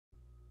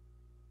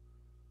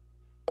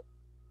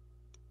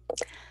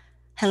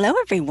Hello,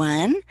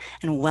 everyone,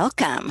 and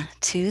welcome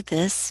to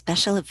this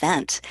special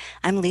event.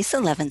 I'm Lisa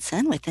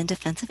Levinson with In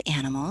Defense of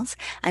Animals.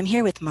 I'm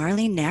here with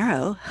Marlene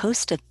Narrow,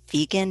 host of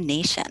Vegan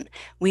Nation.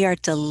 We are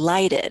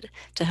delighted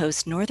to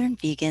host Northern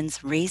Vegans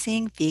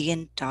Raising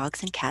Vegan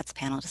Dogs and Cats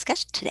panel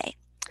discussion today.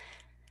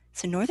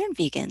 So Northern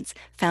Vegans,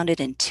 founded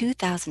in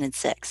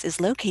 2006,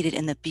 is located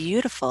in the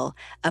beautiful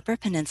Upper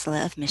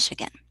Peninsula of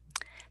Michigan.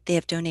 They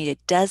have donated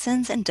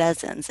dozens and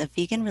dozens of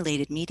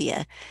vegan-related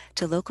media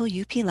to local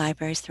UP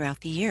libraries throughout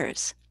the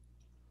years.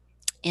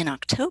 In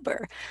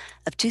October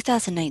of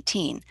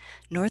 2019,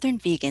 Northern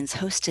Vegans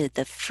hosted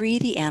the Free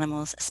the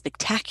Animals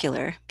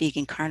Spectacular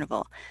Vegan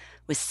Carnival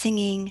with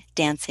singing,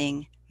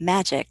 dancing,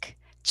 magic,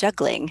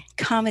 juggling,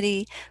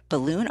 comedy,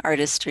 balloon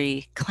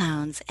artistry,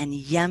 clowns, and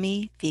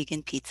yummy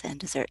vegan pizza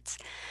and desserts.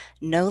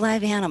 No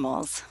live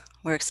animals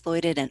were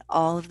exploited and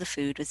all of the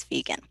food was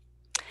vegan.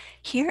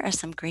 Here are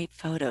some great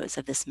photos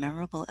of this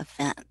memorable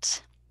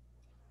event.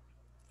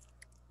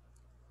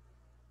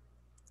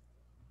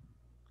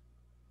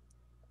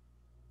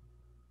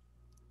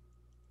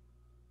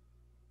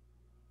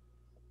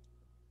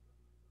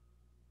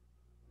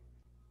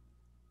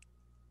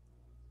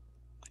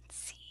 Let's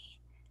see.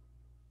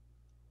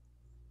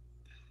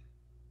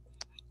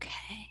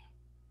 Okay.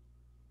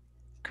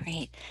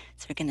 Great.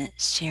 So we're going to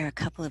share a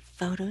couple of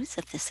photos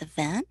of this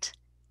event.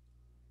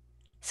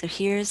 So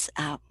here's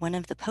one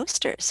of the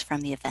posters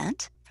from the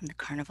event, from the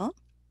carnival.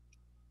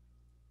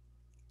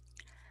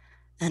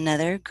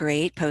 Another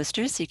great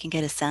poster so you can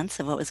get a sense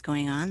of what was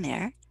going on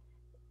there.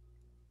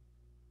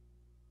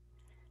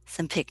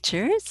 Some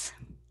pictures.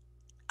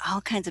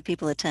 All kinds of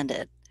people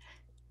attended.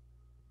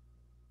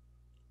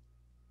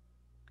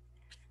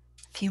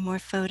 A few more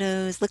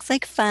photos. Looks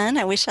like fun.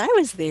 I wish I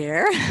was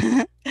there.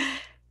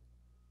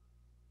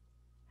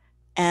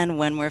 And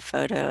one more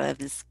photo of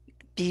this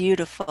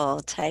beautiful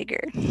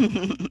tiger.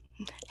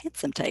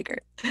 Handsome tiger.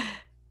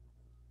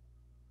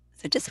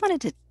 So just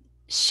wanted to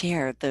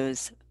share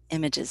those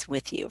images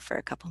with you for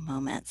a couple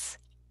moments.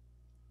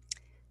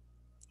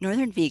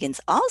 Northern Vegans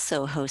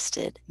also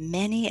hosted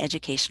many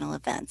educational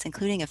events,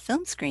 including a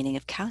film screening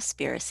of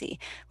Cowspiracy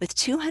with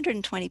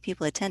 220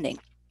 people attending.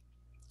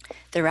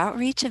 Their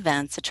outreach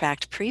events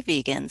attract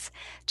pre-vegans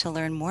to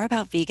learn more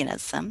about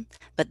veganism,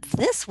 but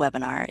this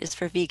webinar is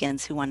for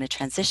vegans who want to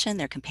transition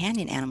their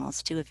companion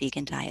animals to a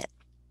vegan diet.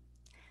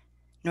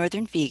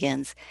 Northern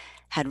Vegans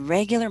had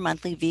regular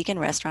monthly vegan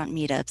restaurant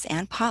meetups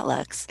and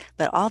potlucks,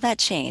 but all that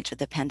changed with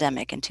the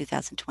pandemic in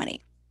 2020.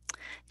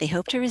 They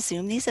hope to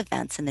resume these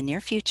events in the near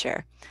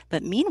future,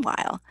 but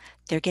meanwhile,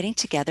 they're getting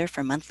together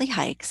for monthly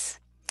hikes.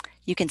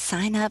 You can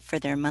sign up for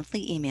their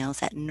monthly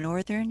emails at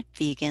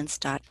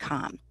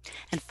northernvegans.com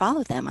and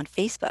follow them on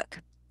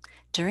Facebook.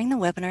 During the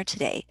webinar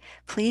today,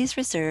 please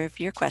reserve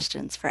your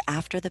questions for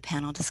after the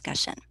panel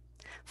discussion.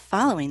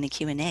 Following the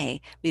Q&A,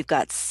 we've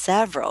got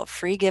several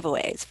free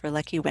giveaways for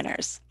lucky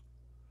winners.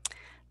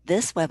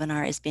 This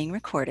webinar is being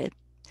recorded.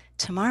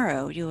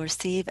 Tomorrow, you'll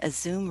receive a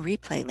Zoom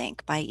replay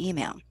link by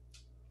email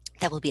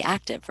that will be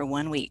active for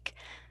 1 week.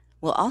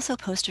 We'll also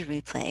post a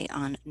replay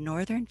on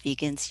Northern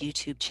Vegans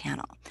YouTube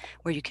channel,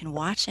 where you can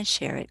watch and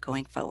share it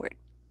going forward.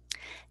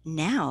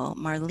 Now,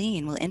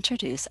 Marlene will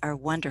introduce our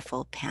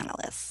wonderful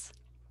panelists.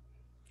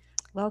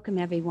 Welcome,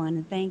 everyone,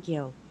 and thank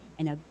you.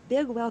 And a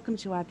big welcome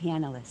to our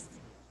panelists.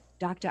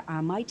 Dr.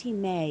 Armighty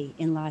May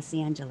in Los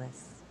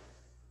Angeles,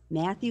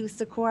 Matthew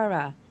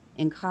Sikora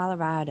in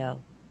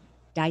Colorado,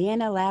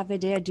 Diana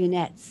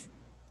Laverdure-Dunetz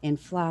in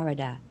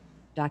Florida,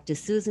 Dr.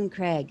 Susan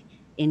Craig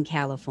in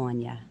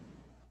California.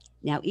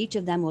 Now, each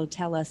of them will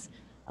tell us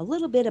a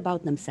little bit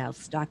about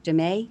themselves. Dr.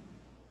 May?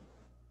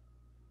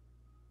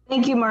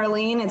 Thank you,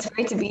 Marlene. It's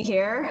great to be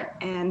here.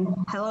 And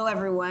hello,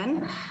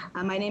 everyone.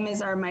 My name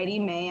is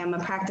Armighty May. I'm a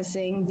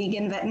practicing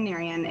vegan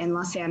veterinarian in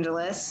Los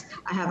Angeles.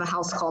 I have a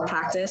house call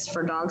practice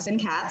for dogs and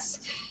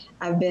cats.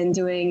 I've been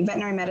doing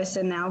veterinary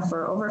medicine now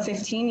for over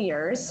 15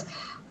 years.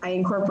 I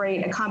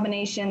incorporate a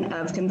combination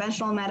of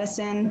conventional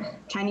medicine,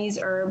 Chinese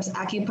herbs,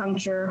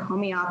 acupuncture,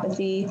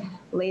 homeopathy,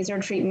 laser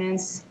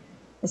treatments,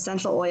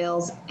 essential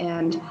oils,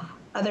 and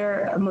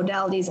other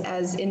modalities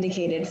as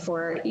indicated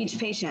for each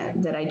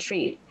patient that I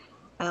treat.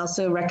 I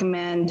also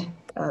recommend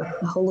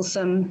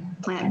wholesome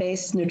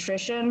plant-based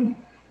nutrition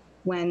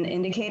when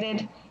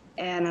indicated,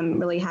 and I'm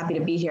really happy to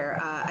be here.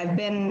 I've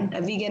been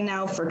a vegan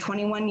now for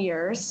 21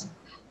 years.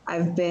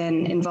 I've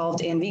been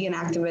involved in vegan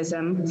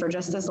activism for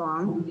just as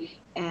long,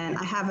 and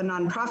I have a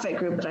nonprofit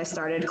group that I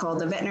started called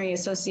the Veterinary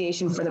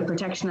Association for the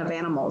Protection of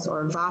Animals,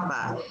 or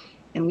VAPA,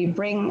 and we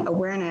bring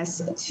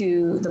awareness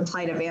to the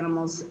plight of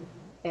animals,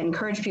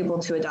 encourage people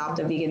to adopt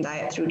a vegan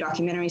diet through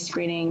documentary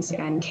screenings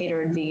and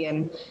catered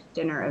vegan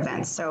dinner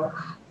events. So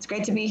it's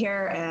great to be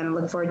here and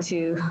look forward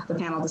to the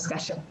panel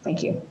discussion.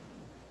 Thank you.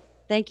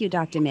 Thank you,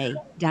 Dr. May.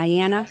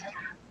 Diana?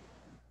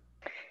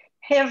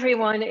 Hey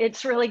everyone,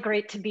 it's really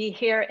great to be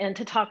here and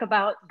to talk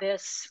about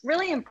this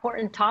really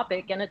important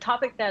topic, and a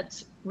topic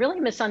that's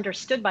really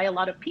misunderstood by a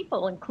lot of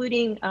people,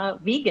 including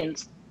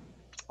vegans.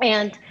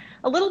 And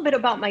a little bit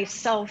about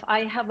myself,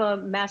 I have a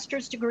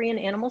master's degree in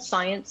animal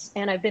science,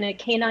 and I've been a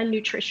canine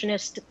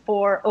nutritionist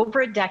for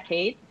over a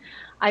decade.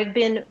 I've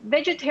been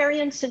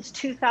vegetarian since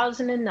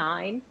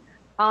 2009,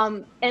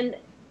 and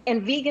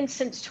vegan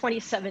since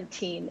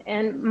 2017.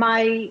 And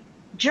my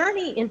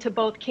journey into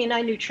both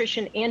canine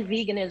nutrition and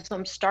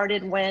veganism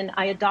started when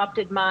I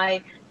adopted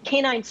my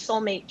canine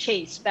soulmate,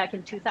 Chase, back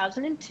in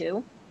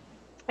 2002.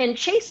 And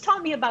Chase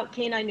taught me about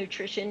canine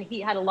nutrition. He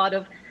had a lot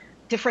of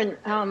different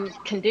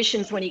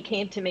conditions when he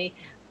came to me,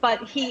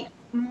 but he,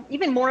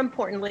 even more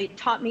importantly,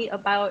 taught me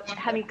about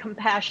having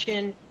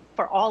compassion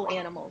for all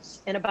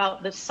animals and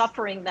about the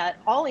suffering that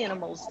all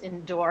animals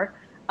endure.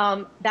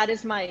 That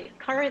is my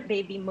current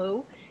baby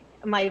Moo,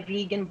 my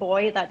vegan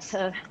boy. That's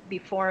a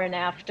before and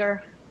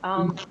after.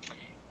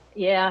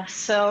 Yeah,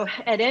 so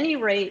at any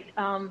rate,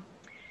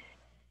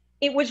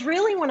 it was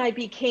really when I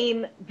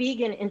became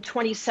vegan in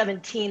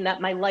 2017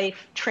 that my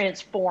life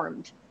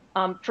transformed.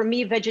 For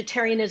me,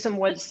 vegetarianism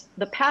was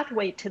the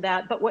pathway to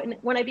that. But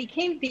when I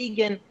became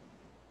vegan,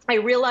 I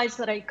realized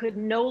that I could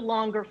no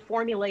longer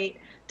formulate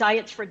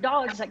diets for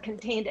dogs that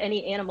contained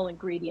any animal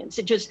ingredients.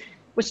 It just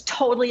was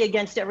totally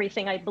against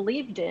everything I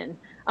believed in.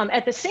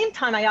 At the same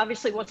time, I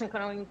obviously wasn't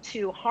going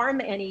to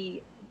harm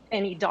any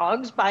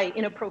dogs by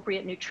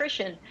inappropriate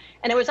nutrition.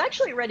 And I was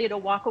actually ready to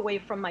walk away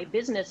from my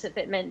business if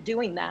it meant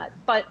doing that.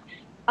 But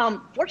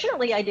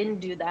fortunately, I didn't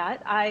do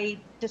that.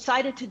 I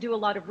decided to do a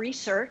lot of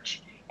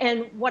research.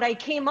 And what I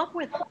came up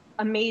with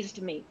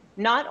amazed me.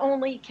 Not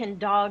only can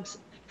dogs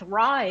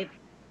thrive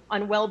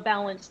on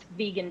well-balanced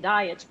vegan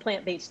diets,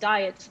 plant-based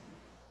diets,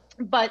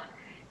 but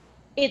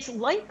it's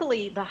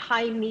likely the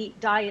high meat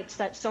diets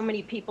that so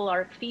many people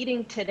are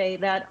feeding today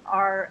that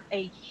are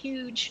a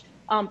huge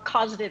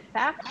causative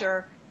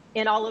factor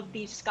in all of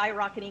these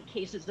skyrocketing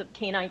cases of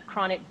canine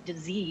chronic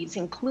disease,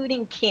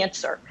 including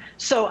cancer.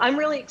 So I'm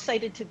really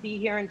excited to be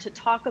here and to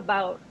talk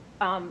about,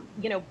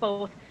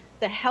 both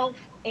the health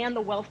and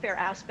the welfare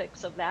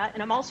aspects of that.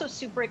 And I'm also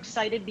super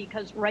excited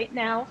because right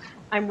now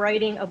I'm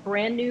writing a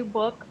brand new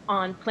book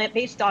on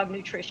plant-based dog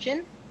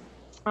nutrition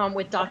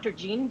with Dr.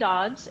 Jean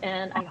Dodds,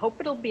 and I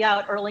hope it'll be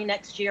out early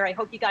next year. I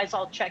hope you guys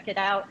all check it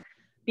out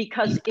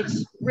because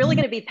it's really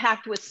going to be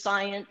packed with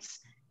science,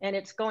 and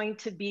it's going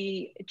to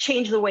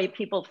change the way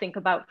people think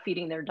about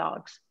feeding their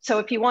dogs. So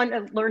if you want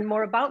to learn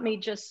more about me,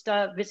 just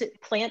visit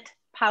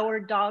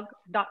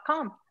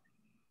plantpowerdog.com.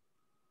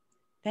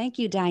 Thank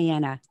you,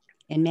 Diana.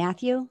 And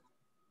Matthew?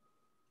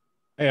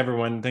 Hey,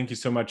 everyone. Thank you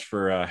so much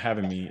for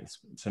having me.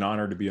 It's an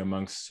honor to be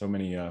amongst so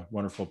many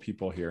wonderful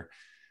people here.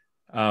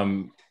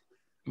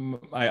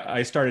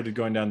 I started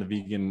going down the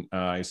vegan.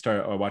 I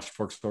watched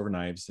Forks Over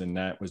Knives, and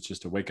that was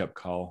just a wake-up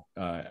call.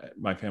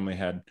 My family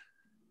had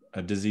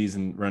a disease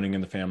running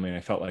in the family, and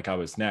I felt like I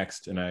was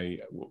next. And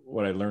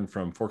what I learned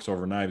from Forks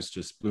Over Knives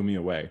just blew me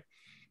away.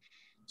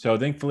 So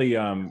thankfully,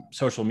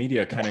 social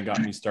media kind of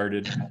got me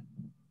started,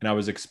 and I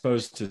was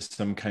exposed to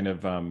some kind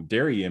of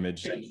dairy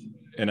image,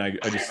 and I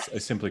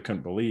simply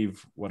couldn't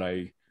believe what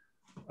I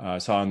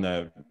saw in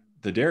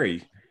the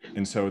dairy.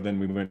 And so then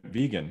we went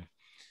vegan.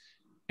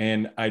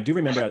 And I do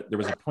remember there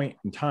was a point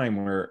in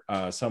time where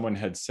someone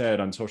had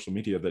said on social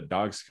media that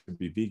dogs could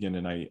be vegan,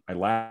 and I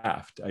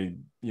laughed.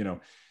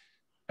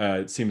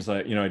 It seems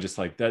like, I just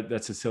like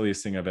that's the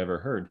silliest thing I've ever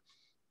heard.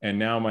 And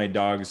now my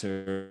dogs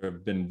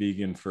have been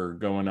vegan for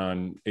going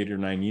on 8 or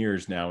 9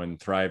 years now and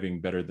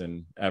thriving better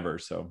than ever.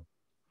 So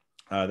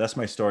that's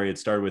my story. It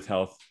started with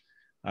health.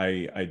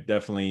 I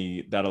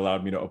definitely, that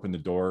allowed me to open the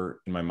door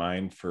in my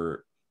mind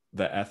for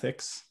the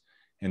ethics.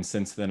 And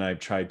since then, I've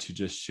tried to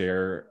just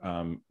share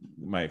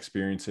my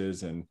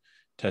experiences and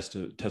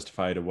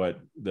testify to what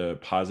the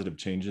positive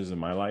changes in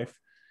my life.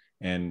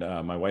 And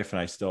my wife and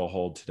I still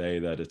hold today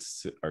that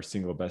it's our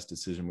single best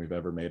decision we've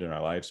ever made in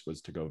our lives was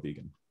to go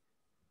vegan.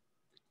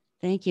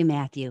 Thank you,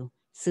 Matthew.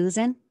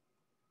 Susan?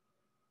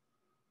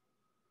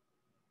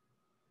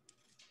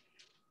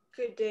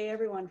 Good day,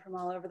 everyone from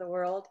all over the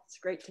world. It's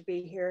great to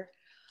be here.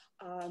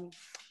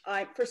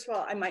 First of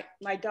all,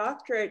 my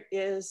doctorate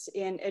is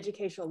in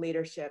educational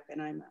leadership,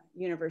 and I'm a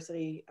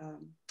university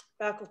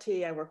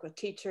faculty. I work with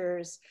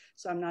teachers,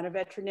 so I'm not a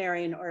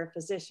veterinarian or a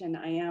physician.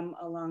 I am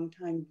a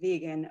longtime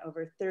vegan,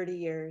 over 30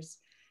 years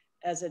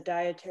as a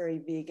dietary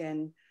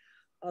vegan,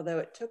 although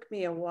it took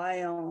me a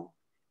while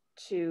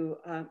to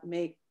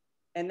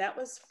and that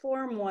was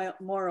for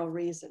moral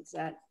reasons.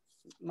 That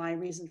my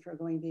reason for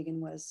going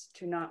vegan was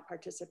to not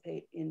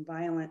participate in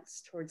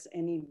violence towards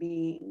any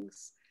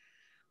beings.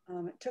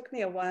 It took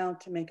me a while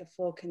to make a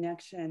full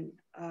connection.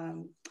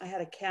 I had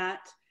a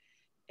cat,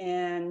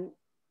 and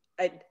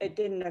it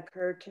didn't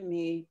occur to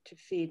me to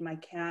feed my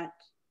cat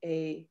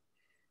a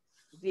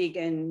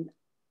vegan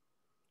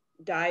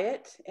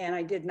diet, and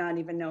I did not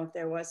even know if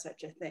there was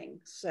such a thing.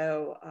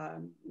 So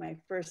my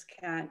first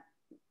cat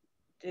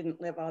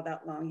didn't live all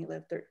that long. He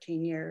lived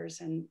 13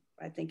 years, and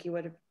I think he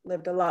would have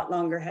lived a lot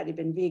longer had he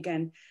been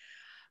vegan.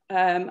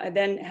 I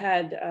then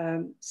had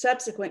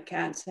subsequent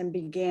cats and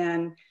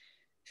began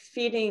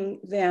feeding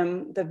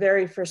them the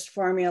very first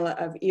formula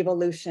of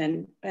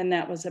evolution. And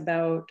that was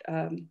about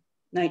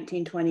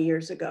 19, 20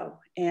 years ago,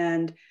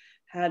 and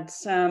had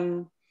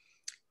some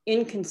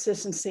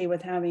inconsistency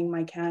with having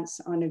my cats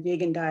on a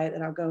vegan diet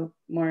that I'll go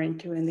more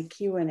into in the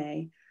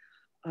Q&A.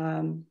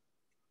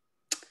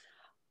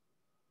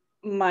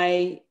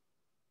 My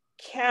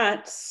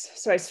cats,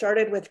 so I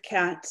started with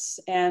cats,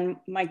 and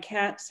my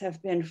cats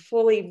have been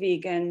fully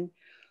vegan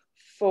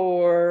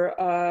for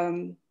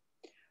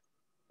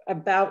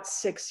about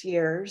 6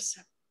 years.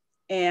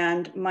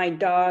 And my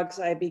dogs,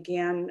 I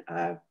began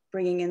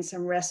bringing in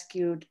some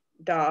rescued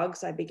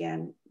dogs. I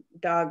began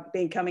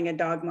becoming a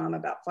dog mom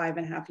about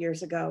 5.5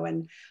 years ago.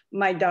 And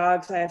my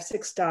dogs, I have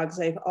 6 dogs.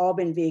 They've all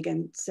been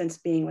vegan since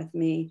being with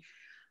me.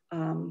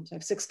 So I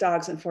have 6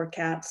 dogs and 4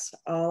 cats.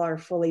 All are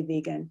fully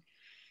vegan.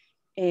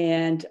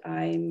 And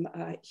I'm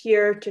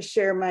here to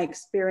share my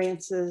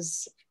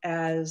experiences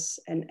as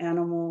an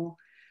animal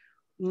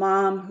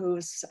mom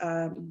who's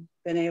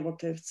been able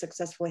to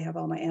successfully have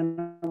all my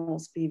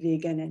animals be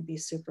vegan and be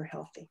super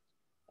healthy.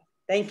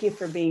 Thank you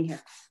for being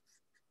here.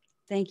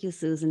 Thank you,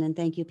 Susan, and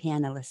thank you,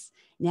 panelists.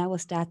 Now we'll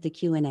start the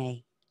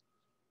Q&A.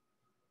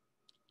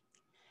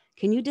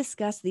 Can you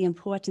discuss the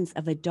importance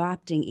of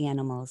adopting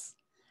animals,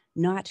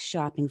 not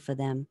shopping for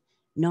them,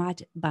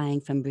 not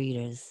buying from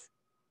breeders,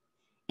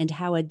 and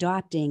how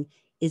adopting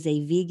is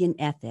a vegan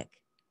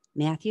ethic?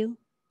 Matthew?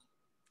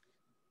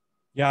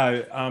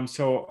 Yeah,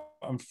 so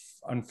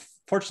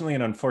unfortunately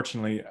and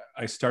unfortunately,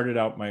 I started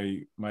out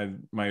my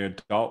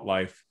adult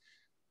life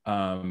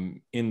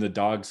in the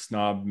dog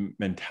snob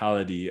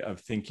mentality of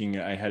thinking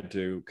I had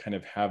to kind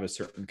of have a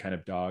certain kind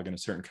of dog and a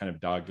certain kind of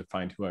dog to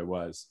find who I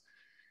was.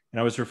 And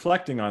I was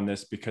reflecting on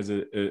this because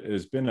it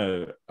has been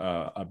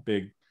a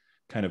big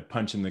kind of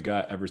punch in the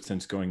gut ever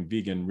since going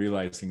vegan,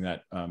 realizing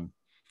that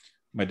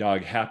my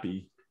dog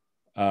Happy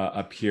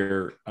up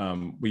here,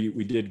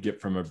 we did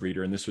get from a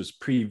breeder, and this was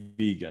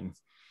pre-vegan.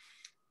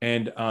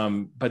 And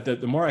but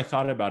the more I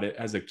thought about it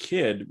as a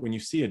kid, when you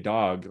see a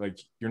dog, like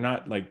you're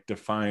not like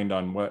defined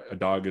on what a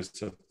dog is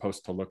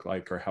supposed to look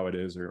like or how it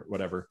is or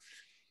whatever.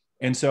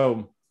 And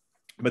so,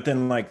 but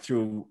then like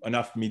through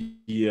enough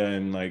media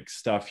and like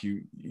stuff,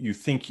 you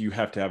think you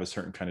have to have a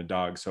certain kind of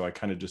dog. So I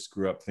kind of just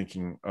grew up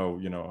thinking, oh,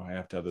 you know, I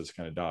have to have this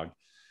kind of dog.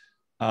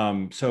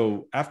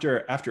 So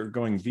after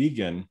going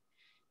vegan,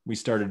 we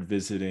started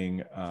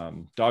visiting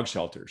dog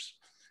shelters.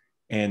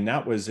 And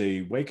that was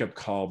a wake-up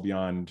call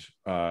beyond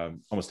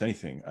almost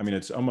anything. I mean,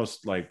 it's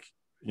almost like,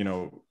 you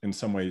know, in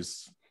some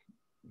ways,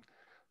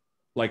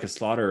 like a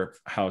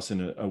slaughterhouse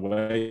in a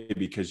way,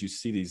 because you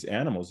see these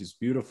animals, these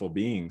beautiful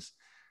beings,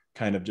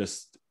 kind of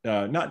just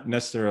not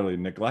necessarily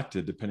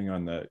neglected, depending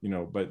on the, you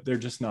know, but they're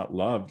just not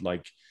loved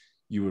like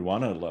you would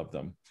want to love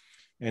them.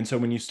 And so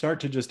when you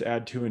start to just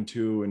add 2 and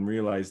 2 and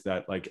realize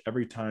that like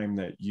every time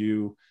that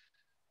you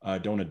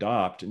don't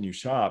adopt and you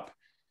shop,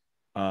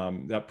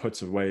 that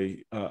puts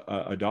away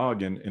a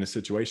dog in a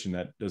situation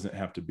that doesn't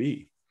have to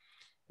be.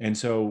 And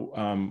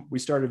so we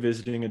started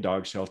visiting a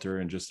dog shelter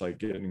and just like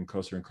getting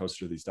closer and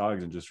closer to these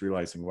dogs and just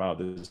realizing, wow,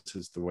 this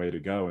is the way to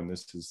go. And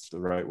this is the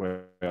right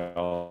way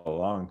all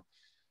along.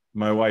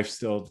 My wife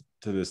still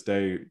to this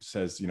day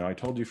says, you know, I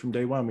told you from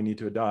day one, we need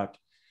to adopt.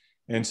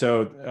 And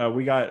so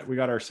we got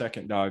our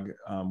second dog.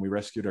 We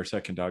rescued our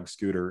second dog,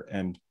 Scooter.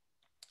 And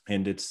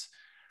it's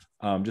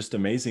just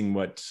amazing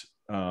what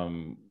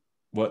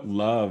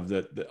love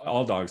that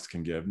all dogs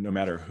can give, no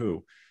matter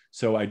who.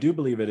 So I do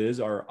believe it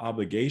is our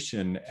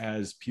obligation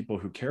as people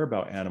who care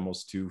about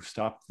animals to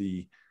stop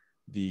the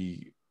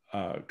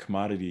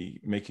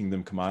commodity, making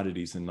them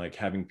commodities, and like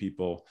having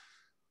people,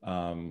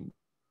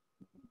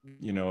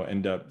 you know,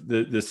 end up,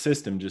 the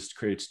system just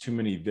creates too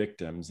many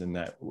victims, and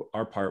that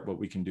our part, what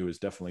we can do is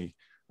definitely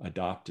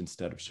adopt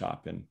instead of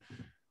shop. And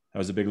that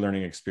was a big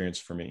learning experience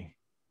for me.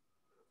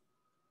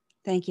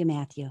 Thank you,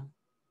 Matthew.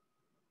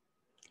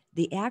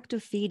 The act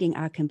of feeding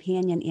our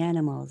companion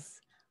animals,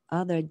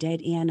 other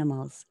dead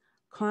animals,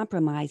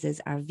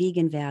 compromises our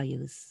vegan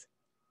values.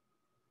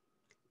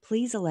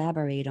 Please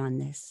elaborate on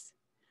this.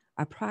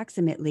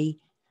 Approximately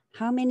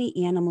how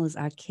many animals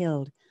are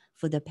killed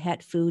for the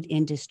pet food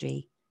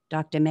industry?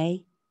 Dr.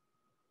 May?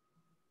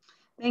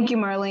 Thank you,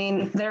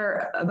 Marlene. There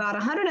are about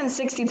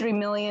 163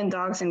 million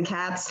dogs and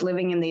cats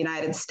living in the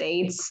United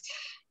States.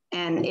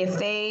 And if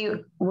they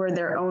were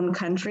their own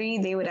country,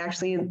 they would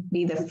actually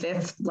be the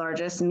 5th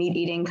largest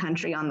meat-eating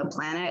country on the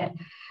planet.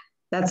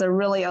 That's a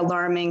really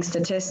alarming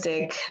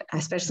statistic,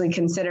 especially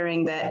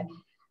considering that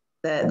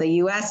the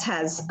US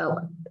has,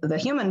 the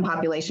human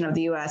population of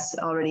the US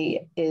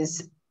already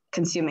is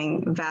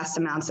consuming vast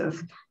amounts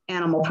of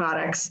animal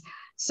products.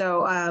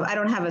 So I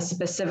don't have a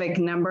specific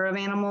number of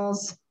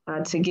animals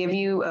to give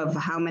you of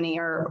how many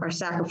are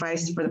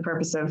sacrificed for the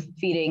purpose of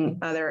feeding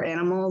other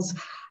animals,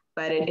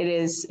 but it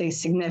is a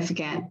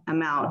significant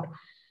amount.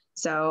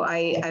 So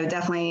I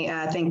definitely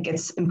think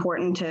it's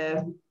important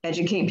to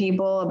educate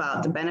people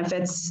about the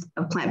benefits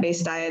of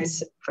plant-based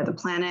diets for the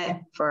planet,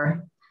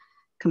 for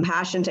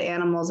compassion to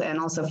animals, and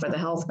also for the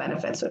health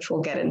benefits, which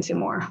we'll get into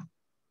more.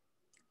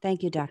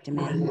 Thank you, Dr.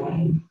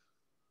 May.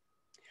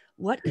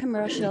 What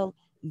commercial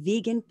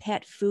vegan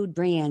pet food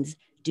brands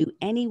do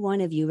any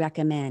one of you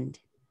recommend?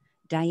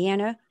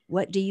 Diana,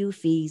 What do you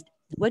feed?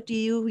 What do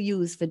you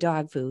use for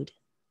dog food?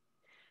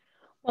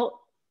 Well,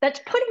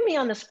 that's putting me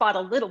on the spot a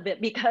little bit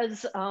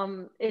because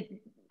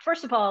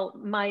first of all,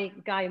 my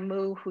guy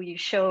Moo, who you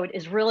showed,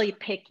 is really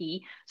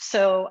picky.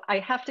 So I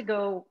have to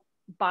go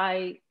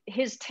by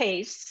his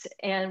tastes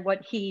and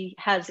what he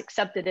has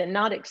accepted and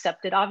not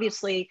accepted.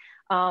 Obviously,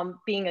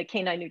 being a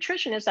canine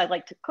nutritionist, I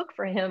like to cook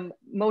for him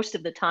most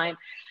of the time.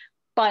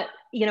 But,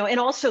 you know,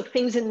 and also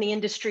things in the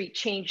industry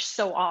change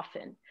so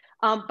often.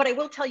 But I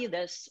will tell you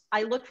this,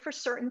 I look for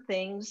certain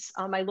things.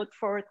 I look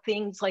for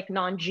things like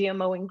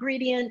non-GMO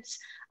ingredients.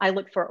 I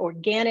look for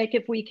organic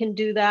if we can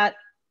do that.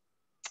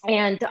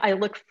 And I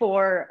look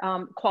for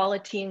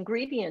quality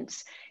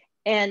ingredients.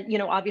 And, you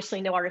know,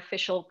 obviously no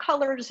artificial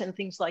colors and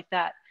things like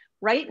that.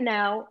 Right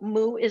now,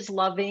 Moo is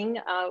loving,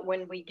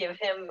 when we give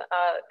him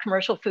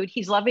commercial food,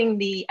 he's loving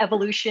the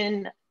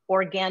Evolution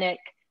organic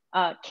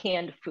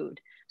canned food.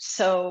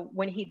 So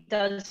when he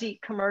does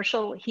eat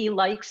commercial, he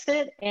likes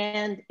it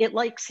and it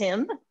likes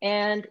him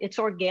and it's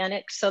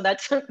organic. So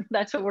that's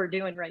what we're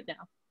doing right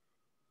now.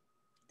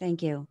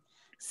 Thank you.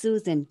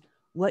 Susan,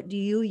 what do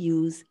you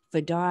use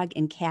for dog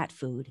and cat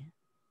food?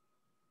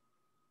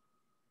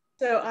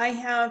 So I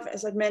have,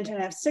 as I mentioned,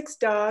 I have 6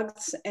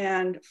 dogs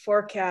and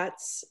 4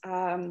 cats.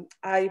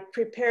 I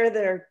prepare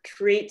their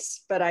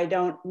treats, but I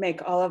don't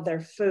make all of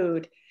their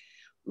food.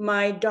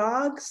 My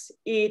dogs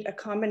eat a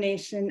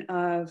combination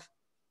of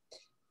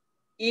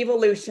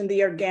Evolution,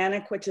 the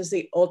organic, which is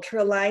the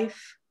Ultra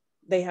Life.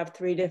 They have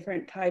 3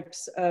 different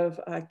types of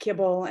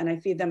kibble, and I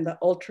feed them the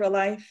Ultra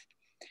Life.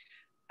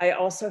 I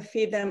also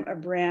feed them a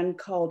brand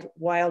called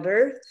Wild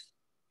Earth,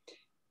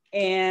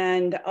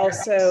 and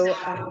also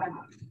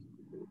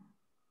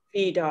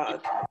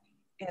V-Dog.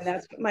 And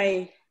that's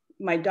what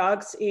my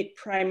dogs eat,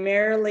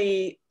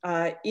 primarily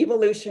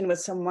Evolution with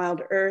some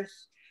Wild Earth.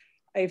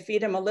 I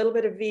feed them a little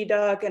bit of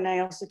V-Dog, and I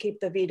also keep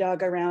the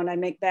V-Dog around. I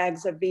make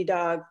bags of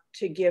V-Dog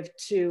to give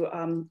to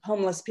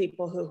homeless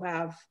people who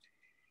have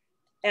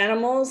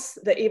animals.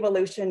 The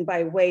Evolution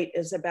by weight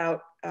is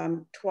about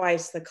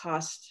twice the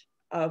cost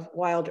of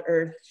Wild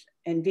Earth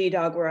and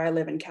V-Dog where I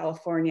live in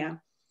California.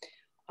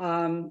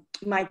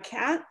 My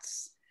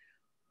cats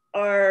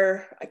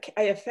I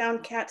have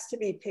found cats to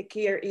be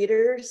pickier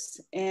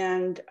eaters,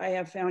 and I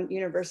have found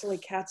universally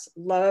cats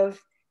love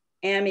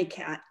Ami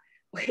Cat,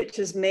 which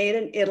is made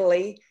in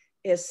Italy.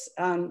 It's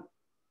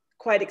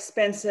quite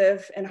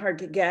expensive and hard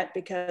to get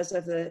because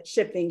of the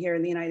shipping here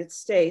in the United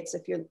States.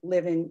 If you're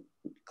living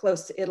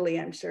close to Italy,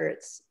 I'm sure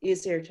it's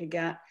easier to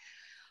get.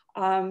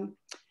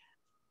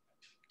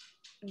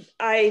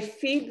 I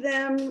feed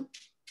them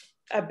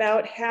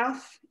about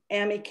half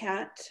Ami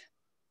Cat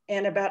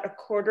and about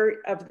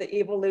 1/4 of the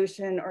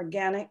Evolution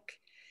organic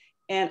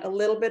and a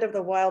little bit of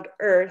the Wild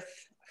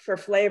Earth for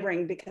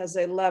flavoring because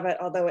they love it,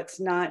 although it's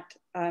not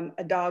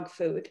a dog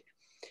food.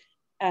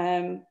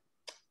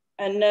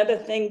 Another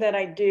thing that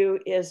I do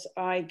is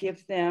I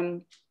give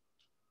them,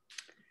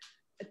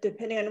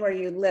 depending on where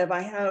you live, I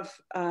have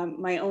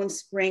my own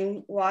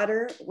spring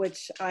water,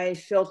 which I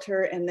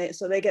filter, and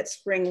so they get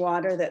spring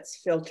water that's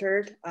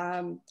filtered.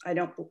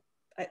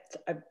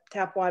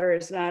 Tap water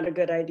is not a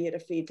good idea to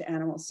feed to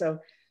animals, so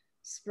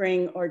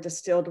spring or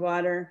distilled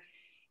water.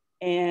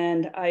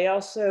 And I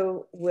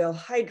also will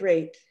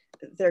hydrate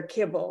their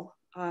kibble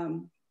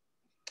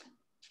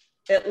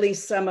at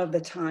least some of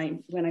the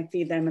time when I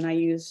feed them, and I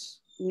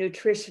use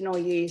nutritional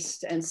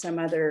yeast and some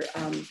other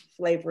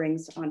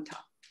flavorings on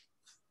top.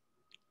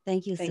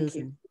 Thank you,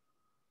 Susan.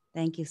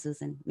 Thank you,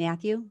 Susan.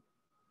 Matthew?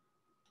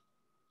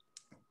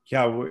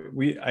 Yeah,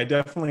 I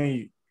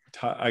definitely,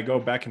 I go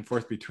back and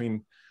forth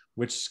between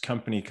which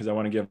company, because I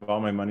want to give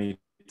all my money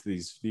to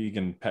these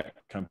vegan pet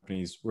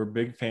companies. We're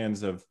big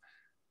fans of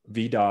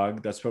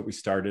V-Dog. That's what we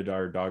started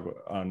our dog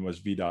on, was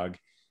V-Dog.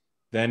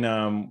 Then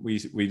we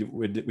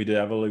did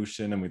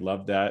Evolution, and we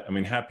loved that. I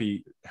mean,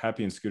 Happy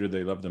and Scooter,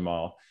 they loved them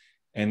all.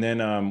 And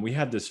then we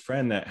had this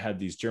friend that had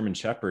these German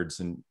Shepherds,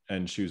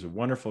 and she was a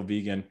wonderful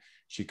vegan.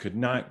 She could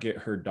not get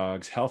her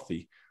dogs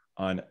healthy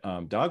on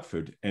dog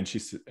food.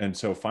 And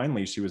so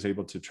finally she was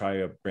able to try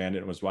a brand,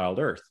 and it was Wild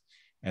Earth,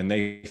 and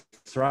they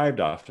thrived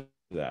off of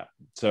that.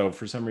 So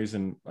for some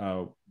reason,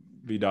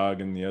 V-Dog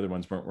and the other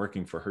ones weren't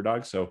working for her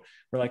dog. So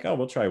we're like, oh,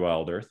 we'll try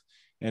Wild Earth.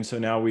 And so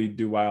now we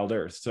do Wild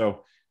Earth.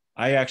 So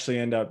I actually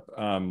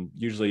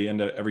usually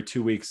every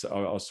 2 weeks,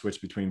 I'll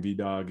switch between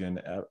V-Dog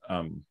and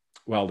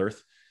Wild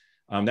Earth.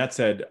 That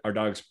said, our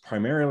dogs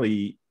primarily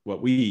eat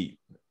what we eat,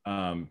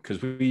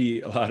 because we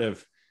eat a lot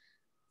of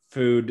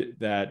food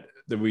that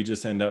we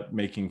just end up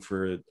making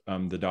for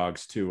the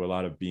dogs too. A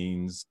lot of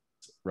beans,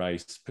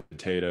 rice,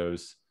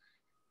 potatoes.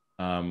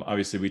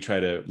 Obviously, we try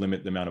to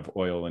limit the amount of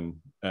oil and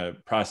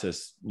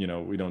process.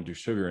 We don't do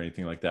sugar or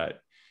anything like that.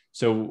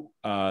 So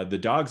the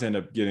dogs end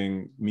up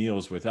getting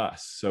meals with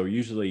us. So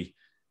usually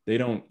they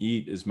don't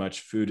eat as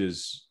much food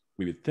as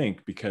we would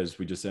think, because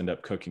we just end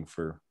up cooking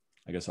for,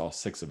 I guess, all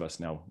 6 of us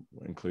now,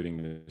 including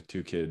the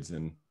 2 kids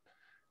and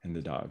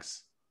the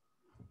dogs.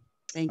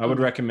 I would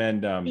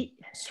recommend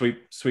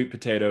sweet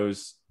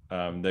potatoes.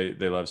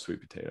 They love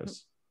sweet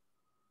potatoes.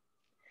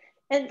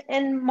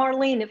 And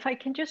Marlene, if I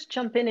can just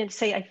jump in and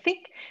say, I think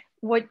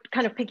what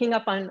kind of picking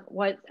up on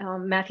what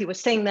Matthew was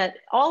saying, that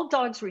all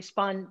dogs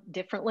respond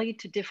differently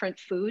to different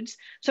foods.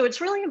 So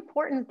it's really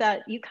important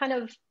that you kind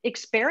of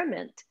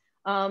experiment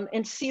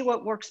and see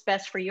what works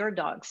best for your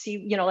dog. See,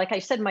 you know, like I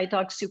said, my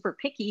dog's super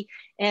picky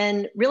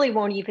and really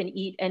won't even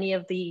eat any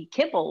of the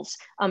kibbles,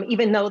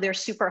 even though they're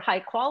super high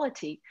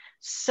quality.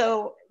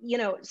 So, you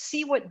know,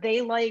 see what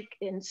they like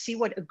and see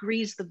what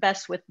agrees the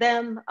best with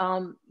them,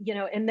 you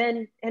know, and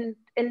then, and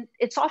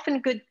it's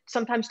often good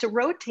sometimes to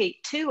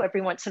rotate too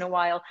every once in a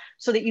while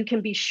so that you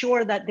can be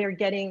sure that they're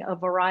getting a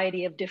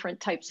variety of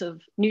different types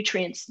of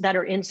nutrients that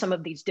are in some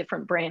of these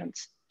different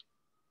brands.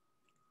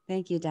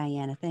 Thank you,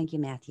 Diana. Thank you,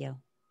 Matthew.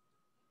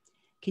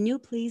 Can you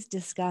please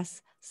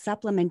discuss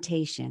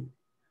supplementation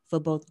for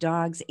both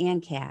dogs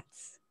and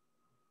cats?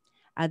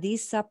 Are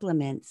these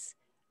supplements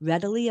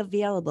readily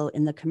available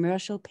in the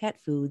commercial pet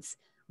foods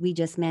we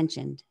just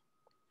mentioned?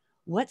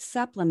 What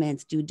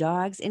supplements do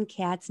dogs and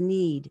cats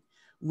need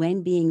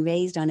when being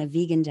raised on a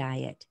vegan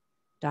diet?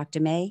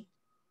 Dr. May?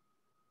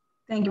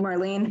 Thank you,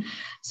 Marlene.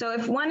 So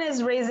if one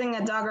is raising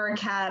a dog or a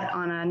cat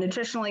on a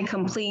nutritionally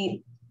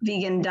complete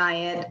vegan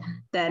diet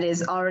that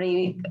is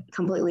already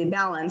completely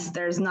balanced,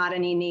 there's not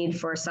any need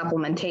for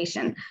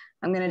supplementation.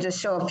 I'm going to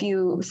just show a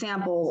few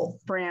sample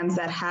brands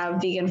that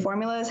have vegan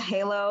formulas.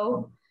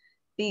 Halo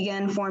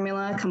vegan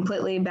formula,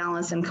 completely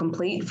balanced and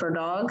complete for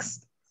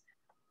dogs.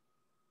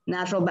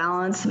 Natural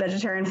Balance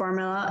vegetarian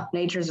formula.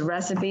 Nature's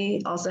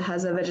Recipe also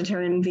has a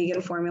vegetarian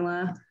vegan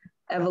formula.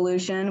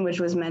 Evolution,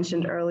 which was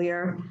mentioned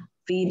earlier.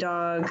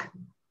 V-Dog,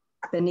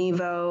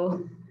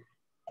 Benevo,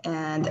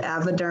 and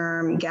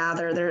Avoderm,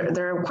 Gather.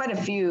 There are quite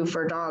a few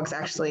for dogs,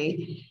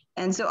 actually.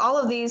 And so all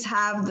of these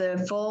have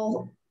the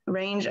full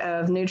range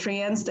of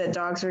nutrients that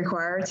dogs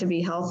require to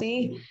be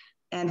healthy.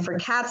 And for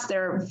cats,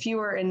 they're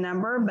fewer in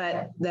number,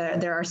 but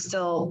there are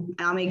still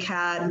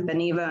Cat,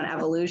 Benevo, and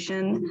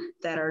Evolution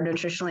that are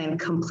nutritionally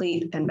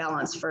complete and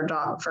balanced for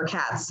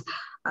cats.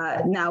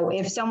 Now,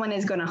 if someone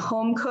is going to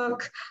home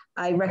cook,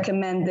 I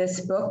recommend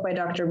this book by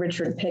Dr.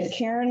 Richard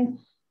Pitcairn,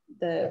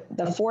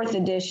 the fourth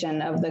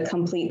edition of the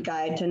Complete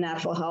Guide to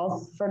Natural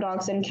Health for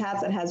Dogs and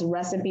Cats. It has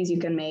recipes you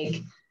can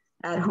make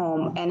at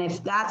home. And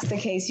if that's the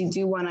case, you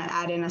do want to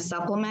add in a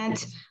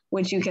supplement,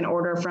 which you can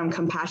order from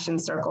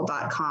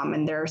CompassionCircle.com.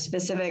 And there are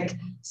specific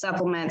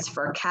supplements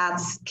for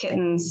cats,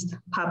 kittens,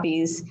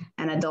 puppies,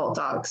 and adult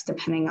dogs,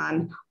 depending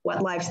on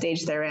what life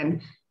stage they're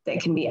in, that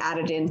can be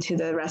added into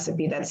the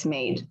recipe that's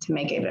made to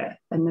make it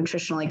a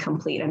nutritionally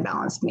complete and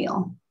balanced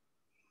meal.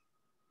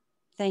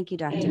 Thank you,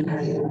 Dr.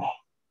 May.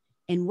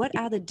 And what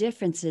are the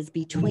differences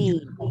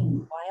between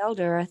Wild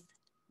Earth,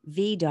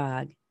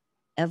 V-Dog,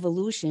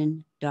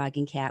 Evolution dog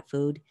and cat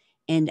food,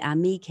 and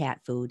Ami cat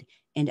food?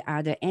 And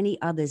are there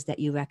any others that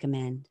you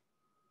recommend?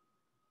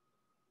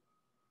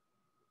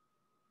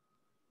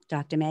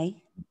 Dr.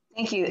 May?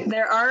 Thank you.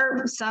 There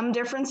are some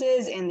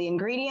differences in the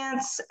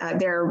ingredients.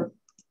 They're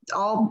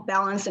all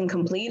balanced and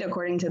complete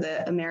according to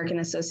the American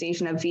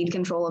Association of Feed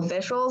Control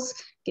Officials,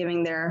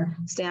 giving their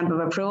stamp of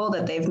approval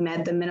that they've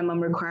met the minimum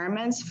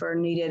requirements for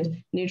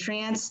needed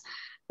nutrients.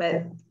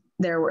 But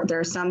there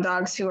are some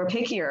dogs who are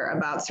pickier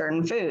about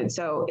certain foods.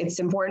 So it's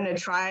important to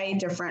try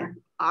different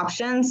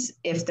options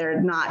if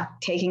they're not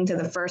taking to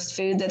the first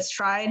food that's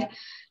tried,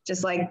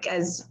 just like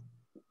as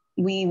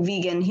we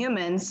vegan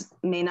humans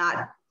may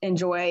not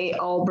enjoy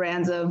all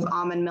brands of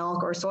almond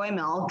milk or soy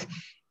milk.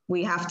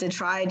 We have to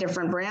try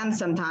different brands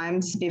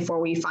sometimes before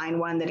we find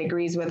one that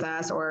agrees with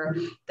us or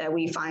that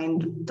we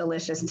find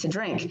delicious to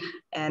drink.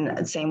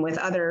 And same with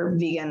other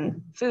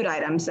vegan food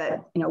items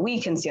that we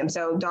consume.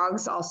 So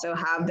dogs also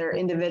have their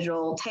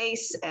individual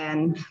tastes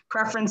and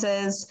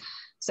preferences.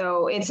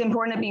 So it's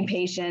important to be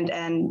patient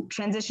and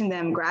transition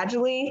them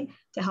gradually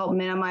to help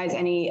minimize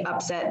any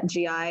upset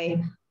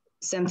GI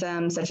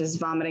symptoms such as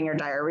vomiting or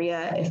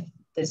diarrhea. If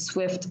the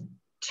swift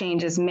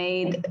change is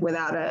made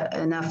without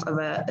enough of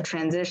a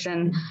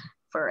transition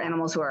for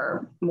animals who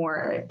are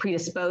more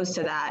predisposed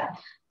to that,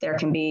 there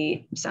can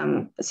be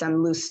some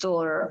loose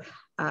stool or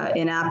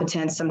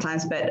inappetence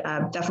sometimes, but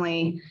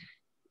definitely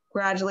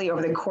gradually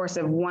over the course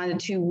of 1 to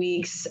 2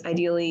 weeks,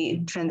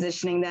 ideally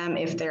transitioning them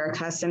if they're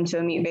accustomed to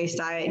a meat-based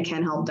diet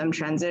can help them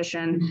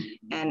transition,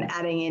 and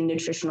adding in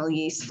nutritional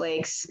yeast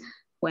flakes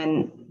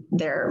when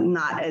they're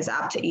not as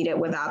apt to eat it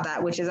without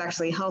that, which is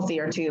actually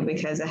healthier too,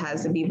 because it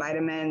has the B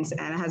vitamins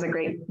and it has a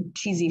great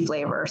cheesy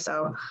flavor.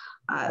 So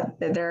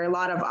there are a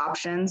lot of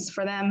options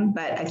for them,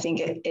 but I think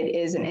it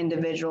is an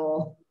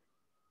individual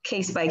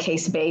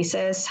case-by-case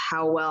basis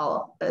how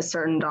well a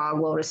certain dog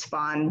will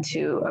respond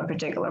to a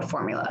particular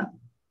formula.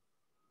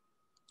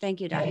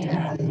 Thank you,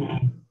 Dr.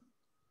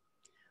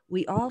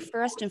 We all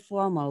first and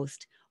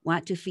foremost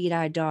want to feed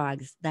our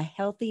dogs the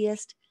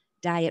healthiest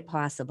diet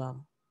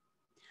possible.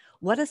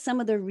 What are some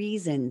of the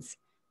reasons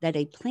that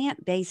a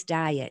plant-based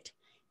diet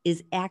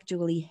is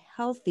actually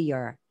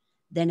healthier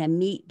than a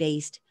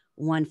meat-based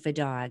one for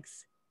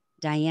dogs?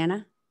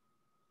 Diana?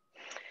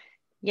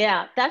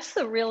 Yeah, that's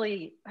the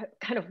really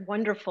kind of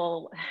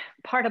wonderful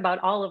part about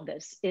all of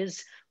this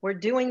is we're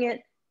doing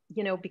it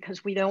you know,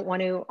 because we don't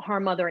want to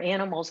harm other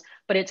animals,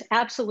 but it's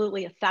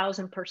absolutely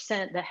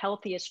 1000% the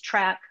healthiest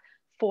track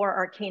for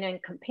our canine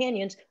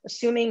companions,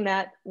 assuming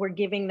that we're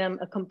giving them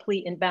a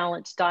complete and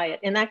balanced diet.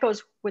 And that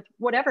goes with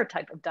whatever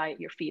type of diet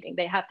you're feeding.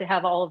 They have to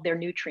have all of their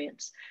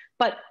nutrients.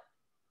 But,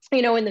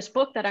 you know, in this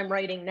book that I'm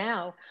writing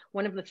now,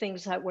 one of the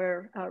things that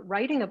we're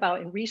writing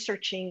about and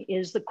researching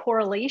is the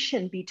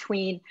correlation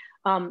between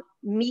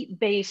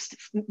meat-based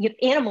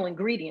animal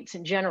ingredients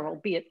in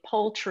general, be it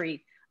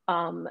poultry,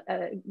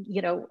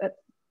 you know,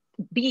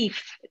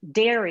 beef,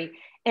 dairy,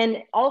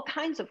 and all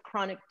kinds of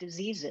chronic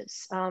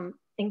diseases,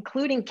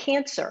 including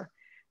cancer.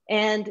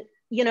 And,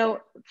 you know,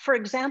 for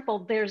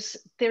example, there's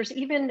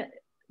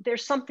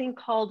something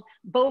called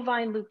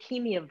bovine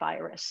leukemia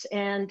virus,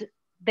 and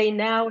they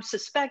now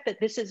suspect that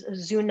this is a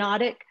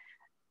zoonotic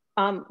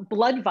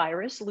blood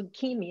virus,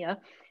 leukemia,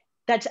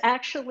 that's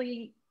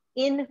actually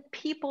in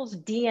people's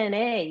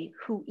DNA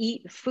who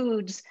eat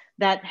foods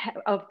that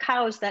of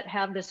cows that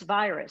have this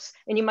virus.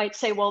 And you might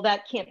say, well,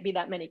 that can't be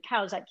that many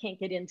cows, that can't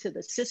get into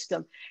the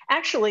system.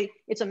 Actually,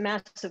 it's a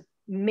massive,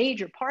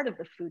 major part of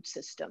the food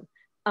system.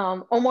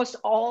 Almost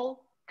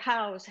all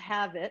cows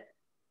have it.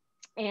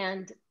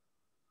 And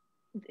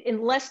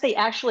unless they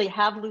actually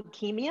have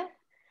leukemia,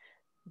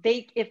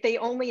 if they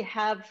only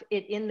have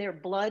it in their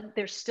blood,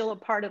 they're still a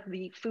part of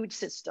the food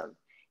system.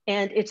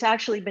 And it's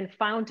actually been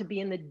found to be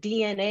in the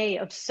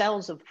DNA of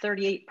cells of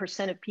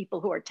 38% of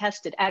people who are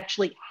tested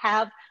actually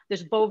have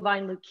this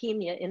bovine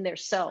leukemia in their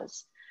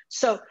cells.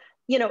 So,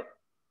 you know,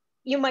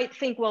 you might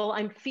think, well,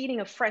 I'm feeding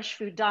a fresh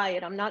food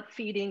diet. I'm not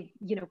feeding,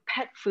 you know,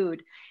 pet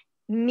food.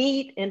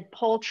 Meat and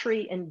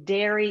poultry and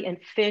dairy and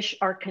fish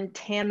are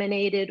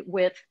contaminated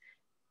with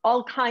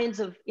all kinds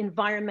of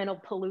environmental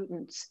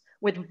pollutants,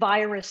 with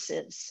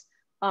viruses,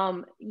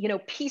 you know,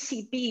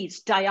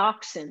 PCBs,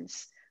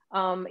 dioxins.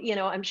 You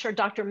know, I'm sure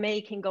Dr.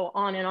 May can go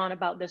on and on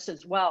about this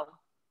as well.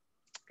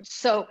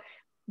 So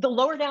the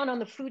lower down on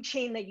the food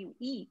chain that you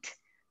eat,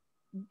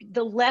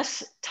 the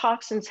less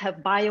toxins have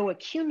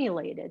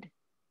bioaccumulated.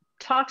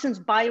 Toxins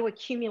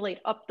bioaccumulate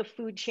up the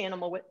food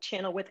channel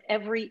with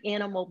every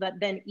animal that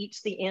then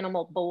eats the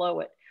animal below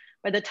it.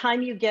 By the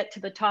time you get to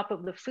the top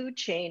of the food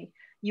chain,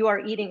 you are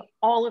eating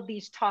all of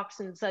these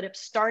toxins that have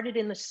started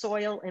in the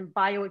soil and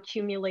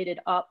bioaccumulated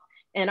up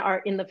and are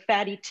in the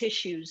fatty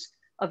tissues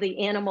of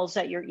the animals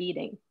that you're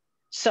eating.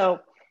 So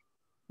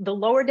the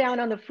lower down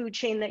on the food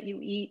chain that you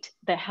eat,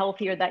 the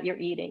healthier that you're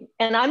eating.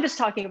 And I'm just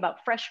talking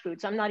about fresh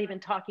foods. I'm not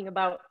even talking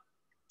about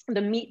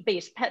the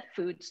meat-based pet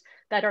foods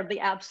that are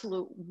the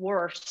absolute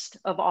worst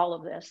of all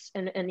of this.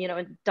 And you know,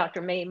 and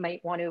Dr. May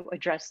might want to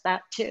address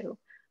that too.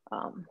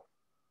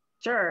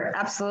 Sure,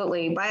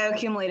 absolutely.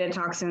 Bioaccumulated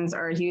toxins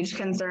are a huge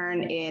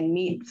concern in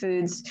meat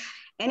foods.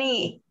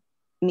 Any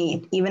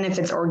meat, even if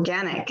it's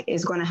organic,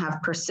 is going to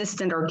have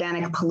persistent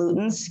organic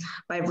pollutants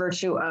by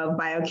virtue of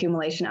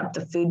bioaccumulation up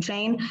the food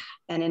chain.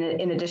 And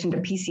in addition to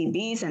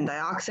PCBs and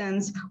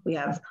dioxins, we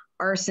have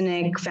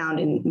arsenic found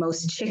in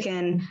most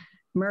chicken,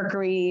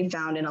 mercury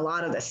found in a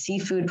lot of the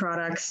seafood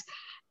products,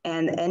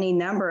 and any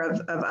number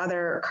of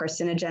other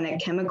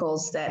carcinogenic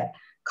chemicals that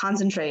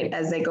concentrate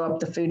as they go up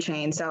the food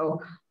chain.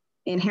 So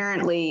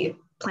inherently,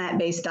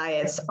 plant-based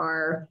diets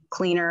are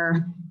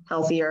cleaner,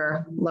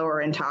 healthier,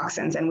 lower in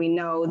toxins. And we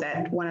know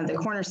that one of the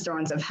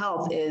cornerstones of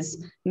health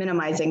is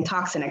minimizing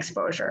toxin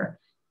exposure.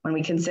 When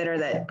we consider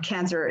that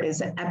cancer is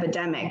an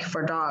epidemic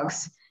for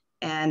dogs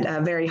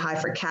and very high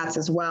for cats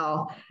as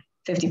well,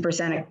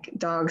 50% of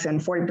dogs and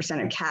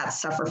 40% of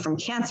cats suffer from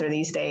cancer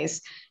these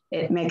days,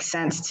 it makes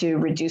sense to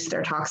reduce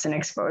their toxin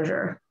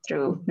exposure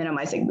through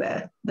minimizing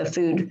the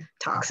food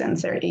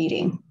toxins they're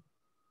eating.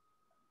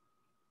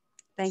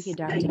 Thank you,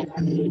 Dr.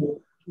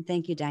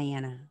 Thank you,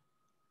 Diana.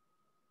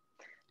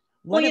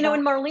 Well, you know,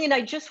 and Marlene,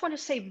 I just want to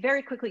say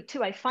very quickly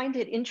too, I find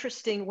it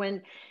interesting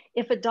when,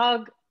 if a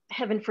dog,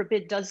 heaven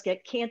forbid, does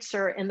get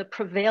cancer, and the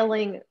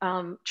prevailing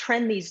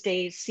trend these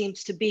days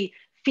seems to be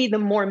feed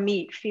them more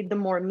meat, feed them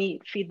more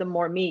meat, feed them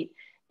more meat.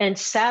 And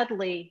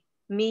sadly,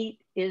 meat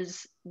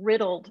is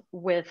riddled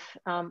with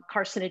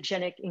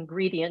carcinogenic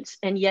ingredients,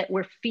 and yet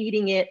we're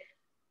feeding it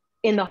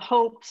in the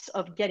hopes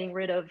of getting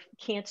rid of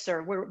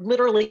cancer. We're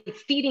literally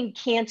feeding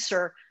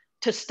cancer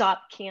to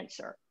stop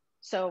cancer.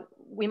 So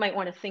we might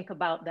want to think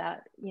about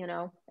that, you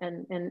know,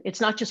 and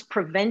it's not just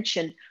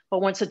prevention,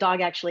 but once a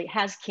dog actually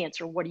has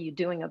cancer, what are you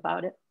doing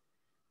about it?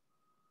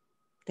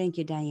 Thank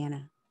you,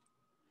 Diana.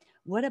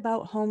 What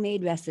about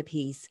homemade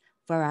recipes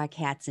for our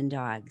cats and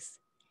dogs?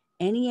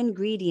 Any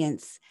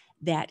ingredients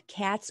that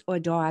cats or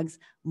dogs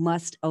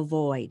must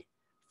avoid?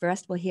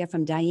 First, we'll hear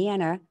from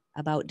Diana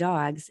about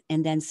dogs,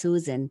 and then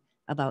Susan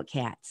about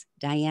cats.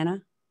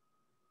 Diana?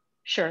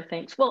 Sure,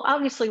 thanks. Well,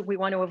 obviously we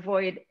want to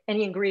avoid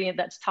any ingredient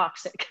that's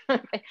toxic.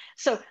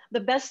 So the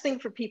best thing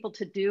for people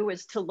to do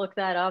is to look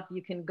that up.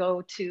 You can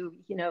go to,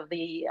 you know,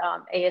 the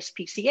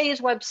ASPCA's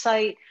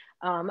website,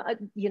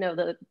 you know,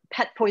 the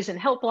pet poison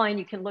helpline.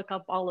 You can look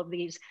up all of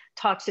these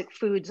toxic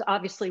foods.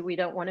 Obviously we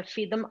don't want to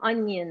feed them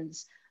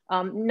onions,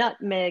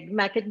 nutmeg,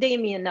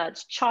 macadamia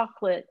nuts,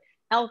 chocolate,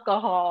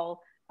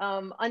 alcohol,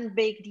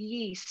 unbaked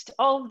yeast,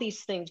 all of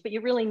these things, but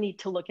you really need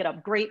to look it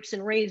up. Grapes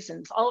and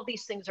raisins, all of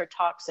these things are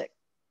toxic.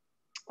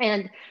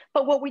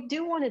 But what we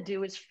do want to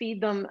do is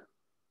feed them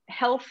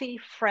healthy,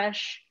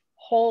 fresh,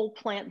 whole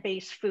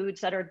plant-based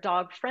foods that are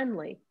dog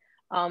friendly.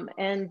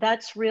 And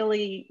that's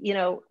really, you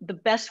know, the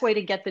best way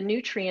to get the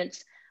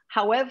nutrients.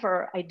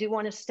 However, I do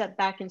want to step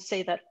back and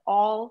say that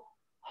all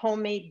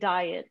homemade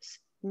diets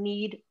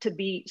need to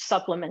be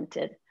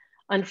supplemented.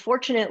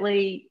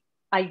 Unfortunately,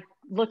 I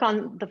look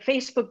on the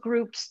Facebook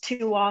groups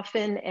too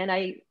often and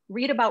I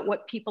read about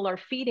what people are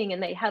feeding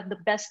and they have the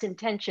best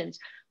intentions,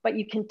 but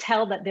you can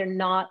tell that they're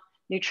not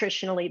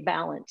nutritionally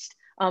balanced.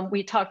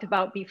 We talked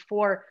about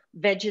before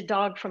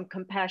Veggie from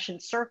Compassion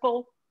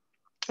Circle.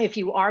 If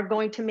you are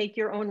going to make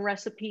your own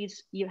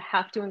recipes, you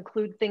have to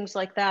include things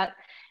like that.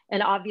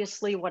 And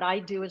obviously what I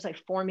do is I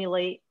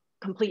formulate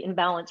complete and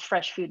balanced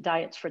fresh food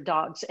diets for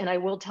dogs. And I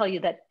will tell you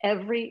that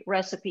every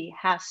recipe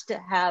has to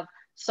have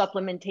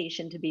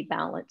supplementation to be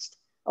balanced.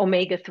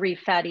 Omega-3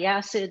 fatty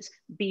acids,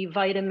 B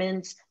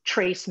vitamins,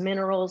 trace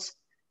minerals.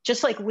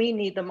 Just like we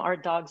need them, our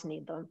dogs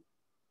need them.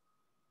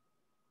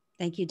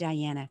 Thank you,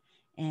 Diana.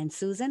 And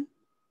Susan?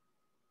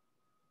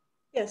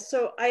 Yes,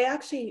 so I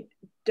actually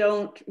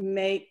don't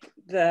make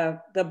the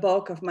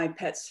bulk of my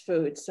pets'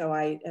 food. So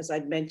as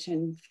I'd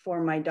mentioned,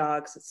 for my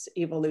dogs, it's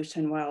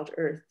Evolution Wild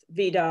Earth.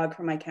 V-Dog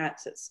for my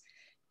cats, it's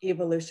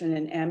Evolution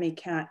and Ami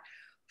Cat.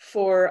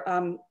 For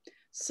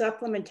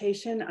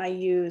supplementation, I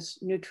use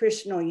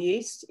nutritional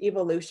yeast.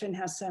 Evolution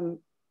has some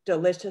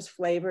delicious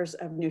flavors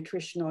of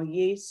nutritional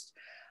yeast.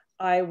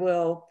 I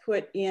will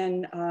put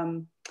in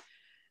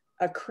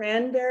a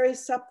cranberry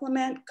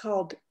supplement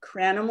called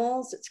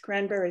Cranimals. It's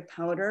cranberry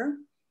powder.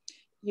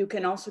 You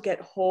can also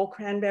get whole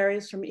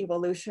cranberries from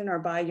Evolution or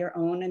buy your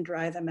own and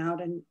dry them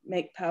out and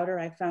make powder.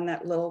 I found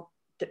that a little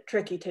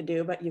tricky to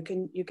do, but you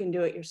can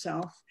do it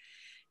yourself.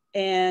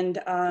 And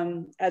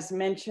as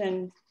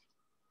mentioned,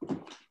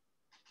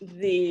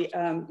 you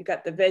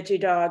got the Veggie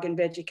Dog and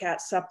Veggie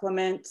Cat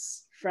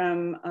supplements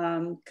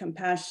from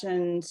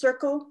Compassion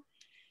Circle.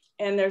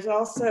 And there's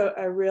also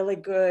a really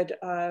good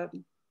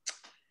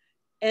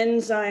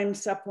enzyme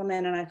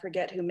supplement, and I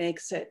forget who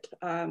makes it.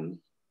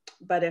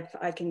 But if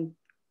I can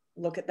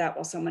look at that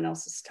while someone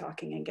else is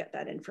talking and get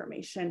that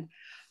information.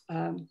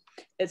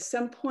 At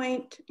some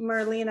point,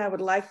 Marlene, I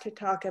would like to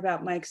talk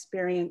about my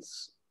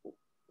experience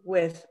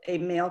with a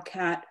male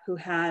cat who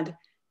had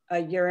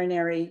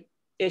urinary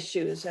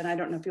issues. And I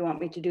don't know if you want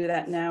me to do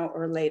that now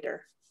or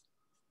later.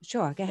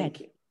 Sure, go ahead.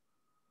 Thank you.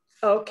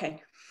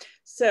 Okay,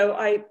 so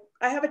I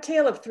have a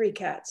tale of 3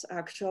 cats,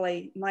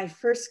 actually. My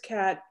first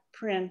cat,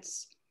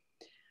 Prince,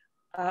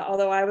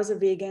 although I was a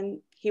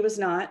vegan, he was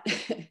not.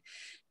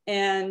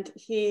 And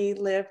he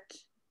lived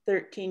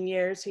 13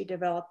 years. He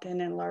developed an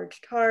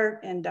enlarged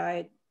heart and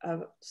died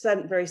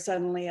very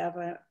suddenly of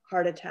a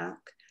heart attack.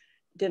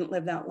 Didn't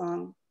live that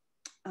long.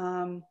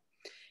 And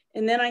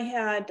then I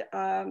had,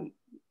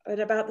 at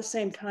about the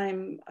same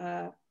time,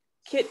 a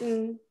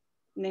kitten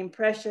named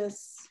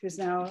Precious, who's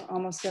now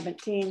almost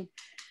 17,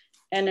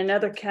 and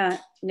another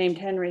cat named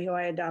Henry, who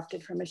I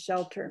adopted from a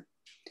shelter.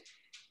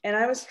 And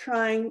I was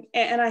trying,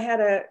 and I had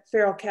a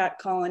feral cat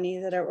colony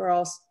that were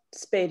all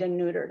spayed and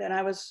neutered. And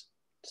I was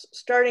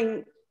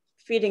starting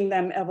feeding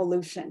them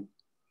Evolution.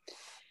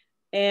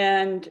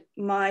 And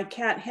my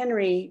cat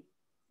Henry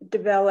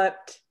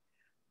developed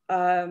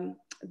the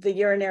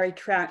urinary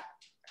tract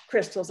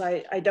crystals.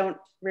 I don't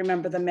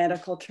remember the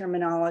medical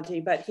terminology,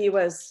 but he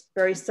was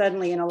very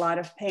suddenly in a lot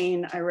of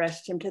pain. I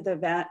rushed him to the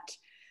vet.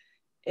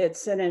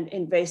 It's an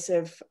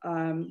invasive,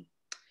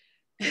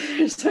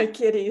 there's my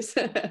kitties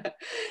and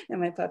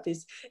my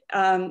puppies.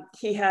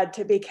 He had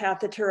to be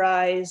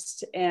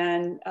catheterized,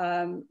 and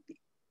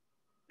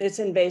it's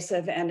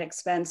invasive and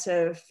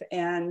expensive.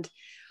 And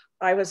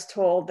I was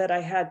told that I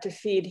had to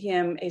feed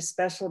him a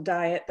special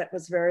diet that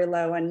was very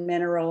low in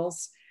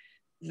minerals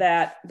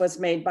that was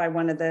made by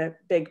one of the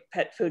big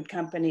pet food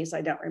companies. I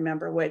don't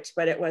remember which,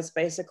 but it was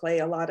basically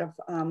a lot of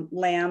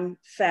lamb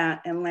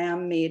fat and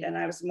lamb meat. And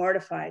I was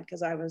mortified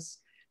because I was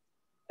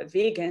a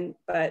vegan,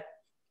 but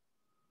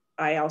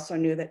I also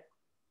knew that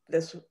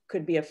this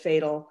could be a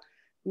fatal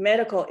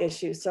medical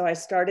issue. So I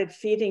started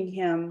feeding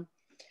him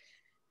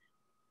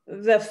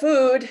the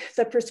food,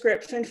 the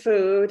prescription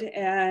food.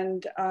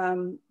 And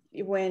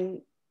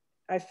when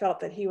I felt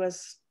that he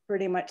was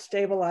pretty much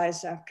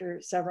stabilized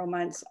after several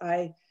months,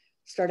 I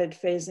started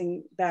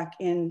phasing back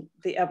in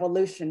the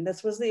Evolution.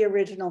 This was the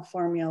original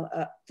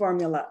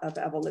formula of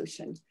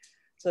Evolution.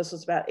 So this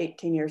was about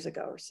 18 years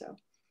ago or so.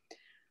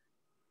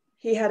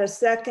 He had a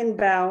second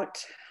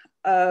bout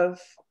of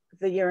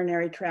the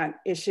urinary tract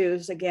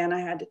issues. Again, I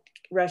had to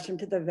rush him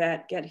to the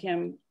vet, get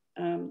him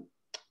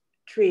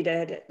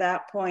treated. At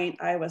that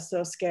point, I was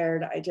so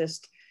scared, I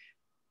just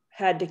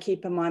had to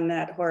keep him on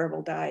that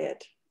horrible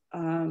diet.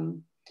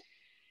 And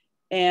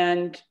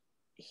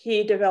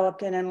he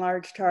developed an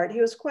enlarged heart. He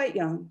was quite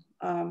young,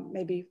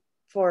 maybe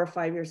 4 or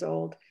 5 years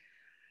old.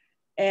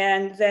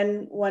 And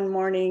then one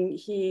morning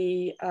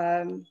he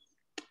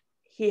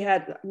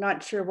had,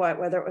 not sure what,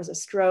 whether it was a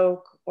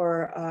stroke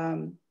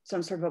or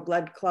some sort of a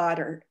blood clot,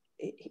 or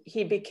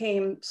he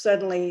became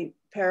suddenly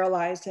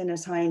paralyzed in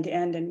his hind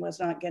end and was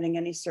not getting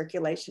any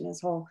circulation.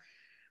 His whole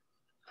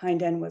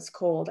hind end was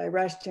cold. I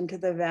rushed him to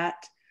the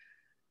vet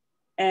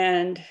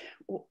and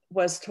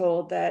was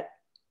told that,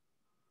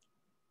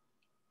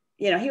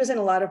 you know, he was in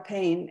a lot of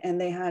pain,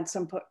 and they had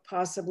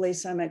possibly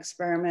some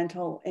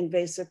experimental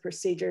invasive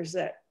procedures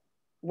that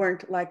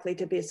weren't likely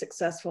to be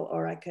successful,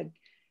 or I could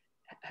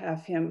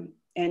have him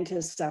end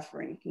his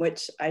suffering,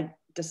 which I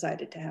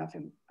decided to have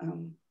him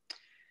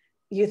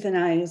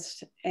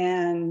euthanized.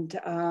 And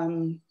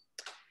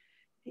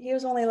he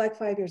was only like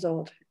 5 years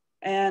old.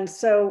 And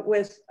so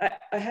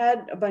I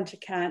had a bunch of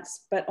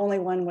cats, but only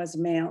one was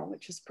male,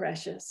 which is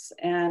Precious.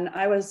 And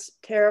I was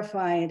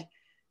terrified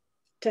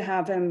to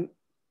have him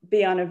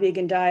be on a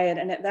vegan diet.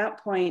 And at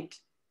that point,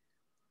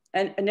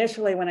 and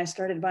initially when I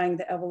started buying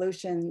the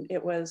Evolution,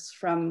 it was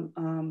from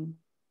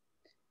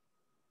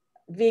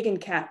Vegan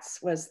Cats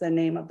was the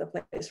name of the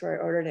place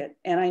where I ordered it.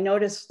 And I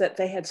noticed that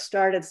they had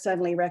started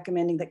suddenly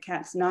recommending that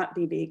cats not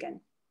be vegan,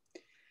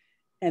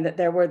 and that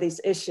there were these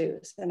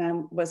issues, and I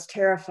was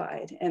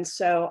terrified. And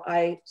so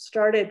I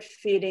started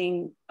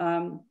feeding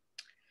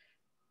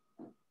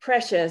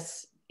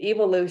Precious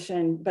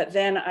Evolution, but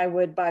then I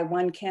would buy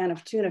 1 can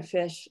of tuna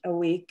fish a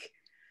week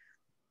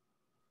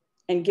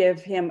and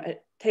give him a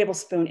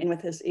tablespoon in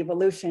with his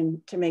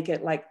Evolution to make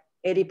it like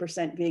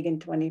 80% vegan,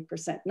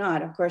 20%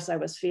 not. Of course, I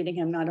was feeding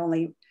him not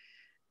only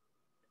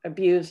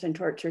abused and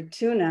tortured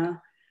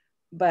tuna,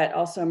 but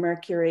also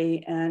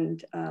mercury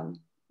and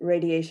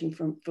radiation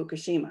from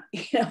Fukushima,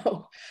 you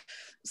know.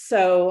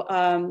 So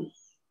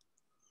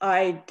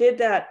I did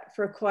that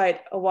for quite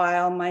a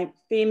while. My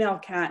female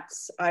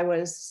cats, I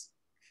was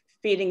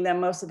feeding them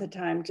most of the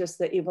time just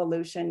the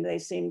Evolution. They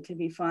seemed to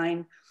be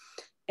fine.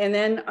 And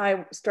then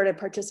I started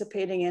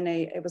participating in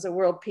it was a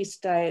World Peace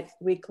Diet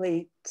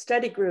weekly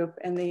study group,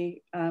 and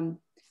the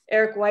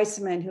Eric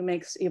Weissman, who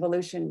makes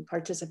Evolution,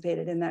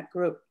 participated in that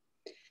group.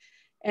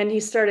 And he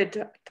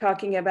started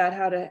talking about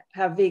how to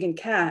have vegan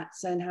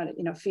cats and how to,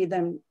 you know, feed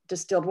them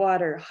distilled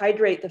water,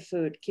 hydrate the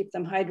food, keep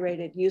them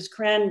hydrated, use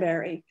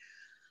cranberry,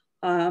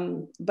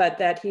 but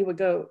that he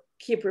would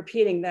keep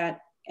repeating that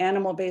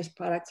animal-based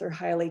products are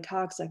highly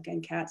toxic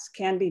and cats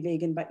can be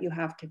vegan, but you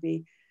have to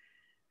be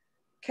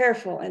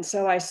careful. And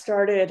so I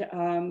started,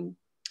 I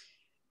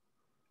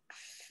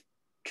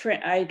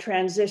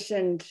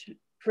transitioned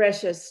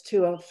Precious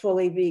to a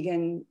fully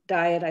vegan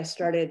diet. I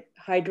started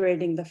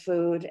hydrating the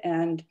food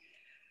and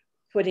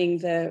putting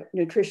the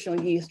nutritional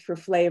yeast for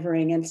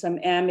flavoring and some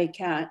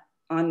Amicat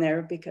on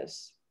there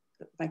because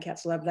my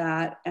cats love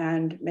that,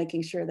 and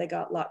making sure they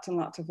got lots and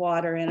lots of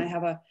water. And I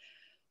have a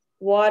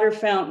water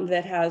fountain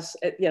that has,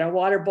 you know,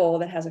 water bowl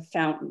that has a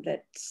fountain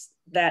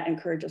that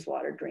encourages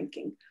water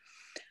drinking.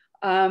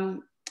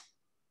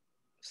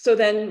 So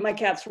then my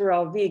cats were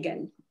all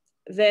vegan.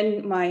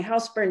 Then my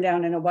house burned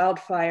down in a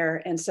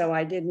wildfire. And so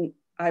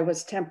I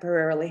was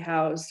temporarily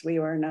housed. We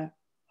were in a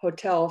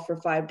hotel for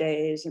 5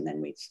 days, and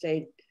then we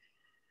stayed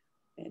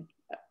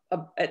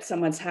at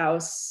someone's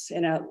house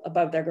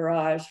above their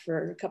garage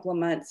for a couple of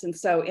months. And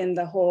so in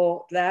that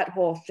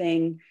whole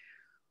thing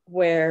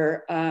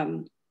where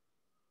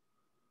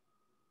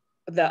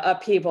the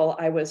upheaval,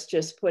 I was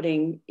just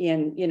putting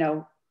in, you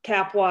know,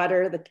 tap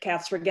water. The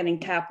cats were getting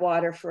tap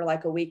water for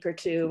like a week or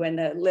two, and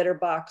the litter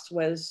box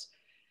was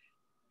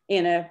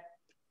in a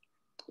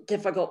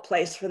difficult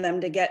place for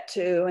them to get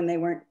to, and they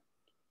weren't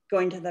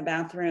going to the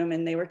bathroom,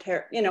 and they were,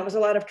 you know, it was a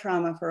lot of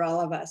trauma for all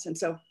of us. And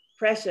so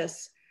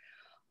Precious,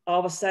 all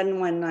of a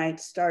sudden one night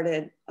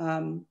started,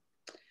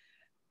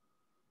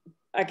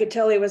 I could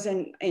tell he was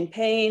in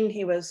pain.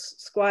 He was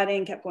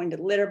squatting, kept going to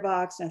the litter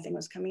box, nothing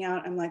was coming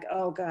out. I'm like,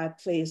 oh God,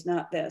 please,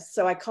 not this.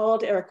 So I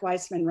called Eric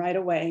Weissman right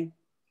away.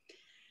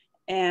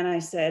 And I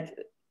said,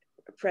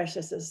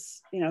 Precious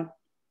is, you know,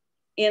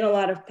 in a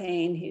lot of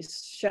pain.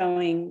 He's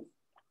showing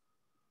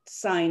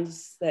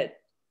signs that,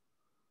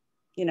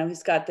 you know,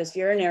 he's got this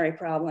urinary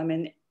problem.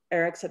 And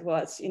Eric said,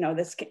 well, it's, you know,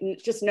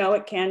 just know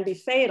it can be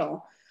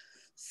fatal.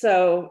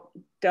 So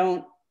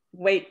don't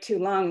wait too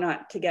long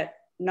not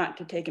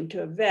to take him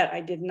to a vet.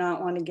 I did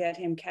not want to get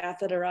him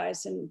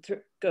catheterized and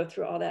go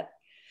through all that.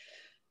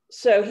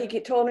 So he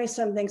told me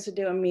some things to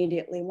do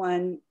immediately.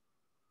 One,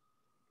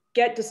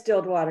 get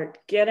distilled water,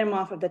 get him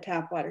off of the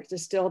tap water,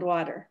 distilled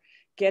water,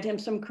 get him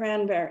some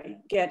cranberry,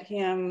 get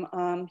him,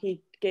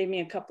 he gave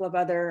me a couple of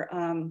other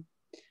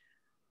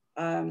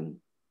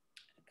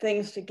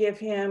things to give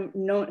him,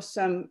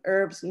 some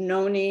herbs,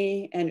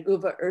 noni and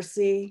uva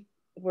ursi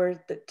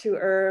were the 2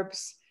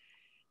 herbs,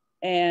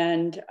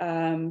 and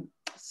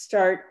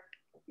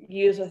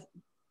use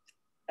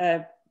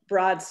a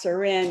broad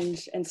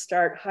syringe and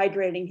start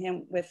hydrating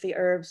him with the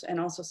herbs and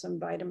also some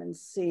vitamin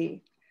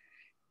C.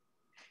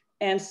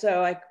 And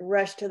so I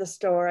rushed to the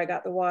store. I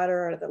got the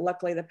water,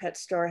 luckily the pet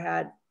store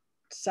had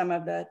some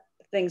of the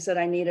things that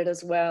I needed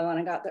as well. And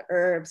I got the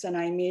herbs, and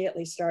I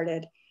immediately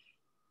started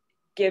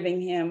giving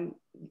him,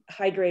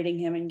 hydrating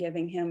him and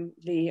giving him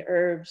the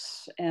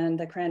herbs and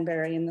the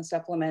cranberry and the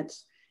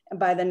supplements. And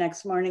by the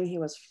next morning, he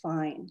was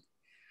fine.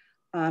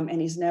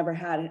 and he's never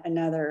had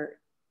another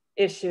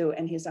issue,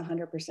 and he's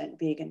 100%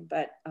 vegan,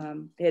 but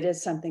it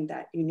is something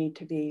that you need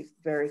to be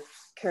very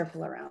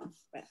careful around.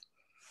 But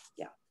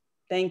yeah,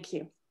 thank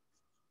you.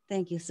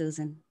 Thank you,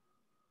 Susan.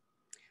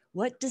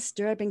 What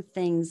disturbing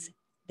things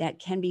that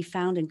can be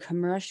found in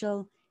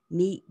commercial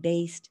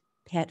meat-based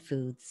pet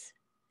foods?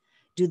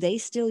 Do they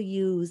still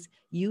use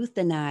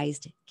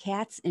euthanized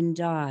cats and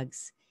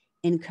dogs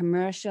in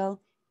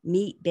commercial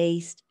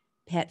meat-based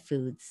pet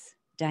foods?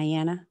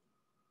 Diana?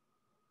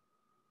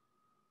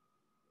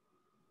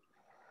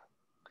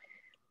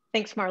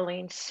 Thanks,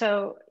 Marlene.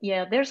 So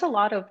yeah, there's a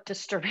lot of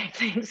disturbing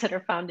things that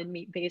are found in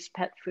meat-based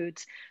pet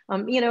foods.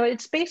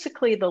 It's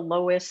basically the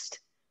lowest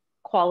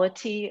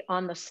quality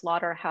on the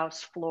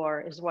slaughterhouse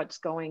floor is what's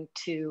going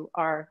to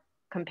our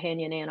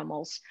companion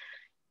animals.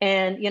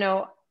 And,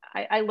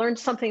 I learned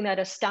something that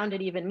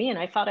astounded even me, and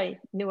I thought I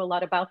knew a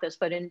lot about this,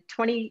 but in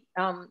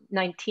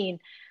 2019,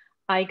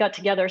 I got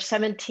together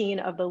 17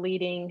 of the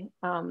leading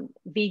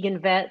vegan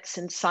vets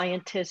and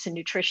scientists and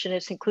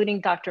nutritionists, including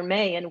Dr.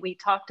 May, and we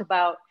talked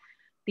about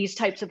these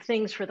types of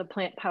things for the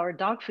Plant Powered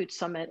Dog Food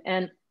Summit.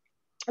 And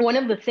one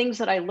of the things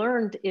that I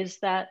learned is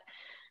that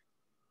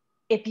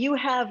if you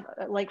have,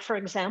 like, for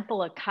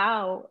example, a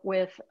cow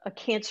with a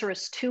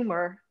cancerous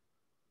tumor,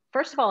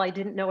 first of all, I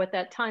didn't know at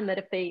that time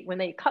that when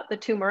they cut the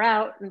tumor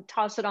out and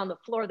toss it on the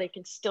floor, they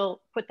can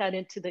still put that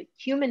into the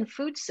human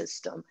food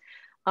system.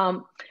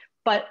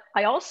 But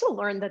I also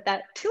learned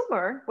that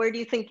tumor, where do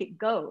you think it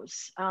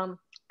goes?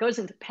 Goes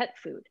into pet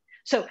food.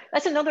 So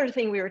that's another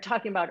thing we were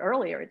talking about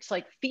earlier. It's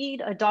like,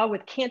 feed a dog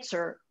with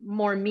cancer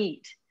more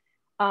meat.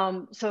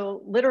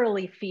 So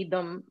literally feed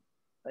them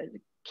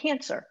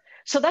cancer.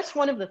 So that's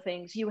one of the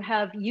things. You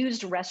have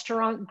used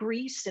restaurant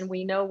grease, and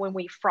we know when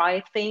we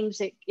fry things,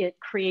 it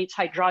creates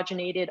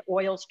hydrogenated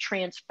oils,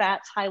 trans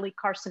fats, highly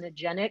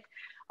carcinogenic.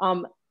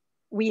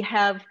 We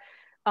have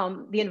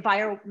the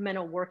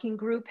Environmental Working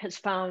Group has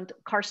found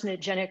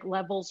carcinogenic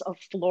levels of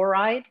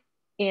fluoride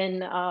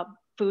in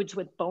foods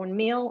with bone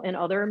meal and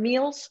other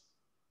meals.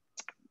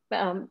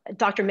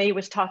 Dr. May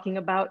was talking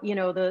about,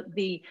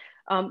 the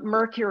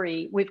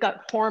mercury. We've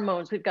got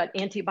hormones, we've got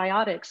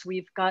antibiotics,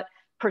 we've got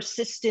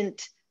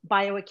persistent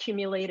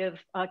bioaccumulative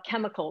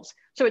chemicals.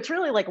 So it's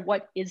really like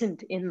what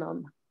isn't in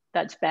them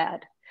that's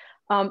bad.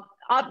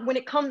 When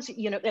it comes,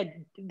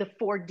 the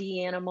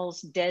 4D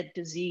animals, dead,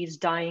 diseased,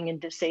 dying,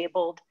 and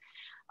disabled,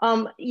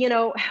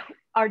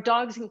 our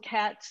dogs and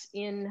cats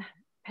in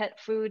pet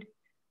food,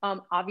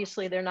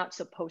 obviously they're not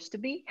supposed to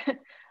be.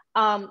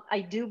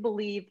 I do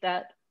believe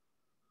that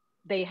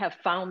they have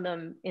found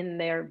them in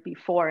there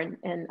before.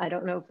 And I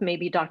don't know if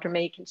maybe Dr.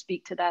 May can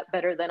speak to that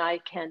better than I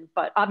can,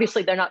 but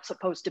obviously they're not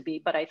supposed to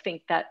be, but I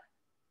think that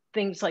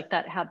things like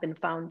that have been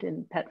found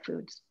in pet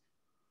foods.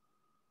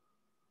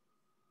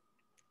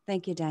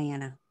 Thank you,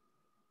 Diana.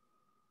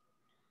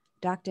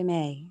 Dr.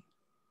 May,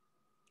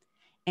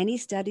 any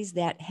studies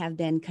that have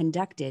been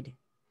conducted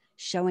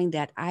showing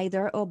that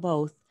either or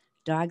both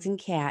dogs and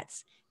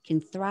cats can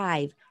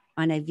thrive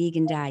on a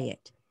vegan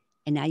diet?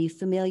 And are you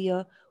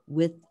familiar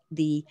with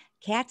the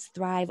Cats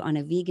Thrive on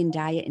a Vegan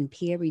Diet and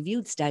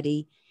peer-reviewed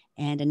study,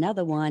 and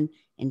another one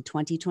in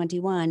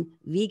 2021,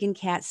 Vegan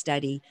Cat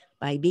Study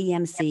by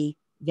BMC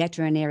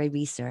Veterinary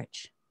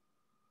Research?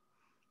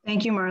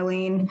 Thank you,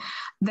 Marlene.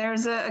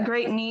 There's a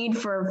great need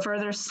for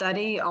further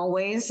study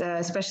always,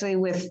 especially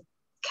with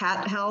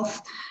cat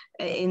health.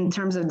 In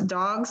terms of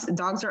dogs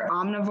are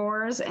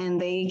omnivores, and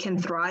they can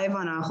thrive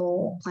on a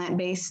whole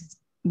plant-based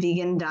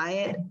vegan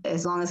diet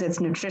as long as it's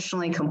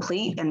nutritionally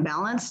complete and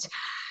balanced.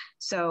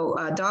 So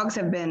dogs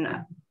have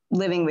been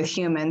living with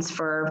humans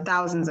for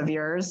thousands of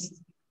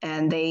years,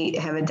 and they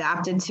have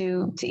adapted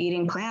to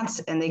eating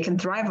plants, and they can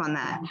thrive on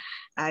that.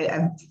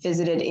 I've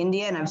visited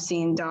India, and I've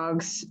seen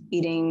dogs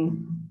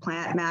eating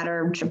plant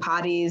matter,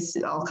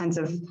 chapatis, all kinds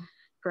of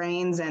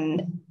grains,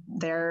 and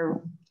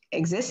they're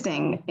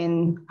existing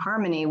in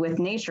harmony with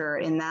nature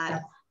in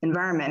that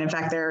environment. In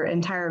fact, there are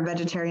entire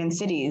vegetarian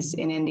cities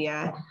in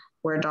India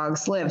where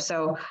dogs live.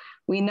 So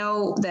we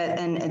know that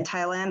in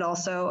Thailand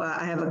also,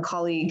 I have a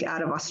colleague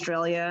out of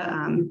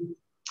Australia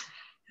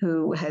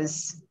who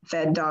has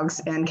fed dogs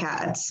and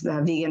cats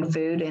vegan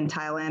food in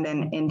Thailand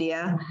and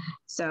India.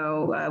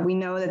 So we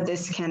know that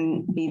this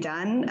can be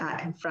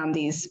done from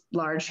these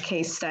large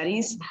case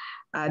studies.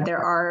 There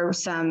are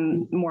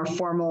some more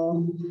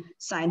formal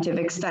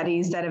scientific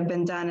studies that have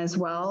been done as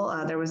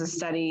well. There was a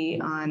study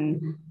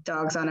on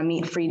dogs on a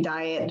meat-free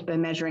diet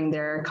measuring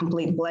their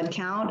complete blood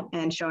count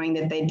and showing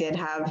that they did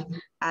have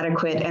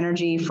adequate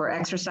energy for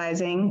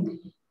exercising,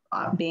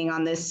 being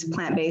on this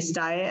plant-based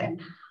diet.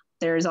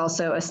 There's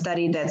also a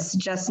study that's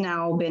just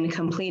now been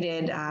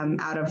completed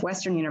out of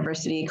Western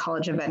University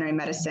College of Veterinary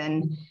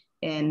Medicine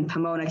in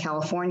Pomona,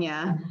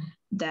 California,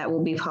 that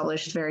will be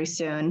published very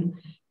soon.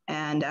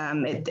 And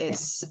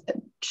it's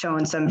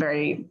shown some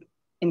very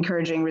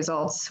encouraging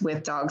results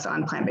with dogs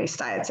on plant-based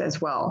diets as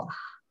well.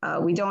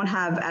 We don't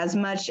have as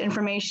much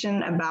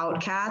information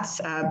about cats.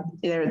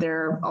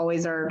 There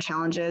always are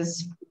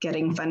challenges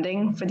getting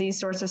funding for these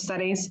sorts of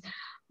studies,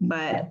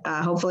 but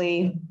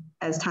hopefully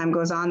as time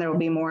goes on, there will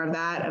be more of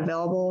that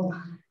available.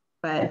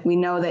 But we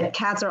know that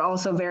cats are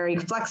also very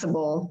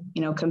flexible,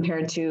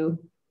 compared to,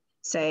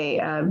 say,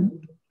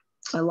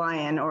 a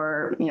lion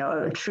or,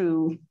 a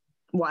true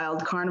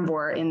wild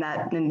carnivore, in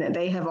that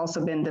they have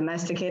also been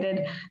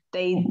domesticated.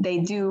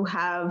 They do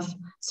have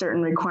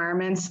certain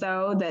requirements,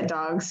 though, that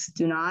dogs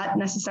do not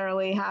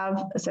necessarily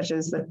have, such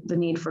as the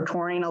need for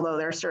taurine, although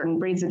there are certain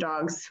breeds of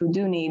dogs who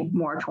do need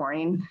more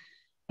taurine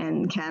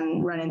and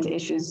can run into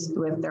issues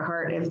with their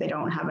heart if they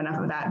don't have enough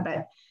of that.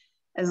 But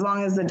as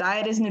long as the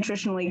diet is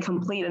nutritionally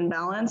complete and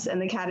balanced,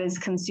 and the cat is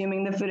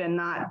consuming the food and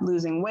not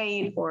losing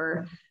weight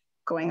or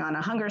going on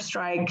a hunger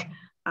strike,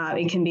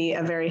 it can be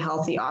a very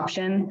healthy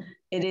option.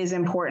 It is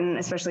important,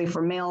 especially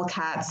for male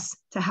cats,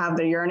 to have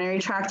their urinary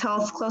tract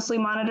health closely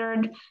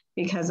monitored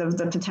because of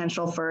the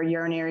potential for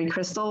urinary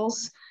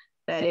crystals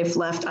that, if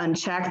left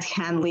unchecked,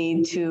 can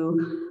lead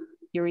to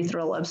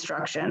urethral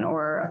obstruction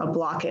or a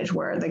blockage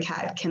where the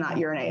cat cannot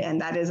urinate. And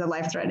that is a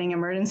life-threatening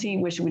emergency,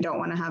 which we don't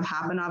want to have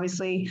happen,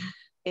 obviously.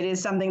 It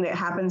is something that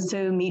happens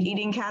to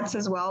meat-eating cats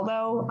as well,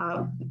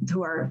 though,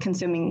 who are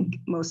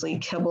consuming mostly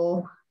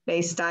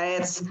kibble-based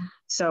diets.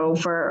 So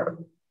for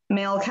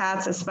male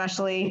cats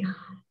especially,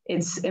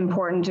 it's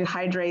important to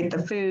hydrate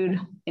the food,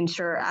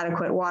 ensure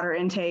adequate water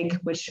intake,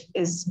 which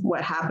is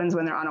what happens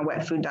when they're on a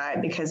wet food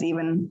diet, because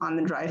even on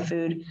the dry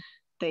food,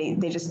 they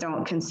just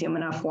don't consume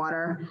enough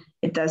water.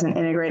 It doesn't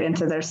integrate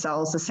into their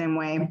cells the same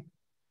way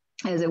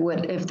as it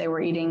would if they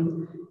were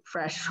eating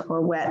fresh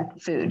or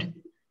wet food.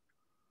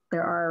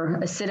 There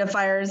are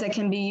acidifiers that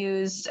can be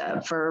used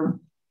for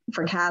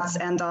cats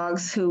and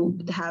dogs who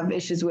have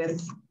issues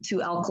with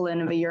too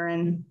alkaline of a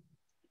urine.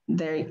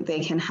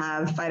 They can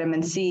have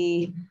vitamin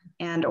C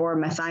and or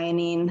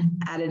methionine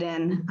added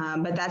in,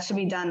 but that should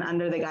be done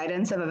under the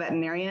guidance of a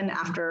veterinarian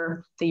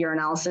after the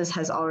urinalysis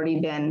has already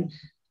been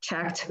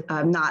checked,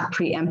 not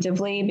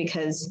preemptively,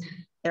 because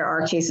there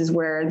are cases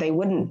where they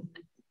wouldn't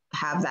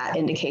have that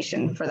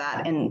indication for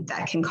that, and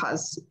that can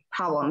cause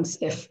problems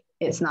if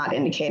it's not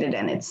indicated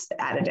and it's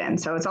added in.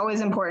 So it's always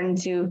important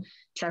to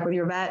check with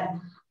your vet.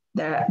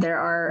 There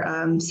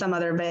are some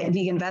other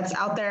vegan vets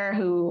out there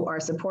who are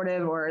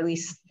supportive, or at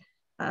least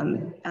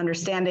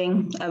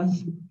understanding of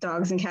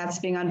dogs and cats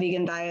being on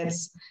vegan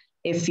diets.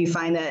 If you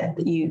find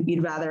that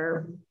you'd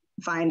rather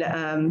find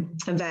a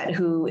vet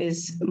who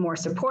is more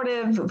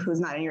supportive,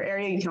 who's not in your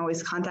area, you can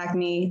always contact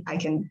me. I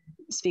can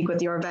speak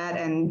with your vet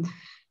and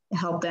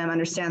help them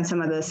understand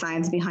some of the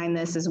science behind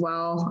this as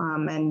well.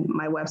 And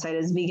my website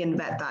is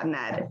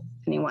veganvet.net.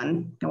 If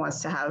anyone who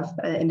wants to have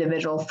an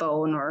individual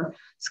phone or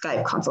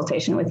Skype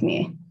consultation with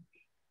me.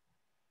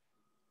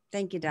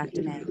 Thank you,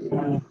 Dr.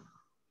 May.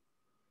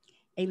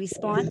 A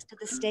response to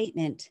the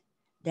statement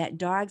that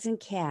dogs and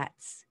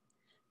cats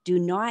do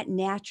not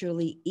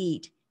naturally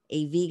eat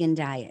a vegan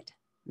diet.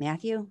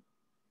 Matthew?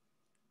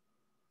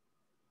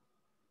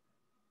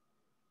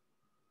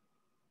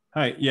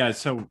 Hi, yeah,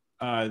 so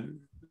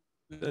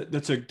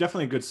that's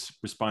definitely a good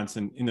response.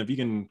 And in the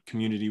vegan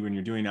community, when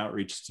you're doing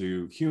outreach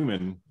to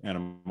human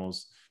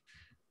animals,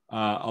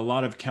 a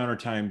lot of counter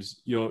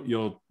times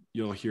you'll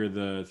hear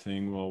the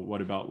thing, well,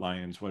 what about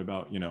lions? What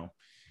about,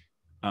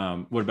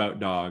 what about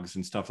dogs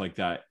and stuff like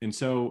that? And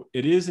so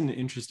it is an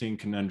interesting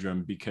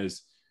conundrum,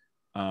 because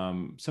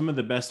some of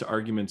the best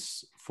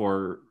arguments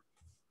for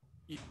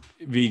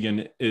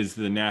vegan is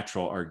the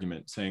natural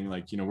argument, saying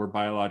like, we're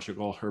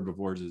biological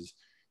herbivores as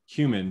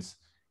humans,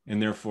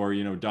 and therefore,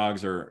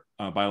 dogs are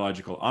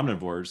biological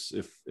omnivores,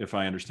 if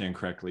I understand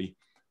correctly.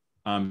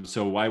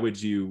 So why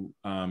would you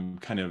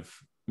kind of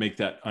make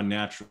that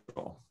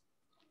unnatural?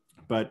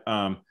 But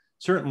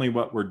certainly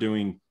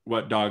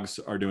what dogs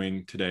are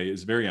doing today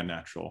is very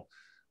unnatural,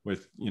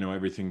 with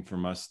everything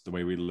from us, the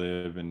way we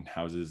live and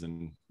houses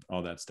and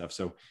all that stuff.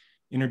 So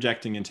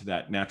interjecting into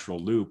that natural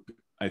loop,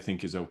 I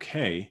think, is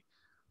okay,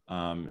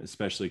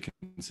 especially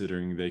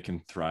considering they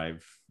can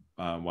thrive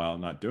while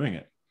not doing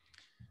it.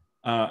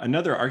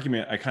 Another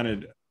argument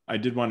I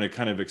did want to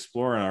kind of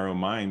explore in our own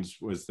minds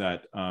was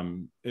that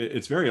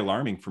it's very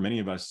alarming for many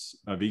of us,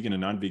 vegan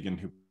and non-vegan,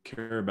 who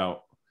care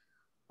about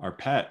our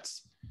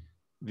pets,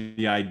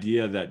 the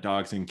idea that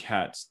dogs and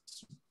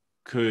cats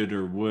could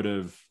or would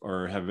have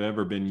or have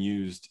ever been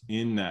used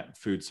in that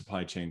food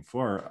supply chain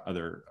for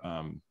other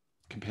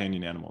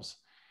companion animals.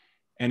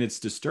 And it's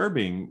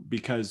disturbing,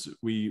 because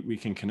we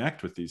can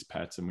connect with these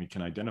pets and we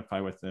can identify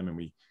with them, and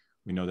we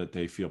know that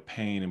they feel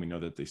pain, and we know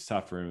that they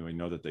suffer, and we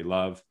know that they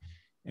love.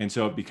 And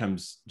so it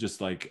becomes just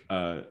like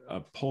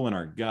a pull in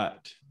our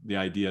gut, the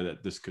idea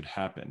that this could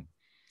happen.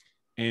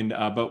 And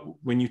but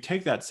when you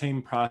take that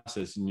same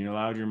process and you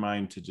allowed your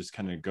mind to just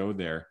kind of go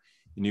there,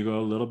 and you go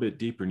a little bit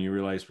deeper, and you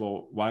realize,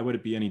 well, why would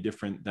it be any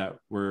different that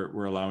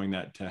we're allowing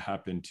that to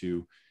happen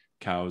to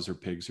cows or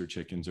pigs or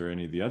chickens or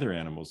any of the other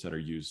animals that are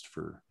used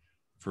for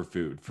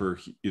food, for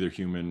either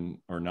human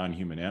or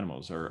non-human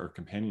animals or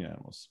companion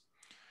animals?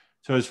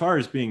 So as far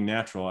as being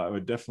natural, I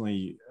would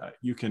definitely,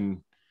 you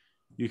can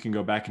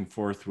go back and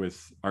forth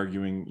with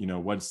arguing,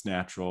 what's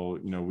natural.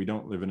 We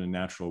don't live in a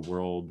natural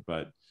world,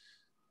 but,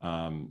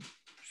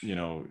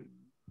 yeah,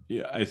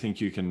 I think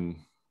you can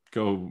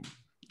go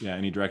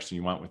any direction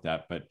you want with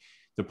that. But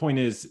the point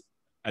is,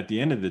 at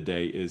the end of the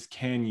day, is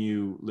can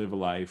you live a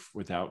life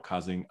without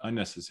causing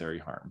unnecessary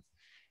harm?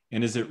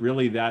 And is it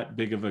really that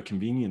big of a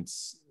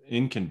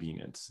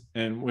inconvenience?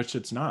 And which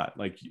it's not.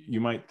 Like,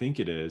 you might think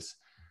it is,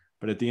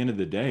 but at the end of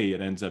the day,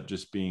 it ends up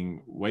just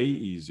being way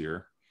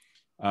easier.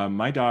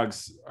 My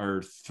dogs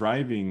are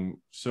thriving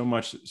so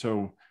much.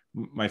 So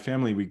my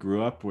family, we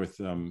grew up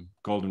with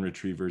golden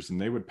retrievers,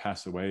 and they would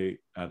pass away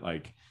at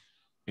like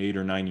 8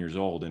 or 9 years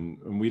old.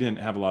 And we didn't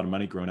have a lot of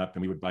money growing up,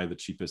 and we would buy the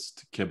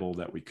cheapest kibble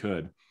that we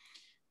could.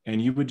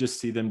 And you would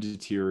just see them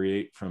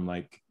deteriorate from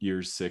like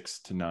years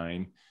 6 to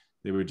 9.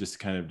 They would just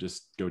kind of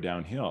just go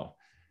downhill.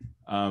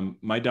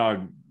 My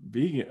dog,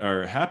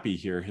 Happy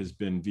here, has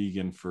been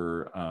vegan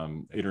for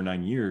 8 or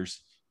 9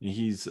 years. And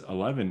he's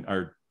 11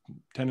 or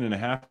 10 and a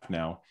half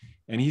now.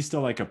 And he's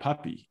still like a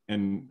puppy.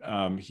 And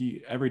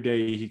every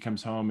day he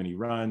comes home and he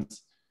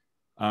runs.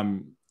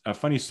 A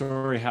funny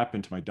story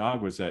happened to my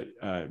dog was that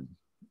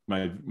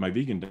my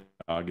vegan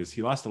dog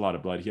he lost a lot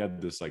of blood. He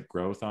had this like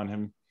growth on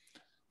him,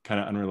 kind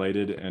of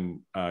unrelated. And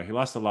he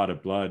lost a lot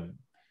of blood.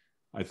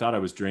 I thought I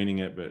was draining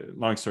it, but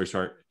long story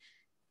short,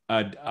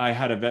 I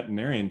had a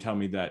veterinarian tell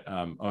me that,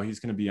 he's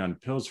going to be on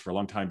pills for a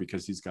long time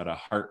because he's got a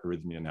heart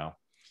arrhythmia now.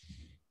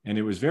 And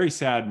it was very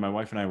sad. My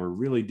wife and I were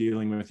really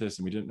dealing with this,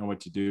 and we didn't know what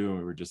to do. And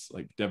we were just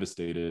like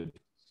devastated.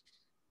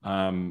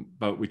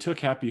 But we took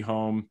Happy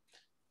home,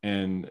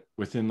 and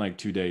within like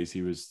 2 days,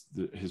 he was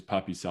his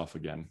puppy self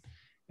again,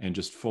 and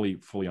just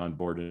fully on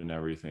board and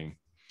everything.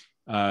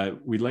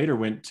 We later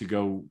went to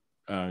go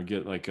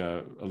get like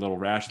a little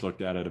rash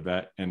looked at a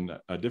vet, and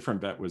a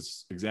different vet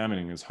was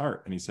examining his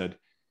heart. And he said,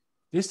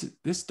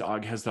 this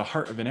dog has the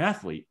heart of an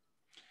athlete.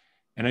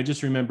 And I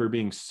just remember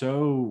being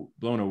so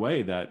blown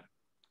away that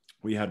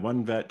we had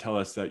one vet tell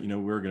us that, we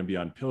were going to be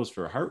on pills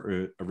for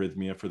heart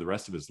arrhythmia for the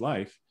rest of his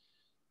life,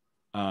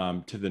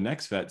 to the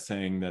next vet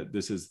saying that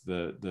this is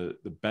the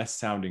best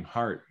sounding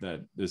heart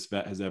that this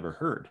vet has ever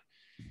heard.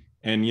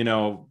 And,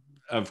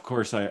 of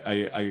course,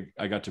 I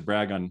got to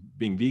brag on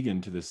being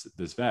vegan to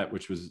this vet,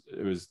 which was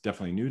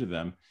definitely new to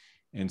them.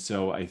 And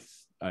so I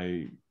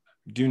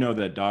do know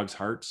that dogs'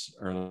 hearts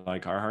are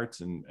like our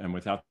hearts, and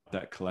without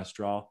that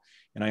cholesterol.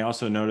 And I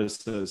also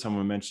noticed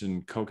someone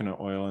mentioned coconut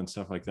oil and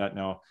stuff like that.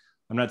 Now,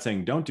 I'm not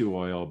saying don't do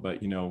oil,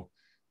 but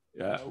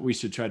we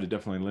should try to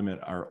definitely limit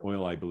our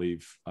oil, I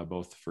believe,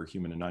 both for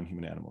human and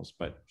non-human animals.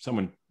 But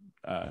someone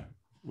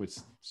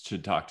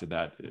should talk to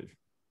that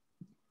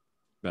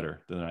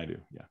better than I do.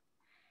 Yeah.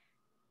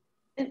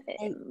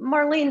 And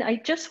Marlene, I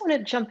just want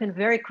to jump in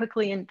very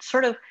quickly and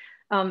sort of,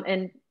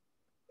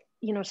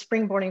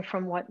 springboarding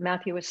from what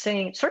Matthew was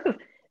saying, sort of,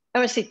 I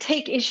would say,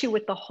 take issue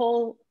with the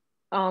whole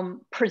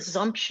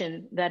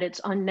presumption that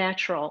it's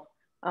unnatural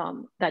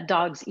that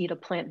dogs eat a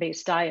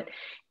plant-based diet.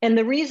 And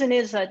the reason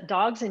is that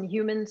dogs and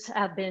humans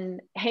have been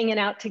hanging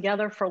out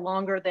together for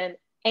longer than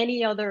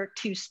any other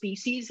two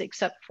species,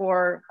 except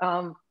for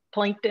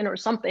plankton or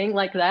something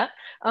like that.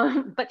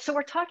 But so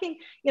we're talking,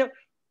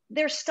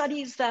 there's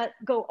studies that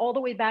go all the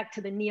way back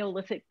to the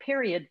Neolithic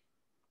period.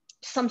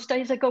 Some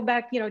studies that go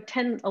back,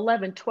 10,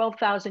 11,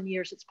 12,000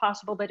 years. It's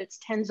possible that it's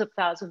tens of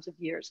thousands of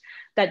years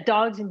that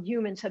dogs and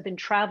humans have been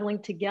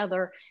traveling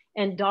together,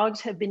 and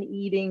dogs have been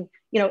eating,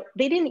 they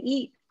didn't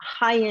eat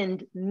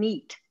high-end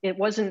meat.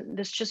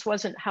 This just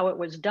wasn't how it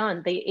was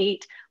done. They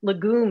ate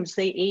legumes,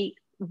 they ate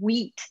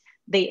wheat,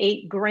 they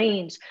ate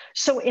grains.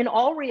 So in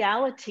all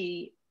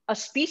reality, a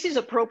species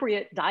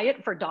appropriate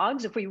diet for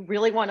dogs, if we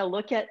really want to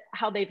look at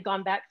how they've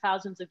gone back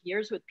thousands of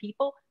years with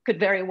people,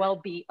 could very well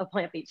be a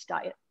plant-based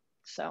diet.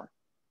 So.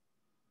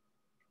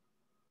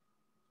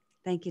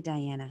 Thank you,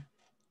 Diana.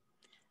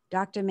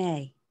 Dr.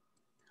 May,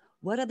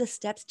 what are the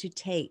steps to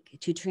take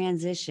to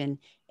transition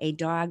a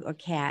dog or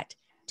cat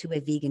to a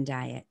vegan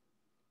diet?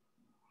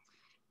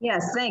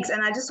 Yes, thanks.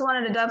 And I just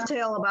wanted to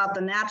dovetail about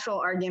the natural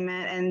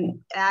argument and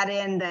add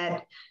in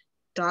that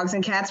dogs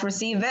and cats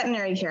receive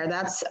veterinary care.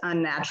 That's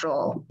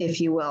unnatural,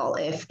 if you will.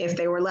 If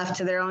they were left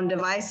to their own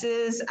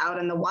devices out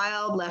in the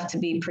wild, left to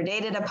be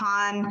predated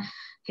upon,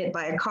 hit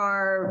by a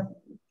car,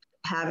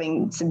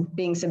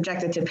 being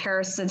subjected to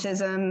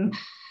parasitism,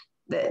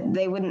 that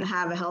they wouldn't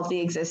have a healthy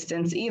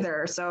existence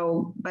either.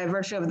 So by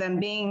virtue of them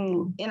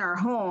being in our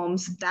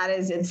homes, that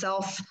is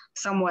itself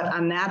somewhat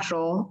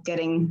unnatural,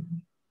 getting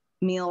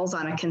meals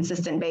on a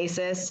consistent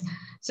basis.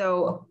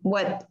 So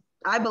what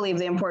I believe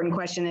the important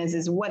question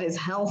is what is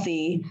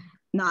healthy,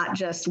 not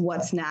just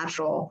what's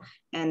natural.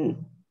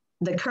 And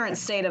the current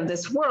state of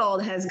this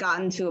world has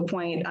gotten to a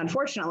point,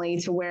 unfortunately,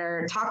 to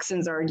where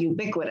toxins are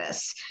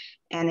ubiquitous,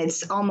 and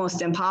it's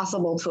almost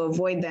impossible to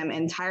avoid them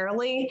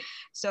entirely.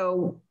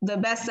 So the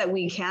best that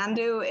we can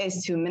do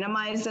is to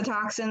minimize the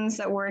toxins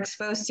that we're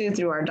exposed to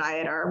through our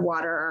diet, our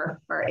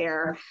water, our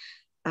air,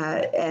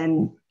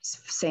 and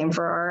same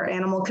for our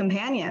animal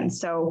companions.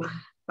 So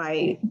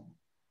by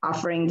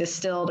offering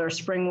distilled or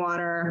spring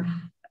water,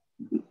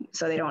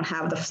 so they don't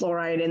have the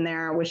fluoride in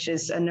there, which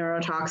is a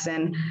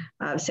neurotoxin.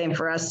 Same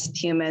for us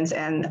humans.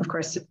 And of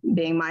course,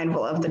 being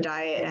mindful of the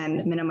diet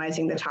and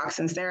minimizing the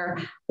toxins there,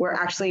 we're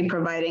actually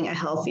providing a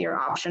healthier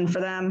option for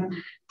them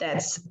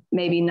that's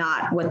maybe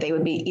not what they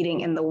would be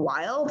eating in the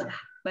wild,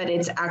 but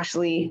it's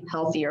actually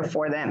healthier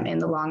for them in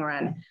the long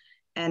run.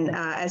 And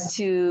as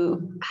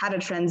to how to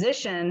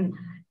transition,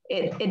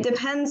 it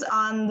depends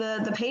on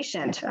the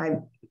patient.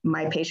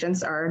 My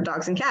patients are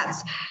dogs and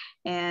cats.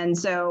 And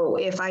so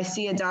if I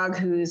see a dog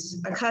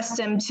who's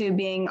accustomed to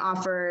being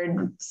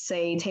offered,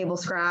 say, table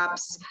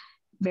scraps,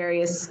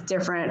 various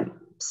different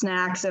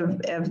snacks of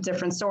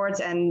different sorts,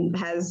 and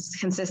has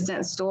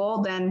consistent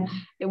stool, then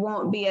it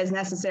won't be as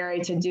necessary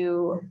to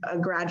do a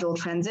gradual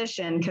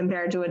transition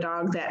compared to a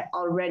dog that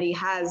already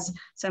has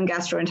some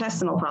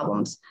gastrointestinal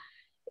problems.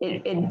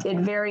 It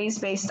varies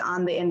based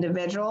on the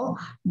individual,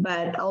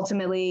 but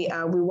ultimately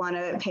we want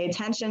to pay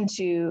attention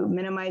to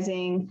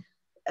minimizing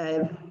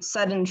a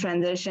sudden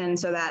transition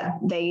so that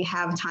they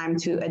have time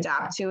to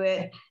adapt to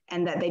it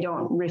and that they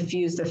don't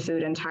refuse the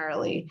food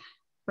entirely.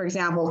 For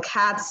example,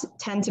 cats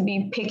tend to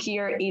be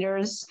pickier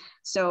eaters.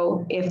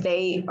 So if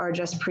they are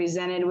just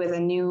presented with a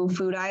new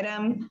food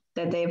item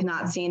that they've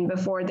not seen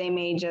before, they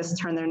may just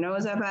turn their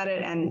nose up at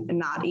it and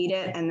not eat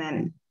it. And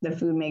then the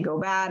food may go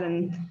bad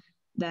and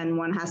then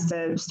one has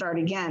to start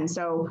again.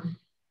 So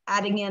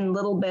adding in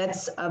little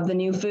bits of the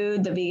new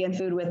food, the vegan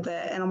food with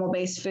the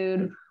animal-based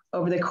food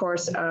over the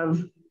course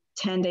of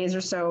 10 days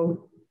or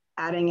so,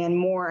 adding in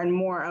more and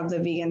more of the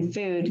vegan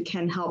food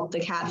can help the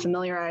cat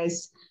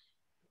familiarize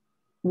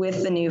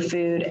with the new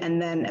food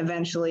and then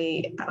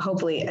eventually,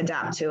 hopefully,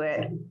 adapt to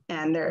it.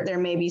 And there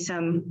may be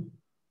some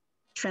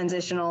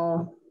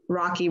transitional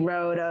rocky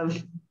road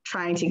of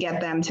trying to get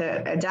them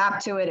to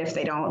adapt to it. If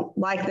they don't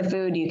like the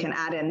food, you can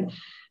add in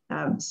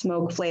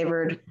smoke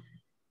flavored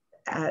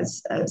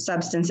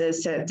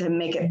substances to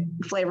make it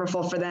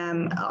flavorful for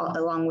them,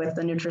 along with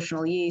the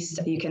nutritional yeast.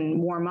 You can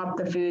warm up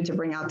the food to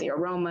bring out the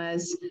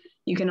aromas.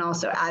 You can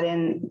also add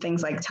in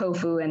things like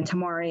tofu and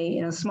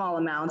tamari, small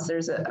amounts.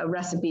 There's a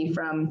recipe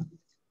from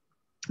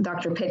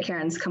Dr.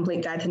 Pitcairn's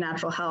Complete Guide to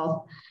Natural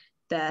Health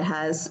that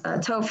has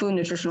tofu,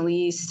 nutritional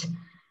yeast,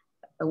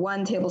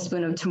 1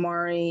 tablespoon of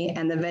tamari,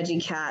 and the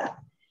veggie cat.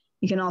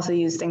 You can also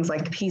use things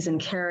like peas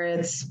and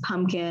carrots,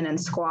 pumpkin and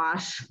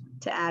squash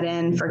to add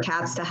in for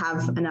cats to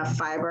have enough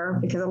fiber,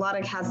 because a lot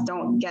of cats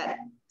don't get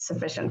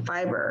sufficient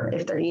fiber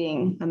if they're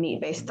eating a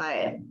meat-based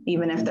diet.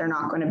 Even if they're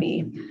not going to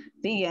be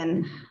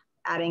vegan,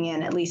 adding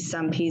in at least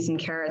some peas and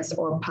carrots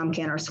or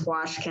pumpkin or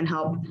squash can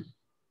help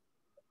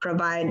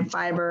provide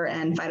fiber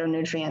and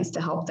phytonutrients to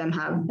help them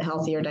have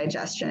healthier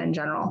digestion in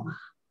general.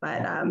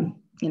 But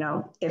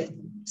if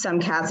some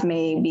cats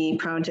may be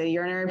prone to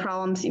urinary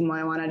problems, you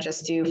might want to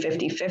just do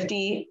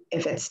 50-50.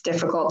 If it's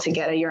difficult to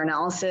get a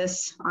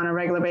urinalysis on a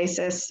regular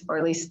basis, or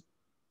at least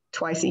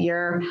twice a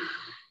year,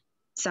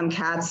 some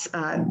cats,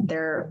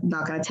 they're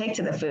not going to take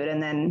to the food,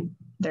 and then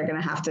they're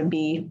going to have to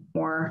be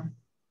more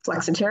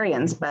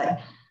flexitarians.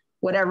 But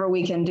whatever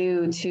we can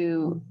do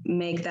to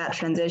make that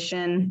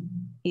transition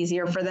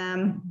easier for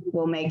them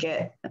will make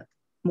it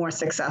more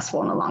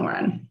successful in the long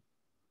run.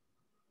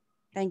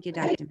 Thank you,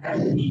 Dr.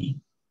 Marlene.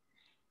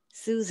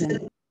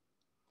 Susan,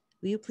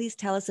 will you please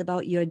tell us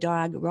about your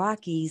dog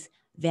Rocky's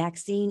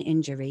vaccine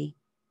injury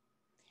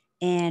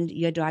and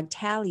your dog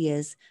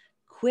Talia's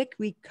quick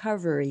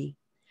recovery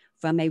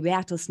from a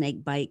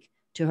rattlesnake bite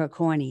to her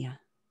cornea?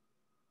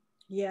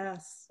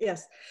 Yes.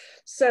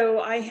 So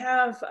I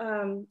have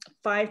 5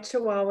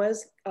 Chihuahuas.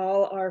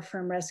 All are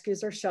from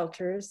rescues or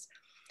shelters.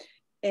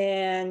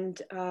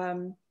 And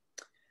a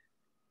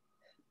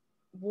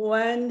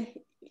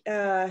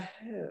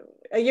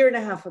year and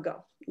a half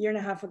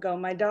ago,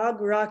 my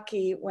dog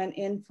Rocky went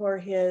in for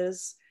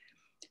his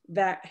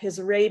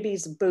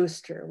rabies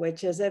booster,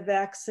 which is a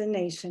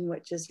vaccination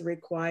which is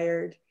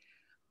required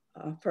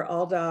for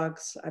all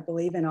dogs, I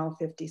believe in all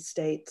 50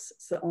 states.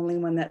 It's the only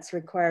one that's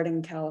required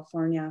in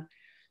California.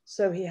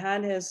 So he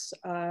had his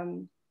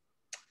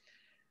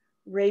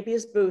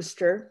rabies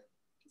booster,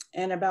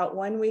 and about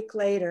 1 week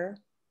later,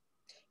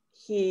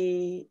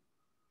 he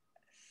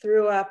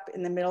threw up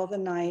in the middle of the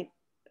night,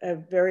 a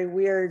very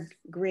weird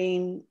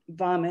green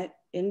vomit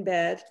in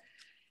bed.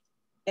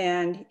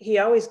 And he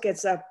always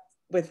gets up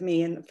with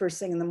me in the first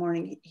thing in the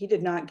morning. He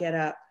did not get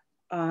up.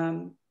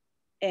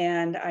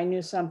 And I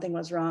knew something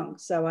was wrong.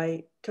 So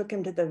I took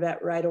him to the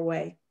vet right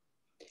away.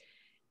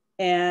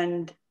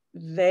 And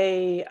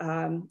they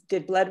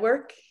did blood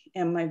work,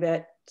 and my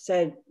vet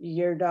said,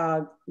 your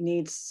dog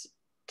needs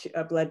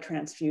a blood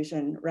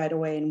transfusion right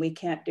away, and we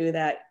can't do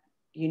that.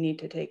 You need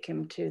to take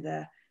him to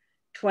the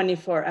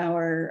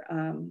 24-hour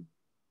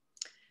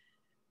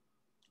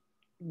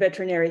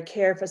veterinary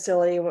care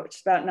facility, which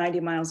is about 90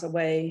 miles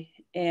away.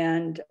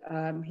 And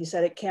he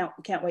said, it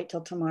can't wait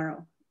till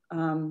tomorrow.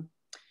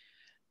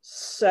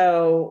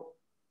 So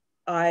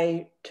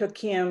I took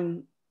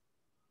him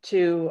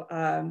to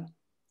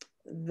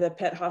the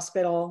pet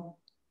hospital,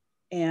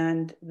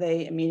 and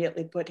they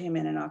immediately put him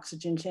in an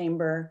oxygen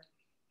chamber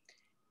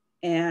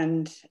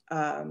and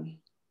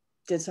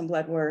did some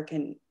blood work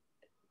and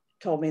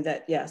told me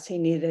that, yes,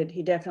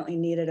 he definitely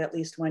needed at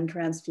least 1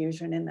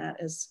 transfusion, and that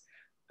is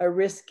a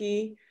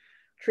risky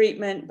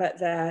treatment, but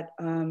that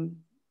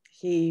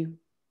it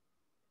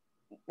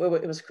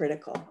was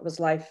critical, it was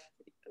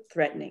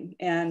life-threatening.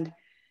 And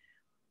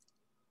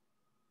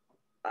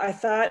I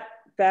thought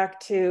back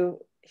to,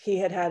 he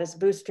had had his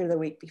booster the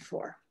week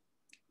before,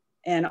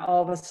 and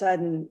all of a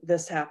sudden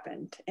this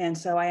happened. And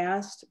so I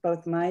asked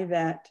both my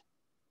vet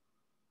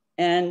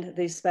and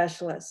the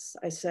specialists,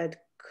 I said,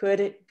 could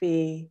it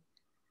be,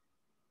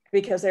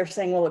 because they were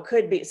saying, well, it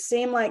could be, it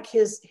seemed like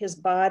his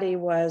body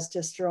was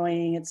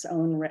destroying its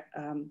own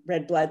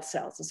red blood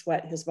cells, is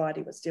what his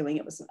body was doing.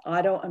 It was an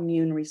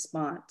autoimmune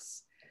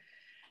response.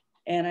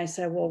 And I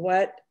said, well,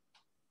 what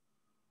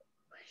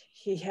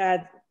he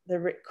had,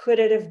 could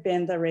it have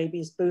been the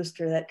rabies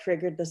booster that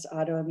triggered this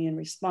autoimmune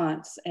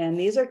response? And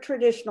these are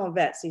traditional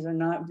vets, these are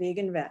not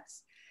vegan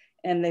vets.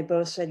 And they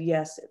both said,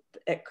 yes,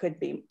 it could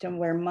be. To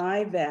where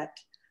my vet,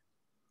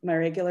 my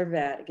regular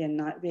vet, again,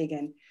 not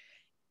vegan,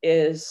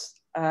 is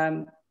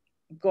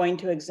going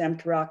to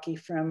exempt Rocky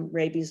from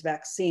rabies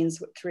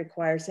vaccines, which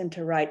requires him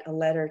to write a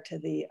letter to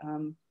the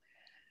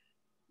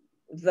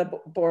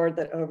board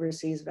that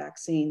oversees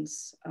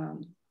vaccines,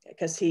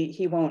 because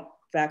he won't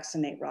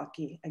vaccinate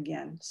Rocky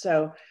again.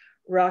 So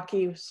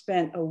Rocky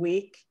spent a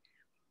week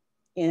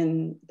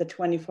in the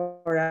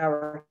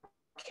 24-hour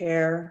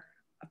care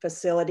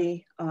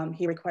facility.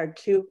 He required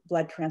 2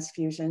 blood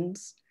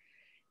transfusions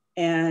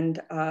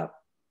and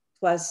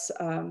plus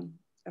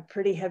a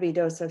pretty heavy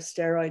dose of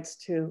steroids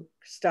to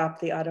stop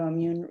the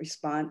autoimmune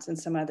response and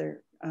some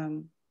other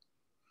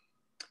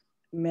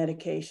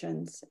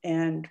medications.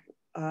 And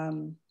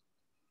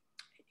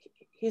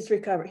he's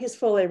recovered, he's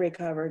fully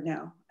recovered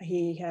now.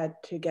 He had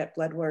to get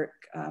blood work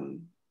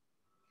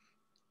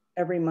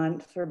every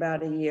month for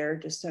about a year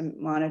just to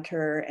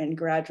monitor and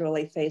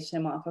gradually phase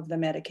him off of the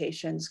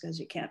medications, because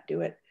you can't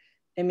do it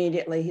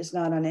immediately. He's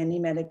not on any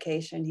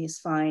medication, he's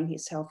fine,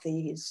 he's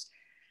healthy, he's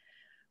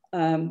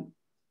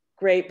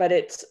great, but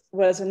it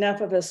was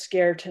enough of a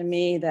scare to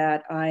me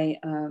that I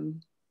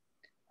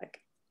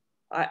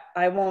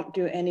won't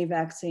do any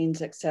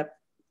vaccines except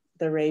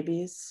the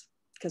rabies,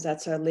 because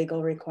that's a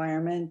legal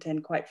requirement.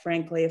 And quite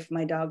frankly, if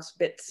my dogs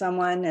bit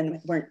someone and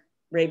weren't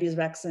rabies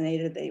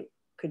vaccinated, they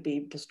could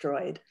be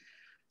destroyed.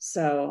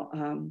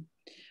 So,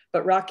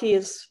 but Rocky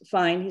is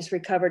fine. He's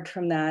recovered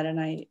from that.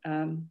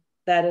 And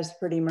that is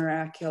pretty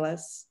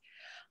miraculous.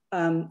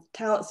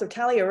 So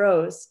Talia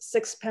Rose,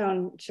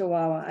 6-pound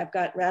Chihuahua. I've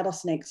got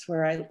rattlesnakes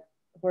where I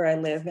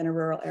live in a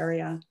rural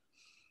area.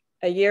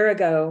 A year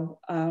ago,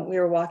 we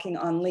were walking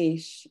on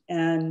leash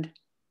and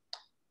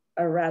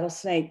a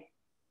rattlesnake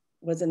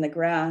was in the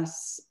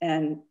grass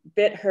and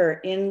bit her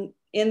in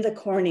the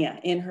cornea,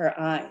 in her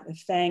eye. The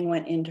fang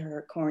went into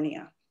her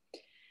cornea.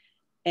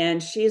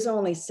 And she's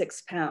only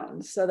 6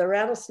 pounds. So the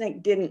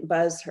rattlesnake didn't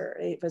buzz her.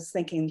 It was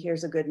thinking,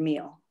 here's a good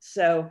meal.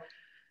 So,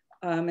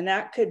 and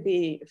that could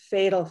be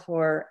fatal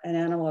for an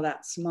animal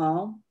that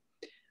small.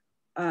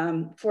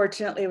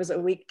 Fortunately, it was a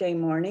weekday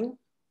morning.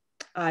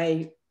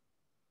 I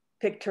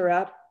picked her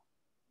up,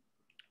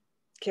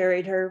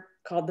 carried her,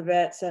 called the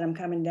vet, said, I'm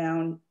coming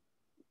down.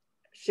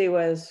 She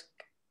was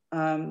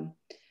on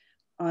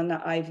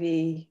the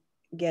IV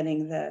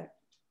getting the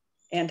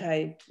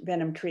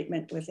anti-venom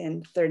treatment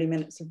within 30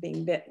 minutes of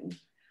being bitten.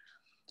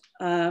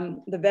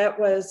 The vet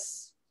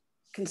was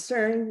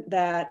concerned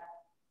that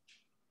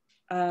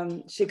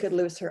she could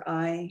lose her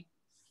eye.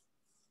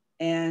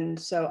 And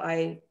so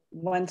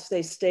once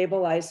they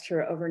stabilized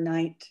her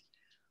overnight,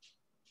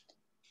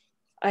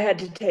 I had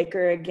to take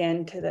her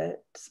again I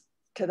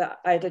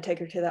had to take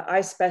her to the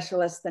eye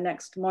specialist the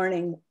next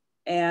morning.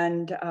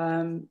 And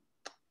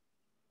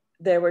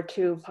there were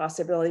 2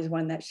 possibilities,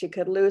 one that she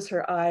could lose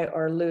her eye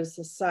or lose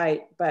the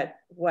sight. But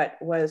what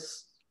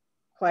was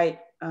quite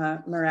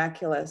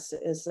miraculous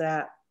is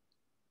that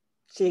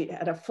she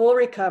had a full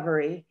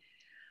recovery.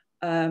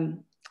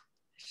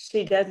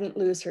 She doesn't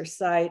lose her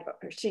sight.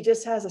 She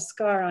just has a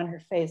scar on her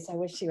face. I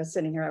wish she was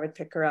sitting here, I would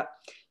pick her up.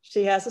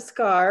 She has a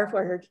scar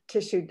where her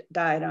tissue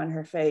died on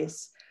her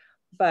face.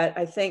 But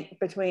I think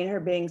between her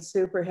being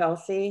super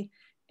healthy,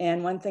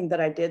 and one thing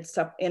that I did,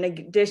 in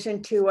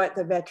addition to what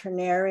the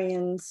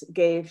veterinarians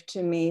gave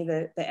to me,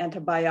 the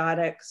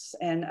antibiotics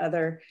and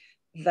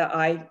the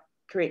eye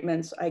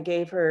treatments, I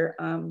gave her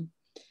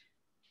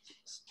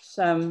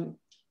some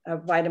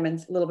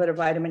vitamins, a little bit of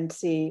vitamin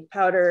C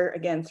powder,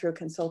 again, through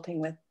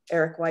consulting with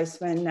Eric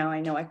Weissman. Now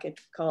I know I could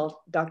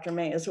call Dr.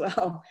 May as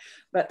well,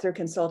 but through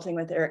consulting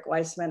with Eric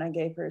Weissman, I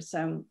gave her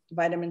some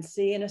vitamin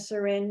C in a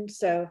syringe.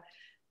 So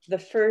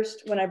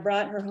when I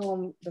brought her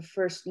home the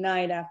first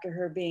night after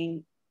her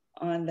being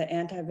on the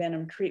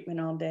anti-venom treatment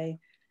all day,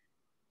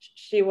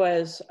 she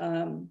was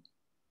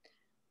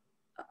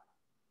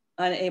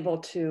unable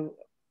to,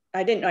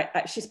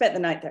 she spent the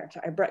night there.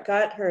 So I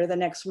got her the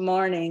next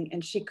morning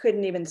and she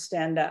couldn't even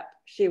stand up.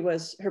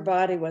 Her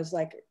body was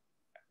like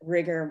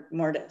rigor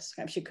mortis.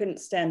 She couldn't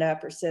stand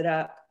up or sit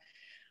up.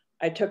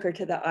 I took her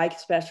to the eye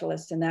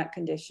specialist in that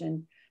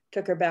condition,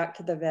 took her back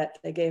to the vet.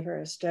 They gave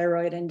her a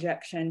steroid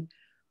injection,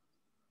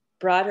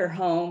 brought her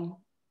home,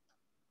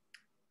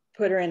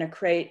 put her in a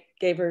crate,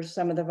 gave her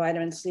some of the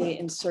vitamin C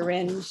in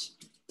syringe,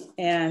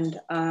 And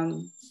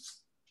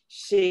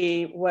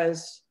she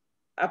was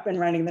up and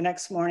running the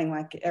next morning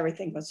like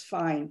everything was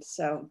fine.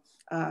 So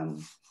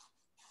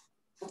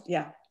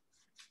yeah,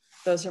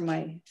 those are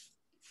my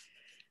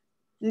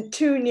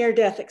 2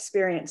 near-death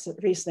experiences,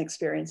 recent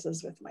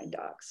experiences with my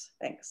dogs.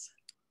 Thanks.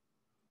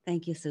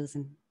 Thank you,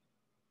 Susan.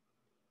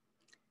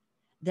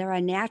 There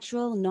are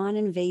natural,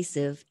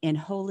 non-invasive, and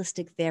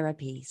holistic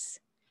therapies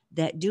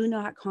that do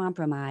not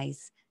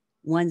compromise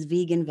one's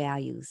vegan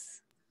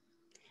values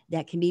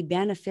that can be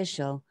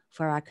beneficial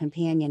for our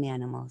companion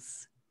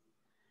animals.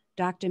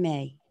 Dr.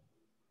 May,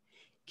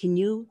 can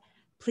you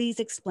please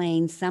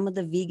explain some of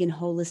the vegan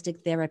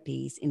holistic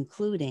therapies,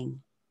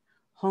 including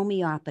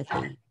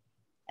homeopathy,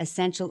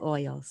 essential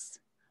oils,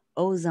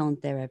 ozone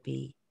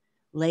therapy,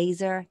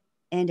 laser,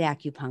 and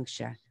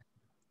acupuncture?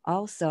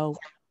 Also,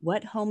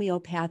 what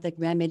homeopathic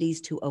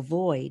remedies to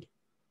avoid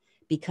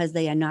because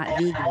they are not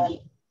vegan,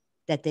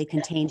 that they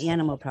contain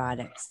animal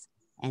products?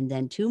 And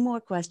then 2 more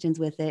questions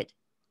with it.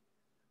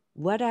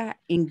 What are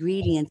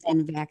ingredients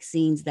in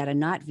vaccines that are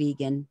not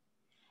vegan?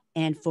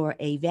 And for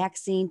a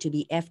vaccine to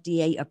be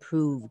FDA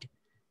approved,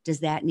 does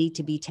that need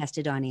to be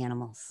tested on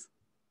animals?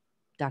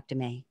 Dr.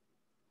 May.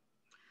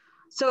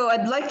 So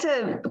I'd like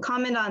to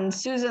comment on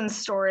Susan's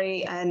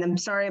story, and I'm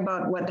sorry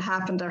about what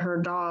happened to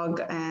her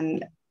dog,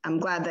 and I'm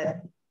glad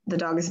that the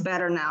dog is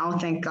better now,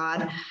 thank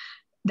God.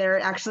 There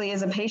actually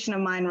is a patient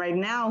of mine right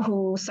now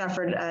who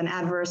suffered an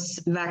adverse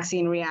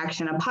vaccine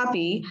reaction, a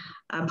puppy,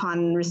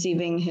 upon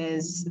receiving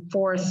his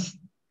 4th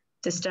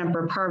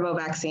distemper parvo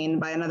vaccine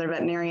by another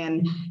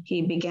veterinarian.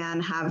 He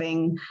began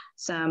having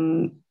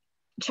some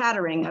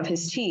chattering of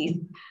his teeth,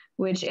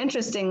 which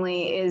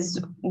interestingly is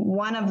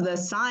one of the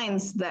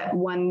signs that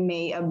one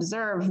may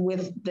observe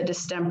with the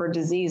distemper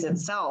disease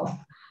itself,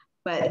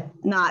 but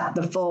not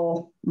the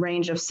full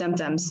range of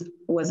symptoms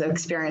was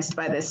experienced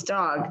by this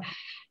dog.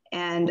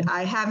 And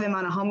I have him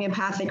on a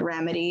homeopathic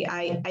remedy.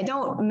 I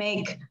don't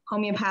make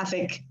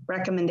homeopathic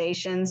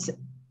recommendations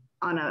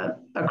on a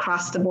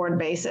across the board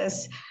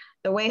basis.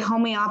 The way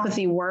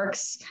homeopathy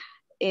works,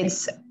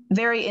 it's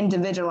very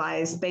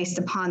individualized based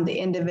upon the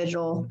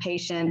individual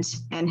patient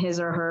and his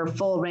or her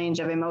full range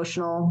of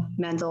emotional,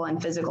 mental,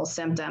 and physical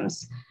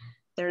symptoms.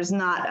 There's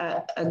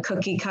not a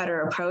cookie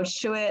cutter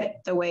approach to it,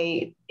 the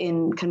way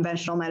in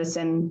conventional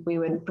medicine we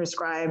would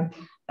prescribe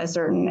a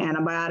certain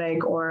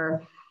antibiotic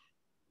or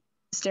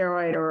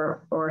steroid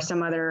or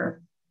some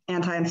other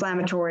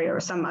anti-inflammatory or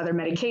some other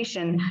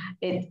medication.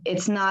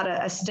 It's not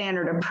a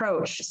standard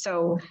approach.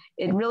 So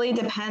it really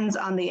depends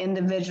on the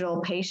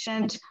individual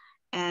patient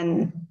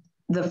and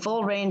the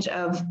full range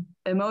of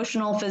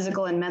emotional,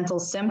 physical, and mental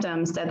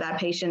symptoms that that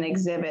patient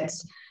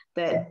exhibits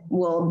that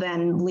will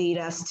then lead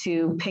us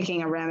to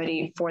picking a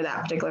remedy for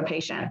that particular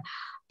patient.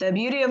 The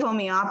beauty of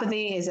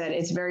homeopathy is that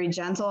it's very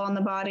gentle on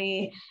the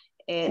body.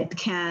 It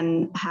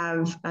can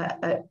have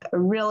a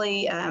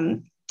really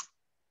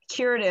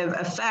curative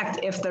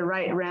effect if the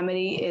right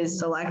remedy is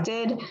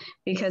selected,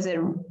 because it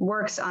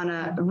works on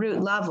a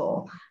root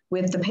level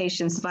with the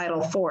patient's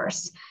vital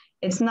force.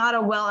 It's not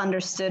a well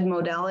understood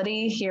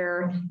modality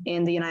here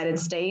in the United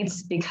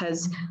States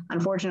because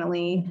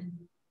unfortunately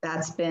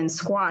that's been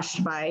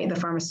squashed by the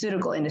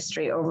pharmaceutical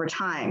industry over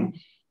time.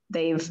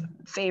 They've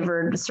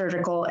favored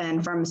surgical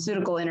and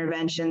pharmaceutical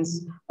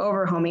interventions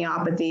over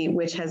homeopathy,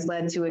 which has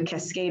led to a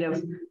cascade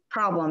of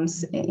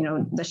problems, you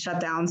know, the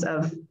shutdowns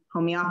of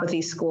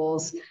homeopathy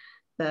schools,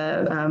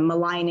 the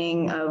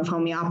maligning of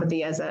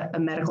homeopathy as a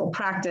medical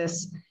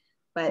practice,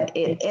 but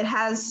it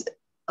has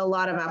a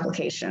lot of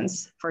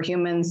applications for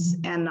humans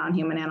and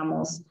non-human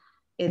animals.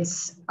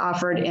 It's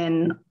offered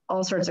in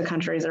all sorts of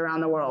countries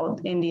around the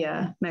world,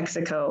 India,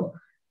 Mexico,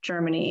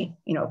 Germany,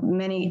 you know,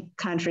 many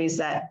countries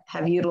that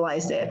have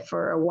utilized it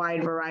for a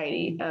wide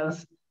variety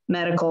of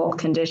medical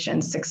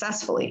conditions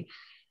successfully.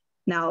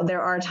 Now,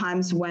 there are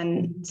times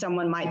when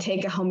someone might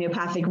take a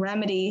homeopathic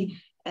remedy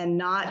and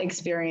not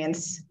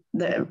experience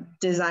the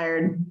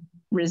desired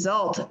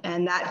result,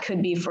 and that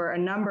could be for a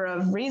number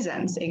of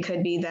reasons. It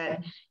could be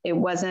that it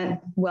wasn't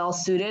well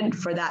suited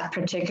for that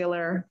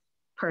particular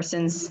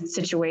person's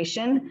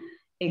situation.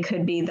 It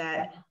could be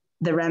that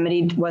the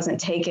remedy wasn't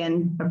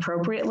taken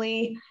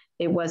appropriately.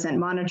 It wasn't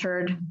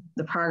monitored.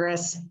 The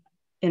progress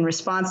in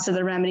response to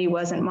the remedy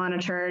wasn't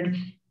monitored,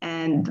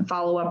 and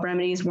follow-up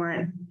remedies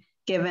weren't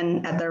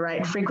given at the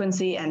right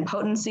frequency and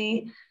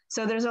potency.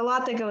 So there's a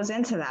lot that goes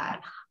into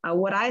that.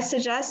 What I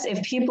suggest,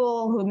 if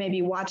people who may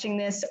be watching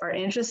this are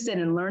interested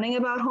in learning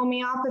about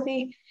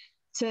homeopathy,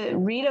 to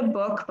read a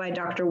book by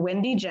Dr.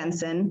 Wendy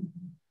Jensen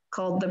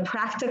called The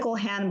Practical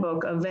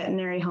Handbook of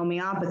Veterinary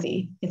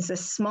Homeopathy. It's a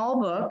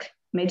small book,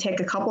 may take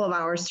a couple of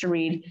hours to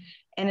read,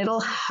 and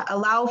it'll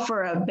allow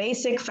for a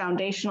basic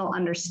foundational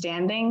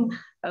understanding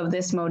of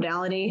this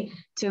modality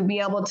to be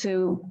able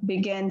to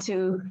begin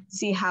to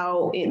see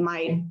how it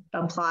might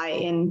apply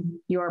in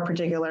your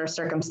particular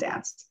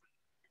circumstance.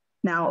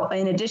 Now,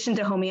 in addition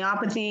to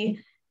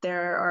homeopathy,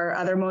 there are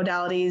other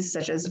modalities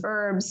such as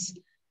herbs,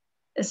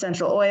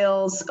 essential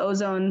oils,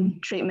 ozone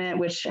treatment,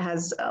 which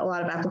has a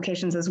lot of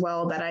applications as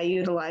well that I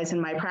utilize in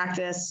my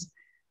practice.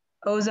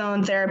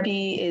 Ozone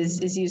therapy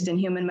is used in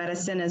human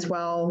medicine as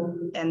well,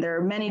 and there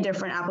are many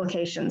different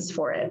applications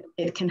for it.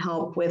 It can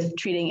help with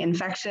treating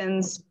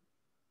infections.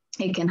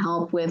 It can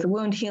help with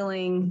wound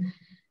healing.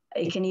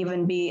 It can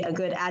even be a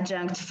good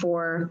adjunct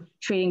for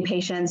treating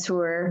patients who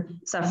are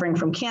suffering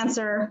from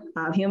cancer,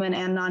 human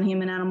and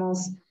non-human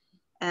animals.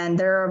 And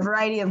there are a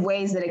variety of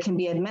ways that it can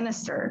be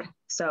administered.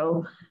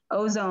 So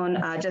ozone,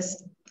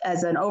 just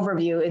as an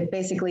overview, it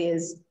basically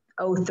is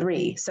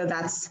O3. So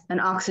that's an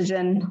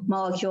oxygen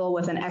molecule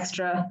with an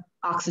extra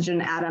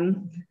oxygen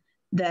atom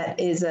that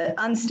is an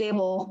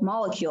unstable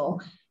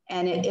molecule.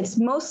 And it's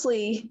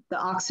mostly the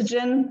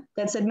oxygen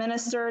that's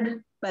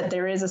administered, but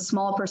there is a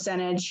small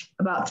percentage,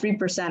 about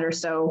 3% or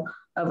so,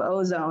 of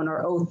ozone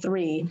or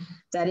O3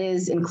 that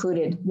is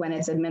included when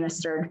it's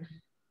administered,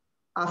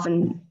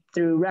 often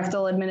through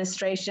rectal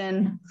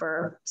administration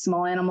for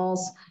small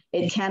animals.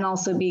 It can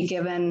also be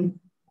given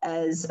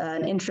as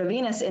an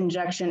intravenous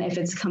injection if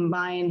it's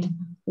combined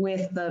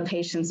with the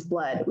patient's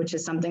blood, which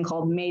is something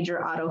called major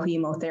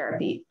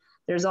autohemotherapy.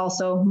 There's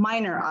also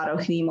minor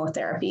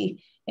autohemotherapy,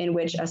 in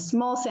which a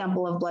small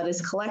sample of blood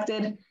is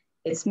collected.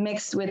 It's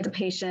mixed with the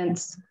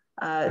patient's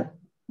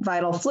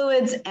vital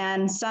fluids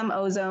and some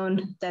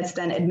ozone that's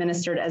then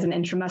administered as an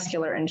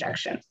intramuscular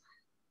injection.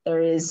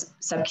 There is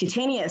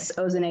subcutaneous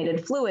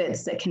ozonated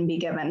fluids that can be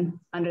given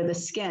under the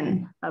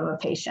skin of a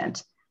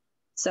patient.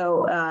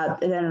 So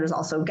then there's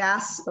also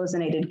gas,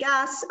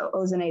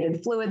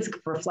 ozonated fluids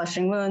for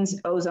flushing wounds,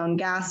 ozone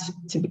gas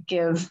to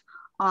give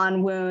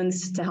on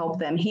wounds to help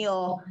them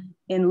heal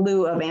in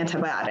lieu of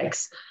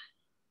antibiotics.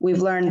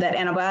 We've learned that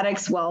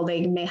antibiotics, while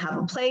they may have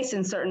a place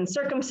in certain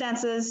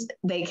circumstances,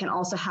 they can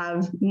also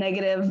have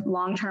negative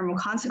long-term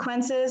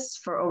consequences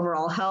for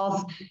overall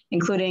health,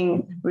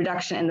 including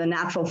reduction in the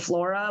natural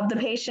flora of the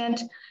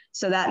patient.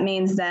 So that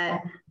means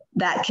that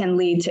that can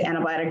lead to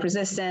antibiotic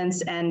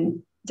resistance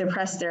and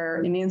depress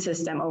their immune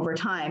system over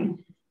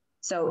time.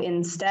 So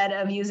instead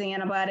of using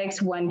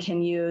antibiotics, one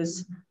can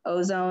use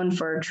ozone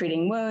for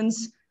treating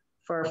wounds,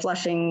 for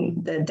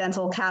flushing the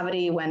dental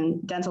cavity when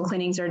dental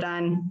cleanings are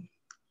done.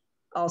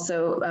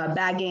 Also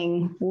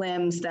bagging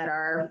limbs that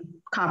are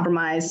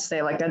compromised,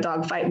 say like a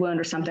dog fight wound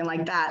or something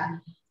like that.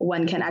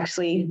 One can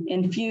actually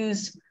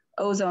infuse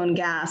ozone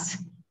gas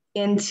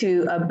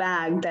into a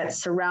bag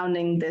that's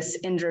surrounding this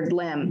injured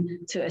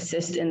limb to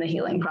assist in the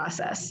healing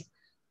process.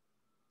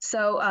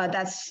 So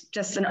that's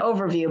just an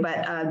overview,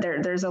 but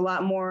there's a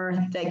lot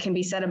more that can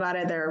be said about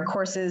it. There are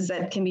courses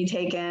that can be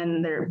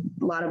taken. There are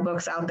a lot of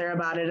books out there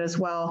about it as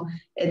well.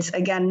 It's,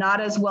 again, not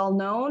as well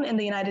known in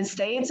the United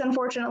States,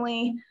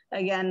 unfortunately,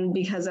 again,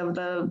 because of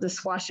the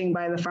squashing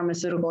by the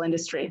pharmaceutical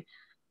industry.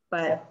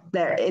 But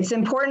it's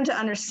important to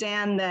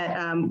understand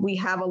that we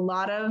have a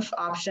lot of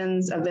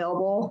options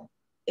available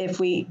if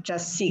we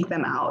just seek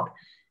them out.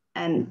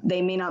 And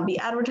they may not be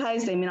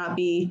advertised, they may not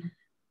be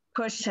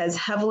pushed as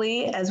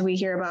heavily as we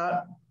hear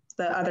about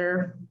the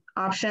other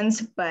options,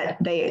 but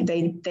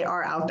they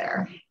are out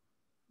there.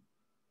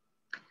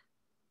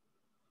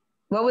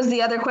 What was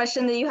the other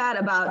question that you had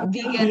about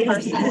vegan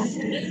versus?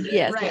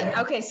 Yes. Right.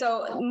 Okay.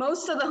 So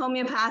most of the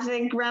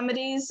homeopathic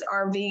remedies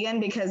are vegan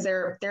because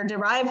they're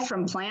derived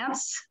from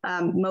plants.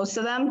 Most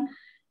of them,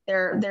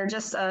 they're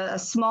just a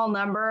small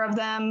number of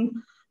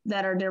them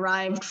that are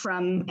derived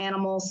from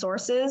animal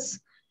sources.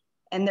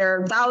 And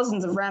there are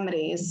thousands of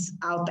remedies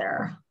out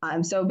there.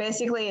 So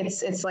basically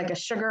it's like a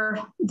sugar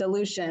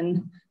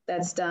dilution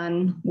that's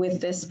done with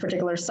this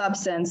particular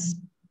substance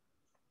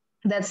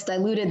that's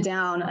diluted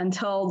down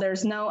until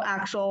there's no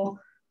actual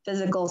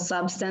physical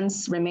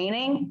substance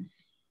remaining,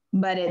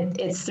 but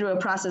it's through a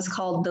process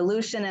called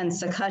dilution and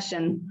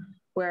succussion,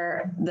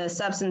 where the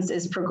substance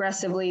is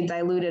progressively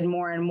diluted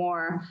more and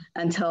more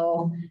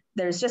until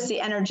there's just the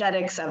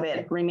energetics of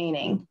it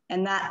remaining.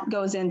 And that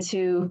goes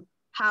into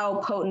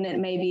how potent it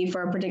may be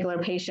for a particular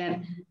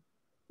patient,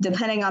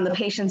 depending on the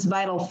patient's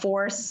vital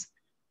force,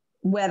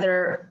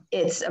 whether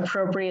it's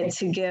appropriate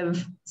to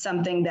give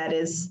something that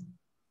is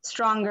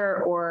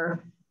stronger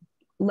or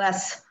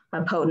less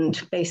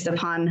potent based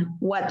upon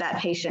what that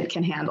patient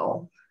can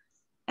handle.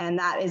 And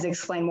that is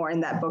explained more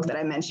in that book that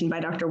I mentioned by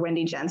Dr.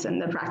 Wendy Jensen,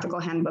 the Practical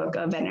Handbook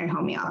of Veterinary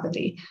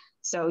Homeopathy.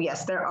 So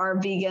yes, there are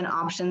vegan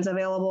options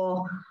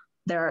available.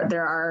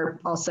 There are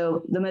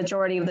also, the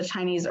majority of the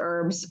Chinese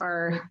herbs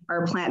are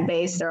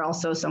plant-based. There are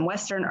also some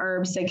Western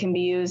herbs that can be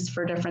used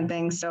for different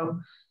things. So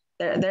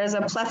there's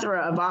a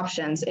plethora of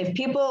options. If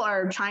people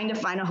are trying to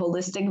find a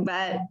holistic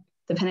vet,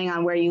 depending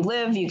on where you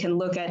live, you can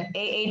look at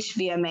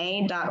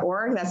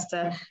ahvma.org. That's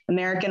the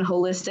American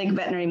Holistic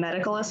Veterinary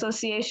Medical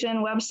Association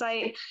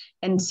website,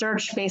 and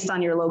search based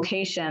on your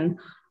location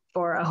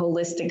for a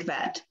holistic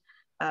vet.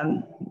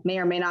 May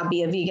or may not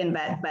be a vegan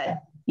vet,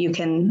 but you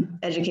can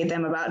educate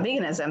them about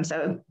veganism.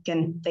 So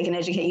they can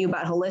educate you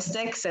about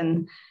holistics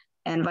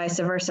and vice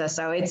versa.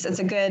 So it's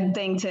a good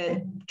thing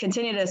to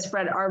continue to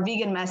spread our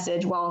vegan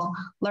message while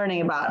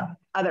learning about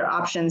other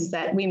options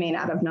that we may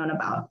not have known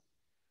about.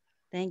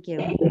 Thank you.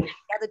 The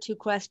other two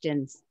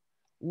questions.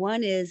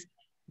 One is,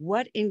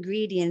 what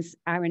ingredients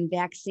are in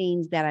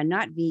vaccines that are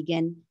not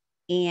vegan?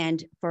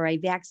 And for a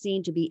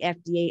vaccine to be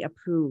FDA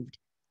approved,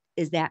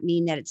 does that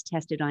mean that it's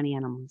tested on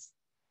animals?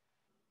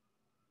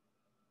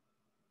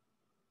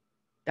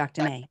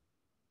 Dr. May.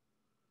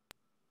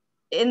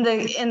 In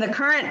the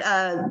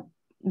current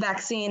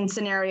vaccine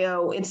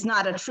scenario, it's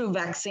not a true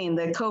vaccine.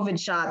 The COVID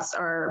shots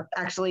are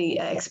actually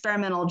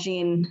experimental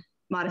gene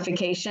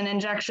modification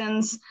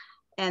injections,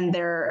 and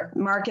they're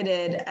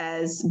marketed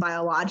as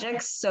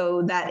biologics.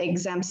 So that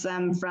exempts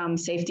them from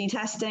safety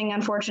testing,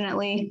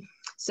 unfortunately.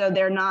 So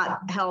they're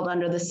not held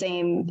under the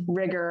same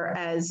rigor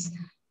as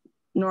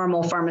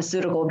normal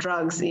pharmaceutical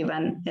drugs,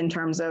 even in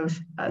terms of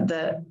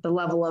the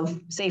level of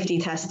safety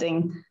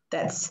testing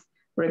that's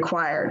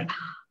required.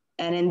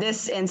 And in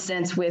this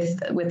instance, with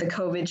the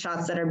COVID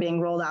shots that are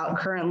being rolled out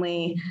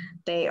currently,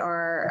 they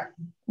are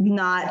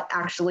not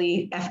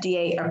actually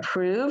FDA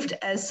approved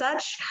as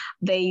such.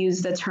 They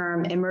use the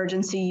term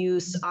emergency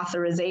use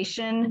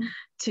authorization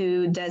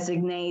to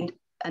designate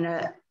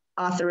an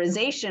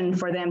authorization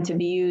for them to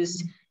be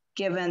used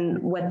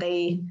given what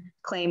they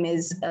claim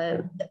is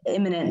an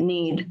imminent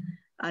need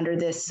under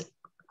this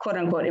quote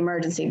unquote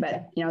emergency.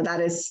 But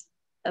that is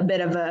a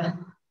bit of a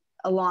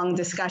long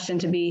discussion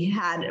to be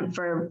had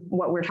for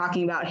what we're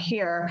talking about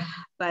here.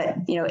 But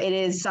it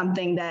is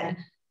something that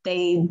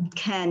they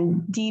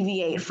can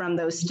deviate from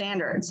those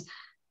standards.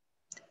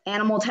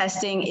 Animal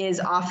testing is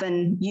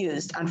often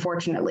used,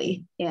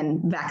 unfortunately,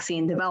 in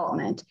vaccine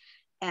development.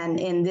 And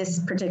in this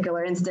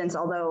particular instance,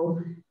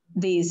 although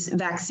these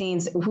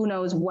vaccines, who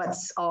knows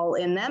what's all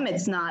in them,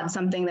 it's not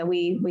something that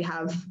we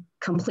have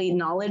complete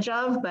knowledge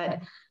of, but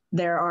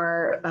there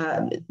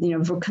are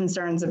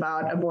concerns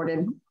about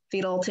aborted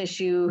fetal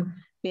tissue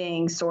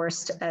being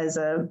sourced as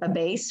a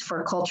base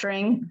for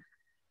culturing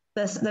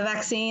the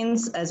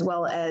vaccines, as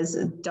well as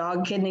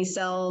dog kidney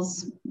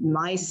cells,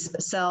 mice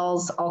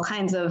cells, all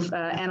kinds of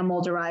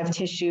animal-derived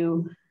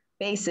tissue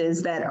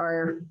bases that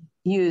are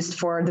used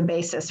for the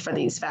basis for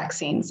these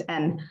vaccines.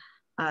 And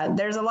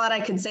there's a lot I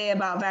could say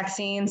about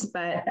vaccines,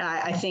 but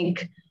I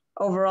think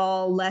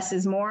overall less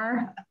is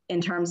more in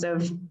terms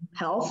of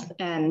health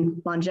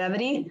and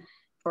longevity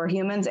for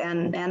humans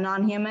and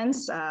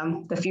non-humans.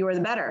 The fewer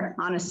the better,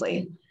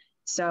 honestly.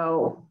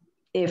 So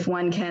if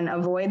one can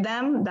avoid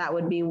them, that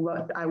would be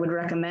what I would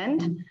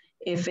recommend.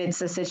 If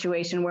it's a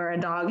situation where a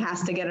dog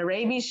has to get a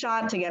rabies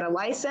shot to get a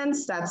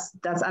license,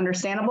 that's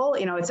understandable.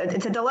 It's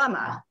a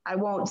dilemma. I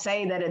won't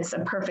say that it's a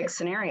perfect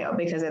scenario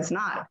because it's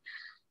not.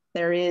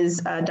 There is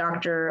a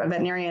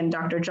veterinarian,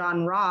 Dr.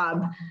 John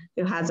Robb,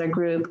 who has a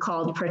group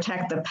called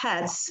Protect the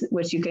Pets,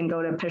 which you can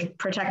go to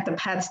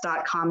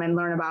protectthepets.com and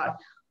learn about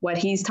what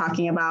he's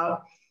talking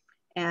about.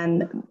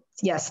 And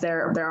yes,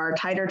 there are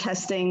titer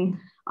testing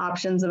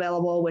options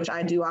available, which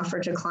I do offer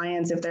to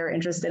clients if they're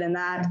interested in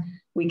that.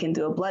 We can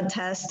do a blood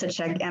test to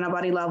check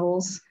antibody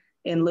levels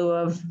in lieu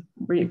of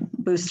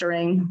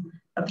boostering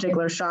a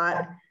particular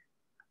shot.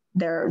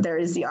 There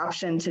is the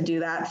option to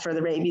do that for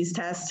the rabies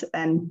test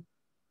and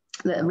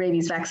the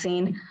rabies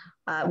vaccine.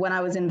 When I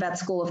was in vet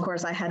school, of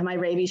course, I had my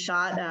rabies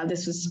shot.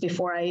 This was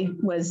before I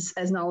was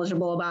as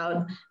knowledgeable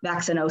about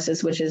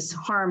vaccinosis, which is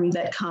harm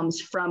that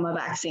comes from a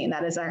vaccine.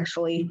 That is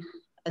actually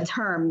a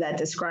term that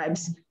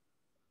describes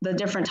the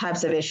different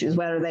types of issues,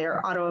 whether they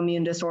are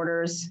autoimmune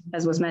disorders,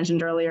 as was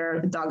mentioned earlier.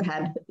 The dog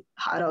had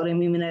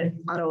autoimmune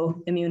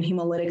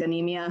hemolytic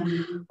anemia,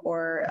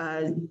 or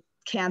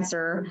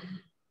cancer,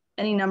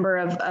 any number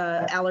of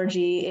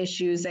allergy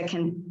issues that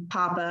can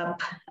pop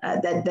up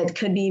that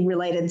could be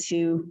related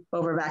to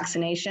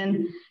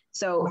over-vaccination.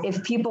 So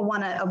if people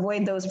want to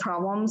avoid those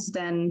problems,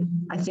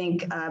 then I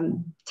think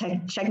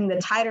checking the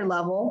titer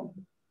level,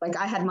 like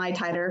I had my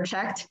titer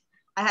checked.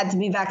 I had to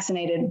be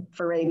vaccinated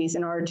for rabies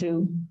in order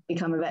to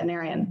become a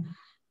veterinarian.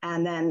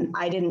 And then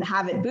I didn't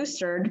have it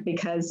boosted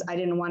because I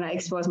didn't want to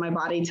expose my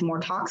body to more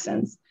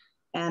toxins.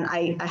 And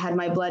I had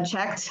my blood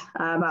checked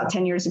about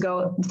 10 years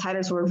ago. The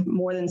titers were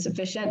more than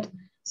sufficient.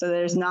 So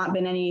there's not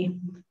been any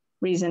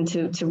reason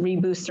to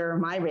rebooster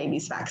my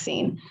rabies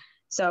vaccine.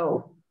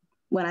 So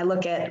when I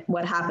look at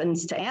what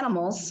happens to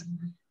animals,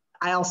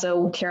 I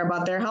also care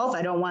about their health.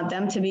 I don't want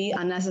them to be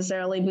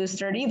unnecessarily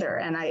boosted either.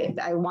 And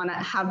I want to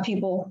have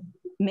people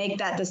make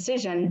that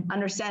decision,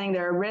 understanding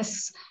there are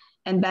risks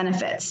and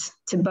benefits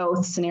to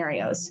both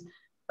scenarios.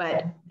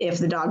 But if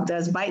the dog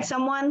does bite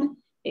someone,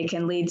 it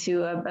can lead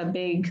to a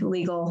big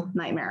legal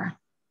nightmare.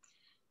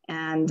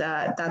 And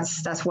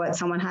that's what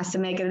someone has to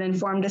make an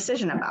informed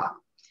decision about.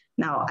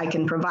 Now, I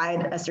can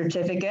provide a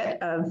certificate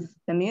of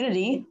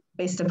immunity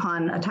based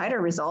upon a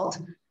titer result,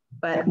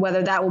 but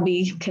whether that will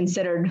be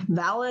considered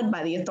valid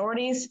by the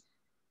authorities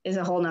is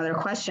a whole nother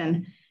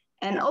question.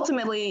 And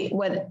ultimately,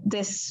 what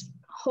this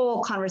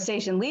whole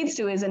conversation leads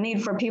to is a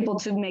need for people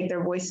to make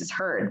their voices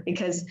heard,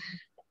 because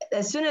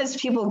as soon as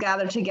people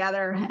gather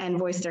together and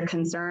voice their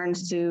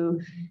concerns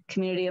to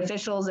community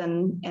officials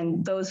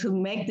and those who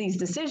make these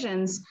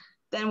decisions,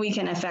 then we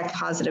can affect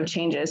positive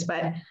changes.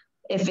 But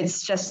if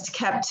it's just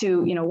kept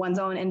to one's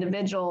own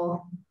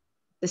individual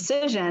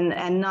decision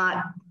and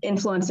not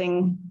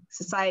influencing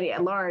society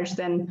at large,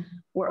 then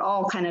we're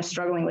all kind of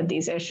struggling with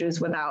these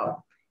issues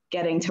without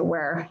getting to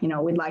where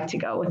we'd like to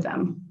go with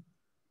them.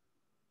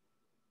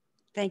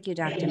 Thank you,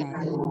 Dr.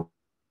 May.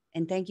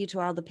 And thank you to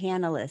all the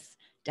panelists,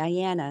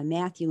 Diana,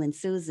 Matthew, and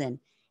Susan.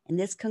 And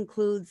this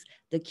concludes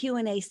the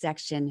Q&A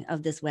section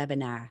of this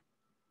webinar.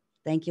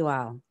 Thank you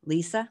all.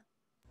 Lisa?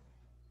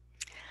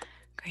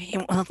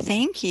 Great. Well,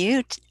 thank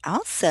you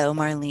also,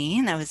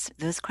 Marlene.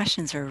 Those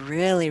questions were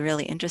really,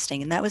 really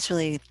interesting. And that was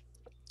really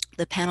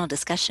the panel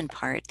discussion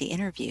part, the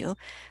interview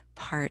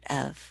part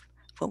of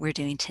what we're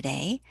doing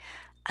today.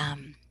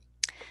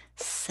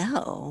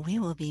 So we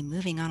will be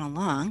moving on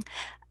along.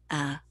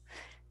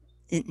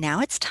 Now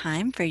it's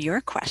time for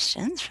your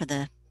questions for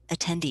the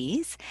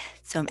attendees.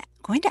 So I'm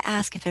going to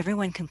ask if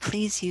everyone can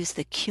please use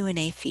the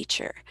Q&A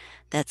feature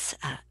that's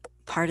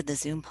part of the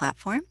Zoom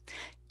platform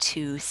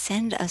to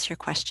send us your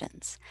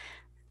questions.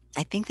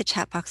 I think the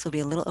chat box will be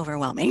a little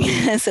overwhelming,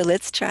 so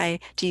let's try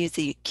to use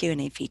the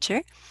Q&A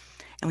feature.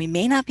 And we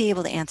may not be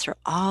able to answer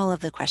all of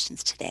the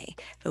questions today,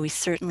 but we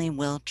certainly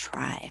will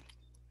try.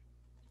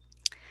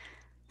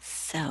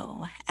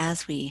 So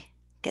as we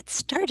get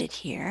started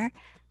here,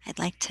 I'd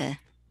like to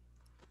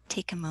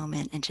take a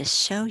moment and just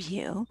show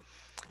you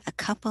a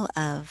couple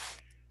of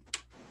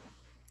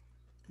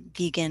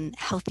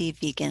healthy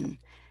vegan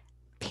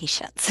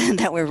patients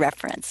that were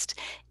referenced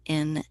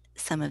in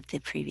some of the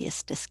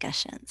previous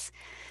discussions.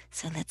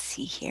 So let's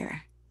see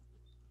here.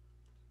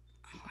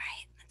 All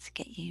right, let's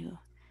get you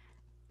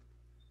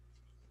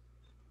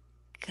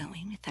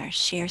going with our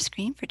share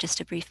screen for just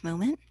a brief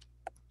moment.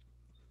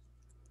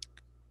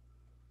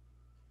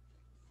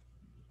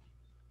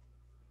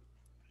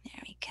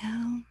 There we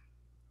go.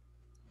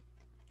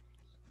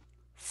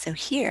 So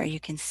here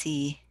you can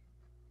see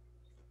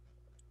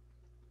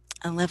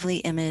a lovely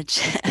image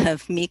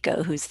of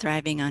Miko, who's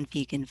thriving on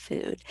vegan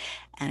food.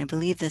 And I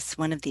believe this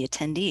one of the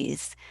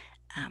attendees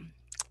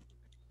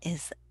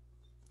is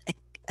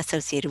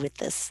associated with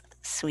this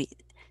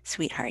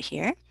sweetheart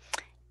here.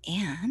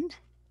 And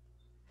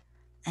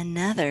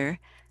another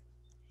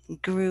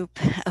group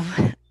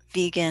of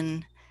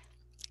vegan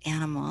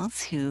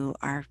animals who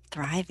are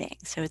thriving.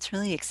 So it's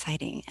really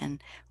exciting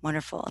and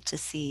wonderful to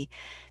see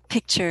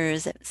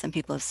pictures that some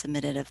people have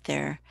submitted of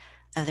their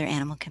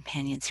animal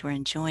companions who are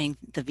enjoying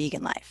the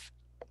vegan life.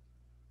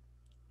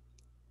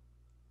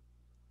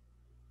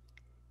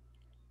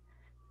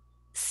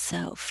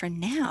 So for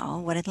now,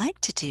 what I'd like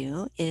to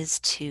do is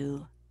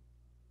to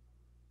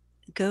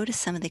go to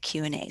some of the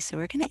Q&A. So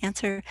we're going to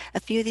answer a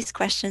few of these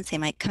questions. They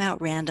might come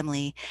out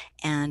randomly.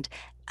 And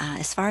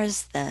as far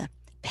as the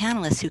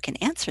panelists who can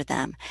answer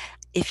them,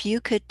 if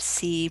you could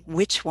see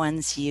which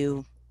ones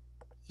you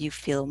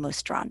feel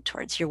most drawn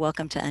towards, you're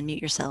welcome to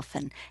unmute yourself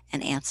and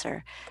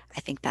answer. I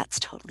think that's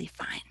totally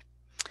fine.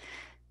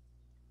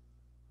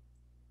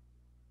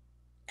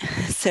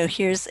 So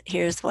here's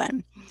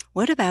one.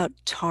 What about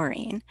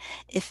taurine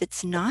if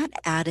it's not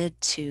added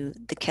to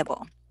the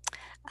kibble?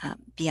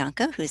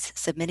 Bianca, who's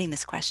submitting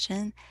this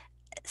question,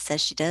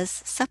 says she does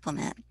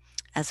supplement,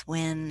 as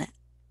when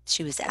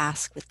she was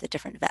asked with the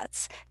different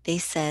vets, they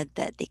said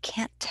that they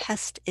can't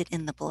test it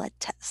in the blood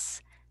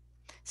tests.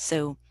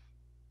 So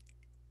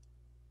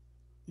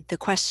the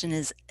question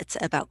is, it's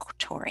about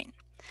taurine.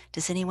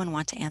 Does anyone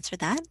want to answer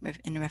that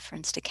in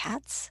reference to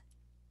cats?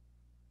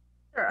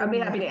 Sure, I'd be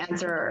happy to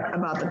answer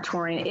about the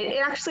taurine. It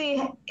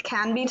actually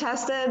can be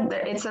tested.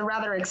 It's a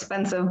rather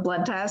expensive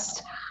blood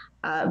test,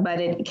 but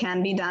it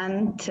can be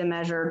done to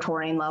measure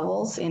taurine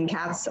levels in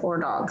cats or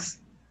dogs.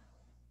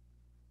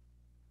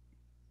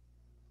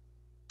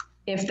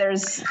 If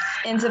there's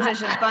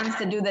insufficient funds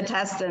to do the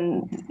test,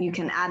 then you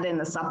can add in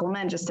the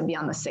supplement just to be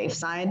on the safe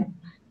side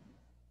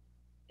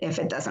if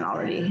it doesn't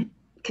already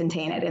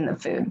contain it in the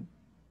food.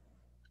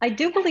 I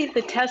do believe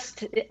the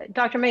test,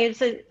 Dr. May,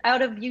 is it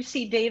out of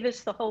UC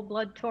Davis, the whole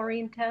blood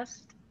taurine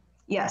test?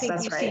 Yes,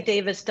 that's right. UC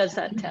Davis does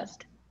that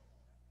test.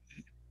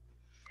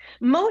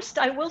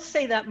 I will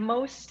say that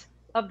most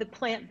of the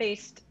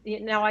plant-based,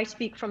 now I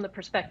speak from the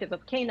perspective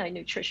of canine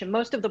nutrition,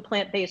 most of the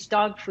plant-based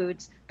dog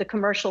foods, the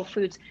commercial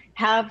foods,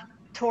 have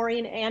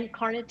taurine and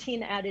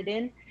carnitine added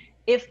in.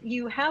 If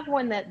you have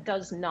one that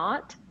does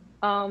not,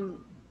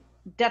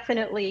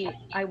 definitely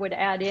I would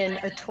add in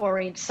a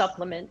taurine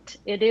supplement.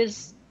 It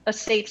is a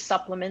safe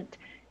supplement,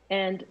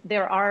 and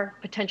there are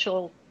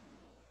potential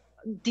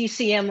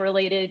DCM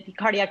related,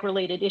 cardiac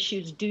related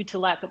issues due to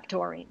lack of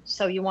taurine.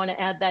 So you want to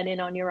add that in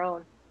on your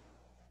own.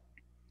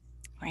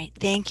 Right,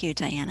 thank you,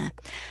 Diana.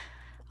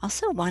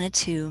 Also wanted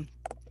to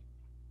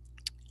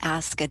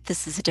ask,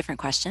 this is a different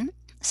question.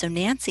 So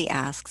Nancy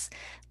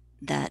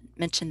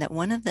mentioned that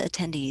one of the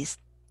attendees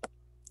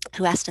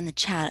who asked in the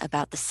chat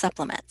about the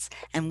supplements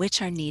and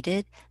which are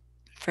needed.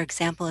 For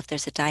example, if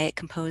there's a diet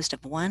composed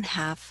of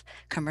 1/2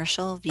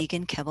 commercial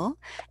vegan kibble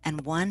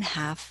and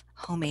 1/2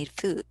 homemade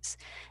foods.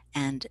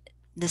 And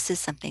this is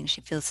something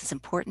she feels is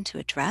important to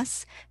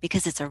address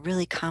because it's a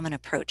really common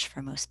approach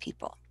for most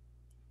people.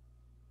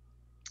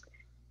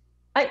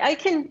 I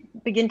can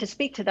begin to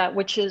speak to that,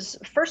 which is,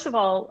 first of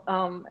all,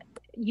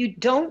 you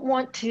don't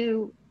want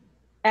to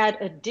add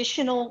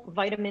additional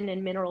vitamin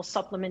and mineral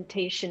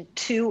supplementation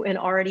to an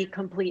already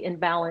complete and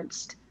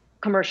balanced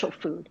commercial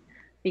food.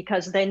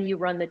 because then you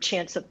run the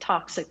chance of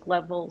toxic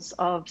levels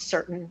of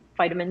certain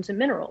vitamins and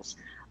minerals.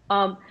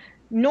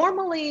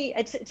 Normally,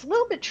 it's a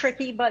little bit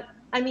tricky, but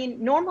I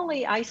mean,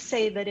 normally I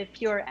say that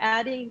if you're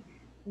adding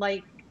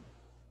like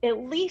at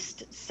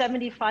least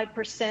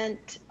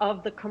 75%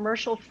 of the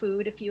commercial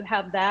food, if you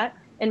have that,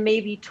 and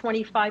maybe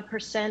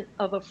 25%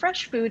 of a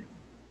fresh food,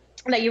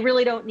 that you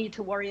really don't need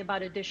to worry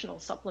about additional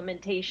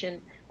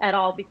supplementation at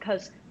all,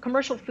 because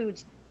commercial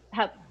foods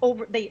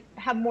they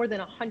have more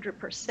than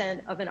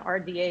 100% of an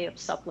RDA of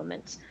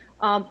supplements.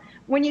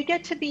 When you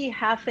get to be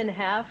half and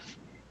half,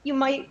 you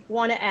might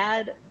want to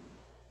add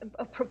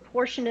a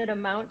proportionate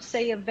amount,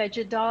 say, of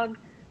Vegedog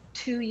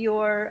to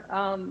your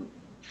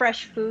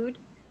fresh food,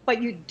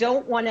 but you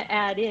don't want to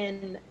add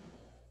in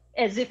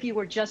as if you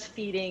were just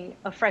feeding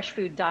a fresh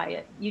food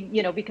diet,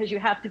 you know, because you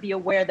have to be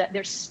aware that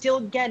they're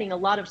still getting a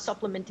lot of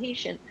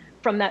supplementation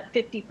from that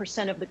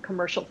 50% of the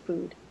commercial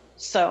food.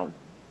 So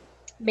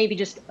maybe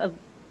just a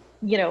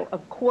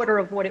quarter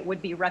of what it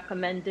would be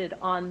recommended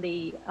on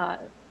the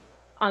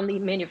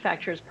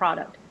manufacturer's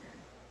product.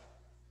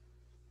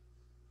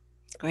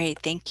 Great,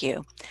 thank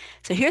you.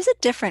 So here's a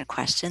different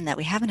question that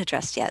we haven't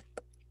addressed yet,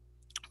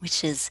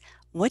 which is,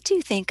 what do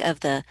you think of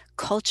the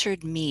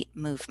cultured meat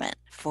movement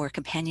for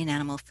companion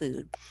animal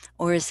food?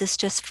 Or is this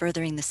just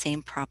furthering the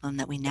same problem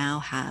that we now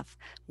have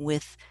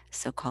with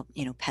so-called,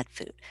 pet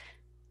food?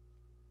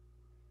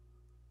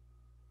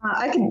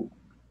 I can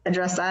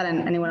address that,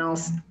 and anyone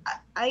else.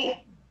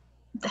 I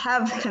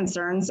have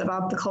concerns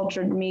about the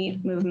cultured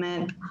meat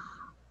movement.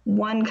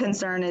 One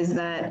concern is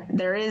that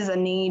there is a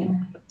need,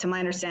 to my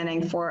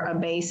understanding, for a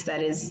base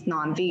that is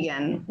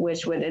non-vegan,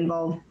 which would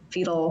involve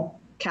fetal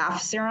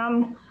calf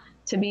serum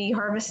to be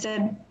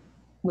harvested,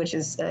 which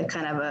is a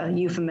kind of a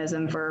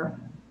euphemism for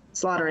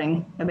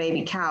slaughtering a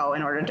baby cow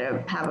in order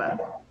to have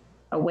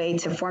a way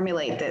to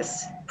formulate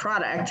this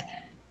product.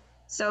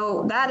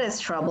 So that is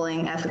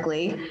troubling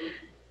ethically.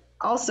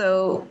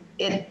 Also,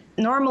 it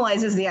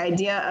normalizes the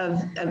idea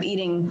of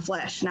eating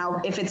flesh.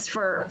 Now, if it's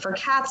for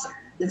cats,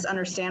 it's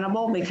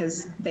understandable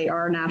because they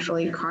are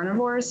naturally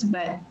carnivores,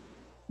 but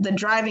the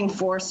driving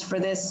force for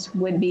this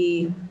would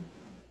be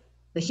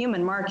the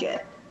human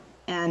market.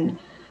 And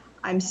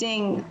I'm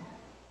seeing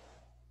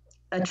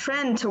a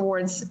trend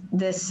towards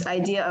this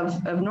idea of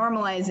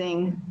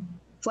normalizing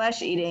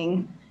flesh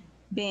eating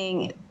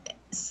being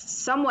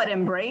somewhat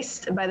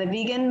embraced by the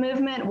vegan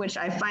movement, which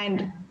I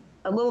find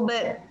a little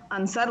bit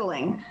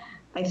unsettling.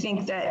 I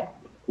think that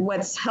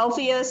what's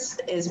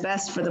healthiest is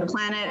best for the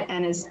planet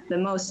and is the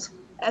most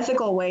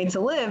ethical way to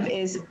live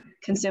is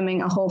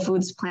consuming a whole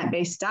foods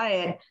plant-based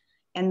diet.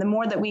 And the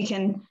more that we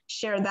can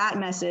share that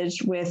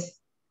message with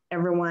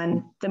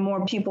everyone, the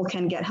more people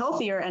can get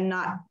healthier and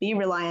not be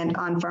reliant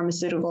on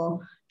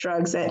pharmaceutical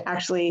drugs that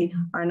actually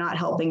are not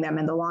helping them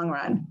in the long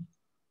run.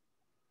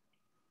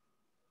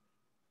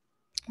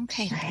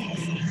 Okay,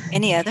 thanks.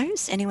 Any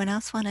others? Anyone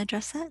else want to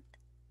address that?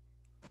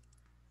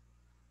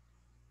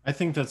 I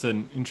think that's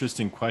an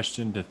interesting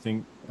question to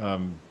think,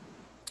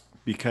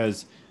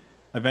 because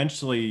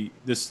eventually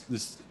this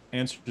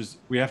answers,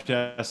 we have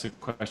to ask a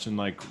question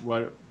like,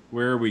 where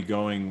are we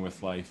going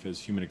with life as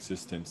human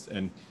existence?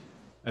 And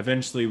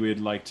eventually we'd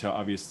like to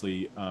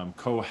obviously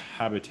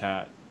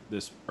cohabitat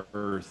this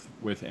earth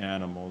with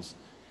animals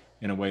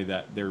in a way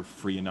that they're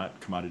free and not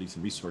commodities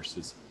and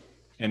resources.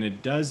 And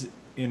it does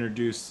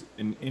introduce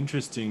an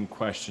interesting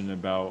question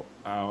about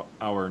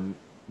our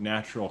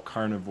natural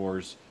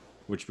carnivores,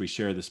 which we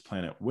share this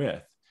planet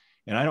with.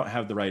 And I don't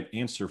have the right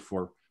answer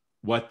for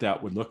what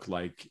that would look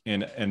like.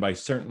 And by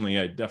certainly,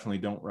 I definitely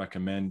don't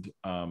recommend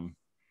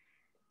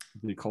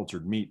the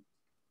cultured meat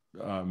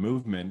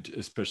movement,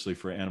 especially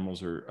for animals,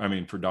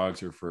 for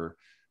dogs or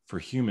for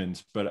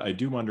humans. But I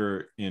do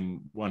wonder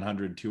in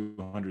 100,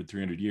 200,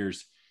 300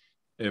 years,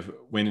 if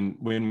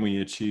when we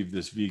achieve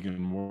this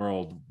vegan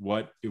world,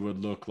 what it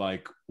would look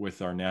like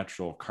with our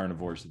natural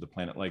carnivores of the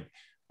planet. Like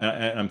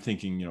I'm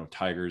thinking,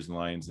 tigers and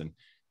lions, and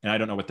I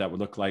don't know what that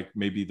would look like.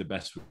 Maybe the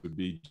best would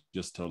be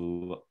just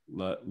to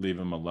leave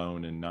them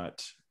alone and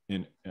not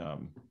no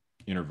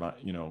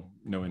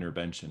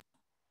intervention.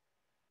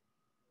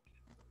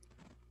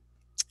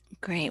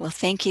 Great. Well,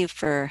 thank you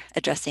for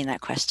addressing that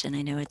question.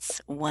 I know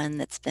it's one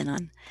that's been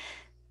on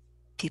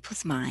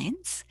people's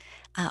minds.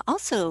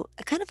 Also,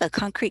 kind of a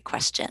concrete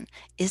question.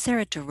 Is there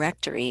a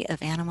directory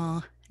of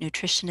animal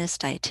nutritionists,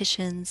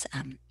 dietitians?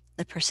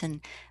 The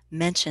person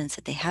mentions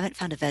that they haven't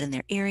found a vet in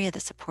their area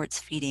that supports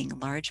feeding a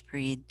large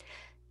breed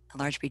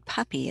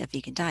puppy a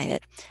vegan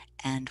diet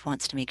and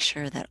wants to make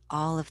sure that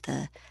all of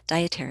the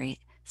dietary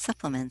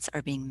supplements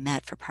are being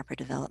met for proper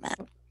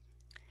development.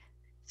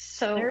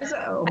 So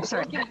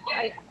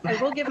I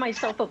will give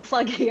myself a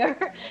plug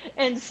here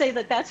and say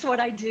that that's what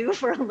I do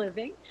for a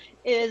living.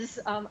 Is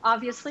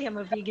obviously I'm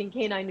a vegan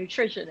canine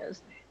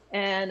nutritionist,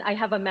 and I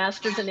have a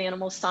master's in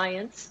animal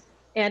science,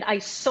 and I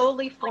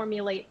solely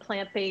formulate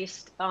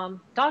plant-based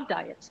dog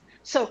diets.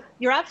 So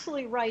you're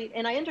absolutely right,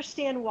 and I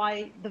understand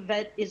why the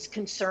vet is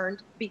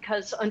concerned,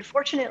 because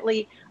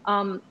unfortunately,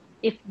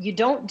 if you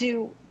don't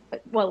do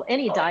well,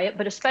 any diet,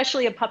 but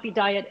especially a puppy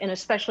diet, and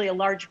especially a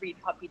large breed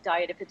puppy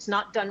diet. If it's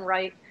not done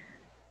right,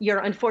 you're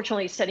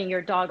unfortunately setting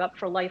your dog up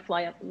for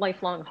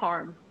lifelong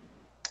harm.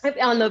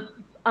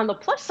 On the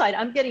plus side,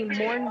 I'm getting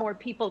more and more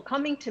people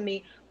coming to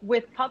me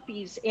with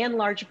puppies and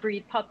large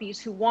breed puppies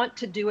who want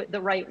to do it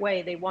the right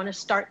way. They want to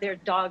start their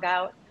dog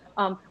out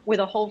with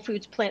a whole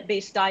foods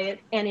plant-based diet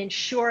and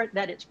ensure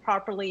that it's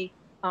properly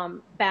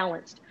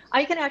balanced.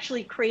 I can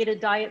actually create a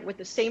diet with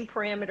the same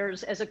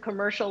parameters as a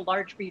commercial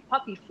large breed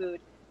puppy food,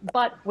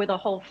 but with a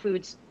whole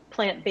foods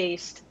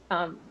plant-based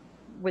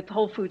with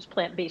whole foods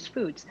plant-based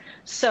foods.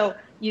 So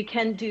you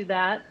can do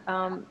that,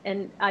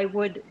 and I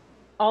would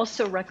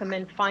also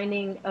recommend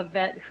finding a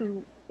vet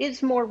who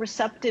is more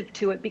receptive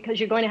to it, because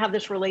you're going to have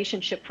this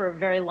relationship for a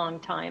very long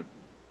time.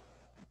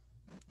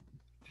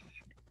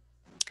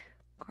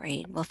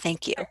 Great. Well,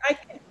 thank you.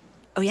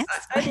 Oh, yes.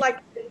 I'd like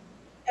to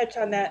touch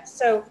on that.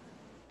 So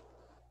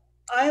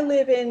I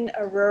live in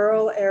a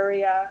rural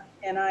area,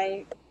 and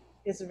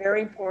it's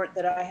very important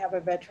that I have a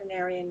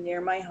veterinarian near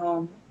my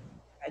home.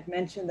 I'd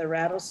mentioned the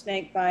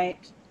rattlesnake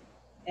bite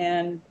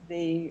and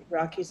the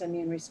Rockies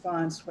immune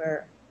response,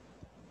 where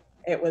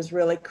it was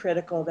really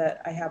critical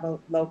that I have a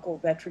local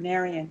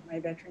veterinarian. My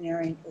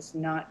veterinarian is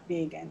not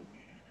vegan.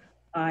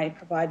 I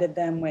provided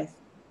them with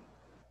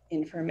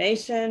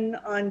information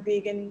on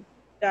vegan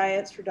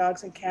diets for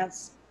dogs and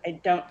cats. I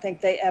don't think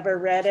they ever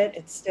read it.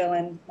 It's still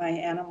in my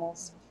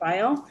animals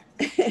file.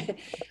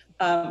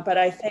 But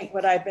I think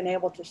what I've been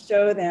able to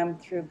show them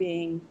through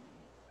being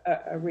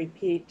a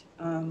repeat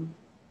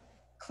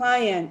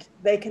client,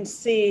 they can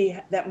see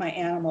that my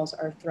animals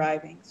are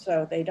thriving.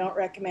 So they don't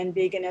recommend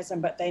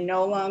veganism, but they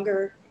no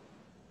longer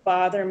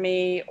bother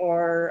me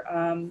or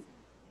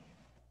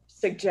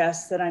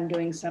suggest that I'm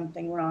doing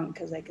something wrong,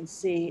 because they can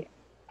see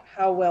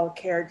how well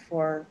cared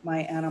for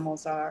my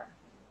animals are.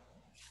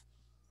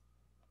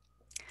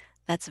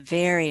 That's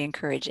very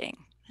encouraging.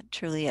 It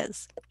truly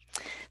is.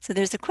 So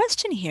there's a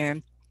question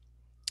here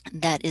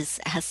that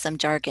has some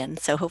jargon,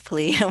 so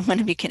hopefully one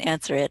of you can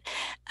answer it.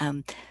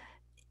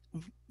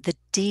 The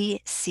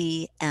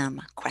DCM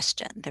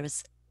question. There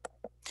was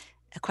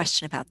a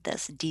question about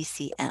this,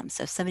 DCM.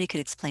 So if somebody could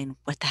explain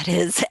what that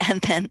is,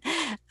 and then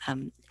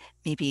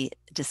maybe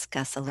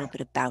discuss a little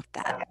bit about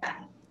that.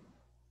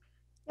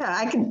 Yeah,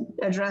 I could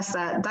address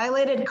that.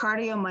 Dilated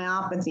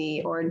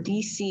cardiomyopathy, or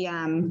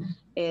DCM,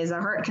 is a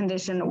heart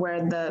condition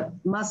where the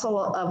muscle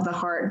of the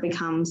heart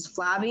becomes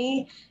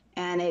flabby,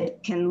 and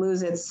it can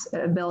lose its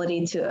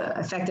ability to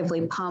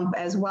effectively pump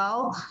as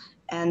well,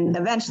 and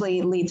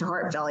eventually lead to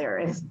heart failure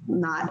if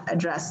not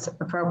addressed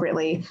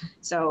appropriately.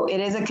 So it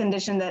is a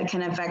condition that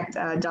can affect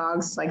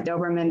dogs like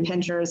Doberman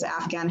Pinschers,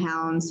 Afghan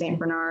Hounds, St.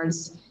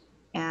 Bernards,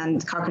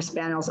 and Cocker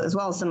Spaniels, as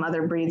well as some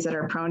other breeds that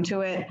are prone to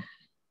it.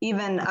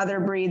 Even other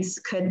breeds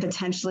could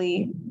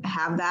potentially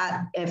have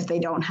that if they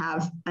don't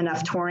have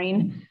enough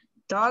taurine.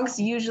 Dogs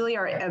usually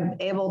are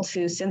able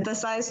to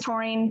synthesize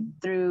taurine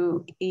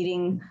through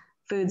eating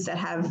foods that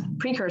have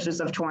precursors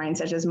of taurine,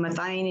 such as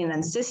methionine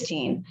and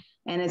cysteine.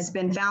 And it's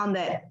been found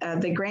that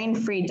the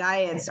grain-free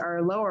diets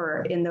are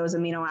lower in those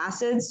amino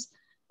acids,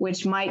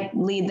 which might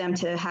lead them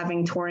to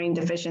having taurine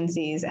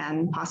deficiencies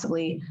and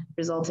possibly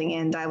resulting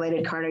in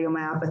dilated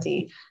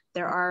cardiomyopathy.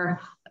 There are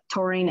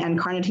taurine and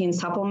carnitine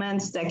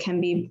supplements that can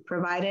be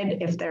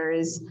provided if there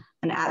is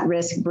an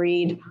at-risk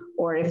breed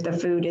or if the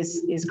food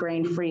is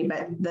grain-free.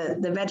 But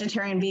the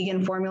vegetarian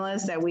vegan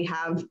formulas that we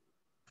have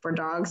for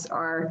dogs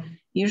are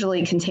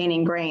usually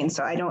containing grain.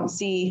 So I don't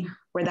see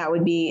where that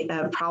would be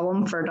a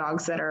problem for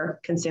dogs that are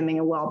consuming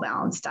a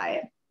well-balanced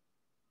diet.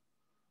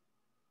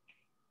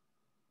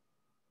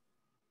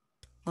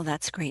 Well,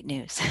 that's great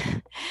news.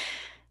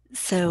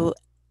 So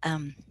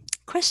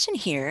question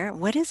here,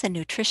 what is a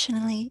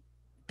nutritionally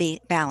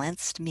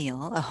balanced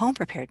meal, a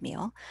home-prepared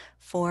meal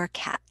for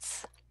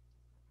cats?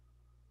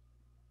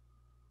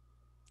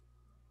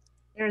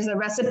 There's a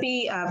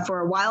recipe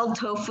for wild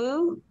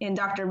tofu in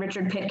Dr.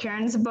 Richard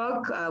Pitcairn's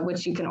book,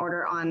 which you can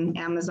order on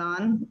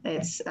Amazon.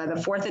 It's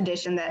the 4th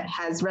edition that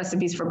has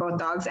recipes for both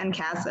dogs and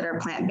cats that are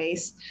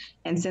plant-based.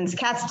 And since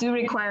cats do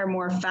require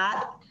more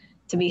fat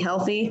to be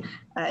healthy,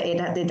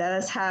 it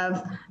does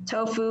have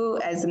tofu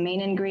as the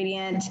main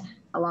ingredient,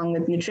 along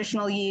with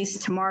nutritional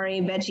yeast,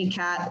 tamari, veggie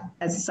cat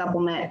as a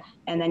supplement.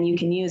 And then you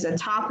can use a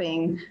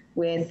topping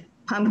with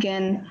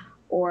pumpkin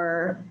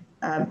or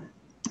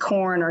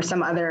corn or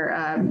some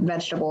other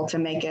vegetable to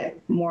make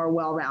it more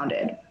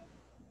well-rounded.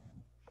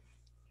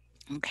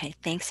 Okay,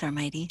 thanks,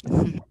 Almighty.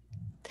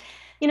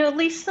 You know,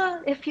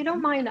 Lisa, if you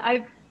don't mind,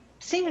 I've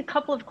seen a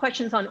couple of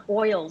questions on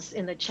oils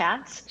in the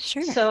chats.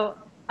 Sure. So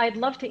I'd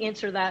love to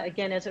answer that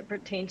again as it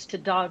pertains to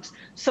dogs.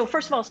 So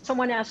first of all,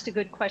 someone asked a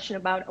good question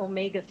about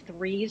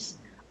omega-3s.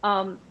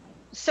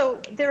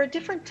 So there are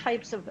different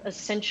types of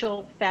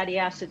essential fatty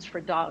acids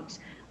for dogs.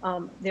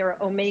 There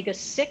are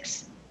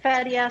omega-6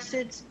 fatty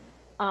acids.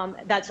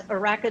 That's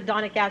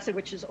arachidonic acid,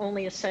 which is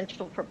only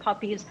essential for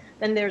puppies.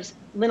 Then there's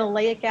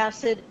linoleic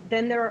acid.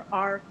 Then there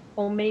are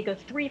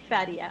omega-3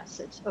 fatty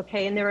acids,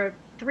 okay? And there are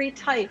 3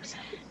 types.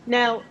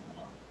 Now,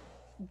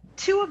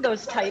 two of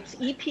those types,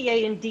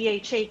 EPA and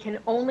DHA, can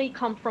only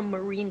come from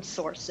marine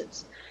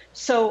sources.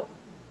 So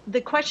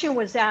the question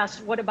was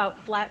asked, what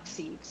about flax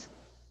seeds?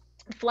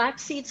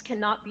 Flax seeds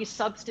cannot be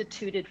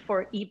substituted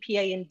for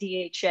EPA and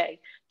DHA.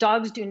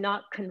 Dogs do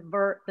not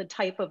convert the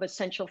type of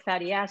essential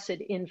fatty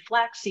acid in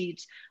flax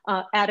seeds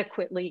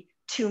adequately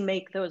to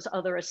make those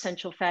other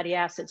essential fatty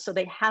acids. So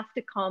they have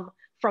to come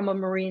from a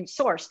marine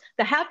source.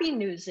 The happy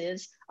news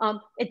is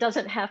it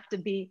doesn't have to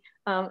be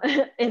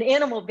an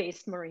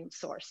animal-based marine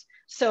source.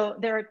 So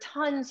there are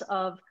tons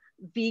of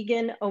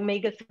vegan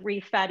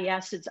omega-3 fatty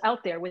acids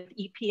out there with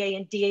EPA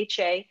and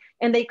DHA,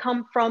 and they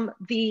come from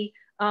the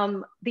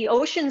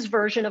ocean's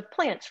version of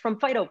plants, from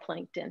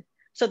phytoplankton.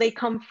 So they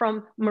come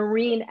from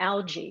marine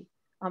algae.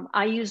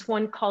 I use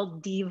one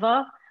called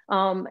Diva.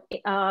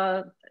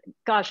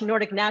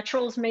 Nordic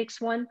Naturals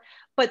makes one.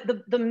 But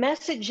the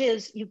message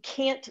is you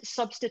can't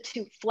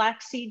substitute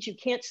flax seeds, you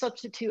can't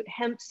substitute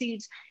hemp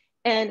seeds,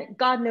 and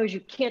God knows you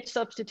can't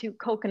substitute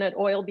coconut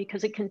oil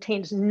because it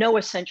contains no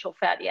essential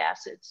fatty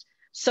acids.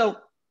 So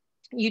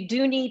you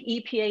do need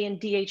EPA and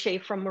DHA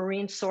from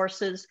marine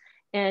sources,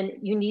 and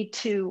you need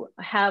to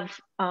have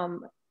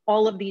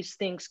all of these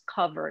things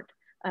covered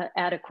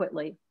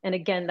adequately. And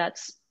again,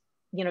 that's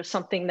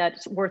something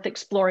that's worth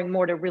exploring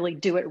more to really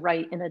do it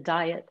right in a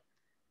diet.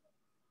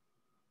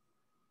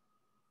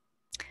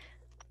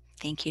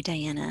 Thank you,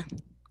 Diana.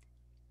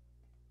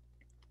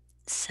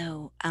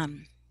 So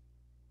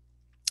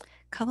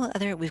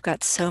we've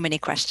got so many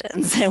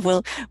questions,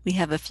 and we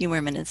have a few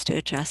more minutes to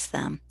address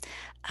them.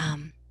 So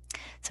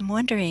I'm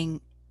wondering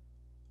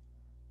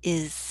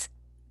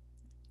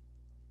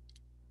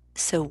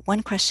so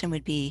one question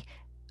would be,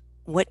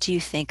 what do you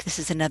think, this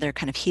is another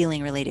kind of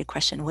healing related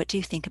question, what do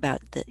you think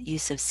about the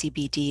use of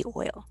CBD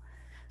oil?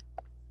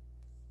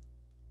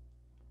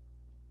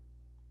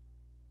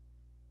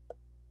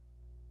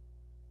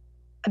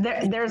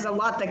 There's a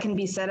lot that can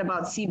be said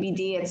about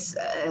CBD. It's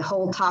a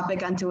whole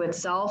topic unto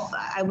itself.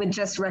 I would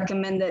just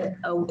recommend that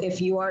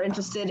if you are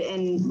interested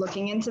in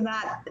looking into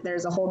that,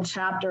 there's a whole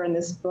chapter in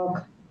this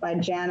book by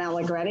Jan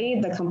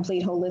Allegretti, The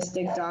Complete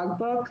Holistic Dog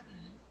Book,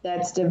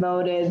 that's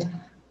devoted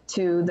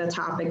to the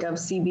topic of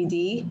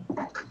CBD.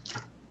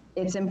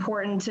 It's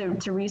important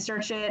to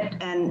research it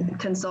and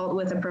consult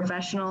with a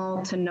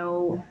professional to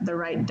know the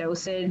right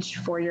dosage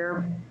for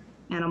your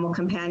animal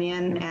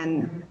companion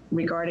and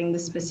regarding the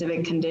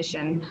specific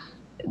condition.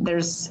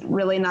 There's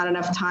really not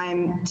enough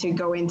time to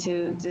go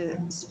into the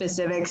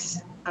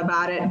specifics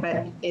about it,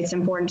 but it's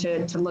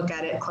important to look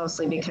at it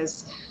closely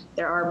because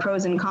there are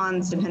pros and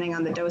cons depending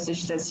on the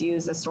dosage that's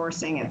used, the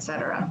sourcing,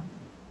 etc.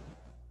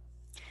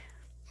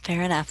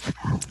 Fair enough.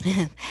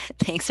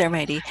 Thanks,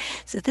 Almighty.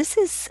 So this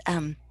is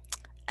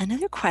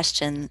another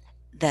question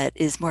that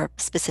is more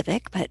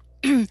specific, but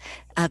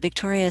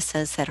Victoria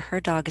says that her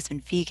dog has been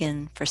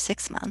vegan for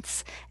 6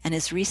 months, and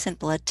his recent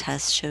blood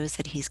test shows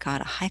that he's got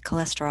a high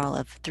cholesterol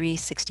of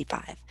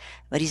 365,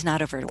 but he's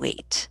not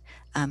overweight.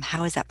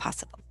 How is that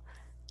possible?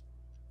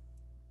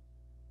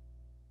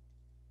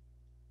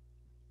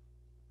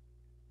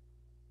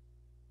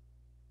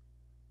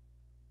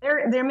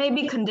 There may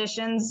be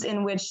conditions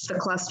in which the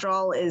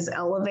cholesterol is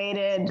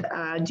elevated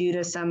due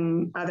to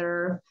some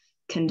other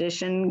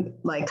condition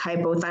like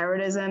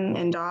hypothyroidism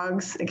in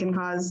dogs. It can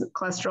cause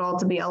cholesterol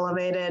to be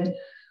elevated.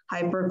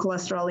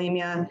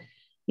 Hypercholesterolemia,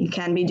 it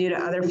can be due to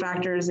other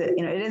factors. It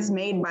is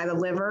made by the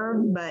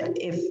liver, but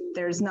if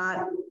there's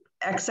not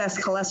excess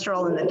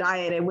cholesterol in the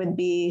diet, it would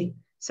be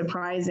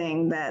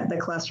surprising that the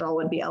cholesterol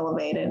would be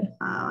elevated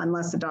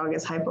unless the dog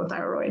is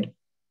hypothyroid.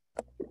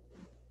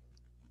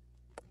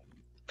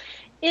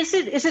 Is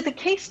it the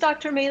case,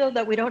 Dr. May, though,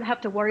 that we don't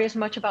have to worry as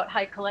much about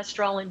high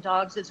cholesterol in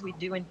dogs as we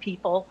do in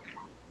people,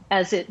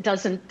 as it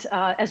doesn't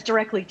as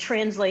directly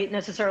translate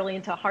necessarily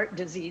into heart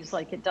disease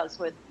like it does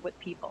with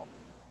people?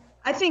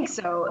 I think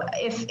so.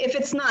 If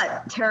it's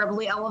not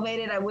terribly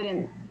elevated, I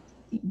wouldn't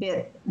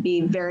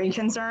be very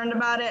concerned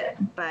about it.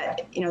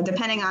 But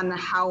depending on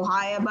how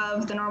high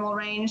above the normal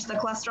range the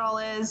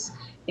cholesterol is,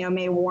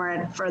 may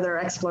warrant further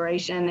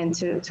exploration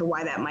into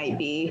why that might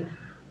be.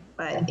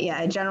 But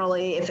yeah,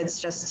 generally, if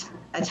it's just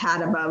a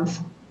tad above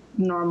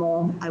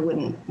normal, I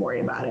wouldn't worry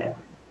about it.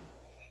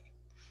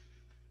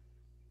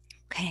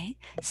 Okay,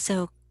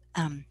 so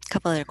a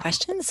couple other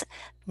questions.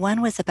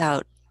 One was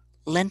about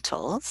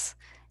lentils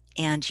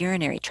and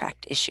urinary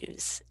tract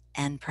issues.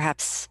 And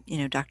perhaps,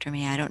 Dr.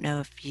 May, I don't know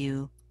if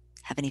you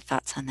have any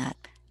thoughts on that.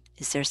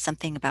 Is there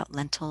something about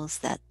lentils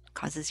that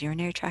causes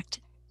urinary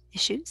tract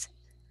issues?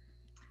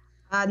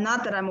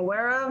 Not that I'm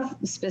aware of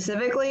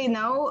specifically,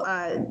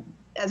 no.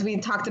 As we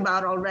talked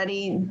about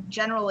already,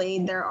 generally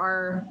there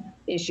are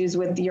issues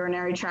with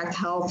urinary tract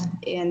health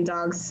in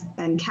dogs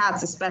and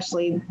cats,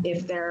 especially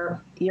if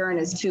their urine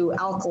is too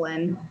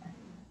alkaline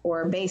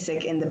or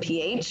basic in the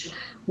pH,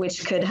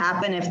 which could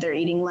happen if they're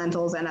eating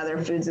lentils and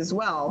other foods as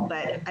well.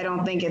 But I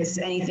don't think it's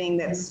anything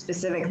that's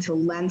specific to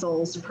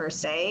lentils per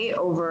se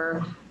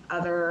over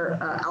other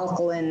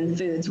alkaline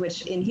foods,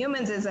 which in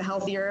humans is a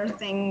healthier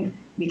thing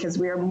because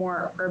we are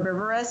more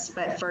herbivorous,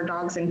 but for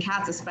dogs and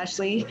cats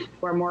especially,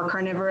 who are more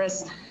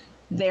carnivorous,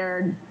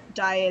 their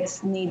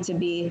diets need to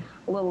be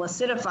a little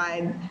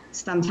acidified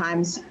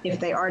sometimes if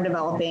they are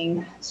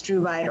developing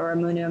struvite or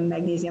ammonium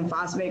magnesium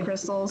phosphate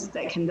crystals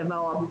that can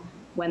develop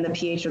when the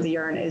pH of the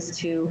urine is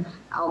too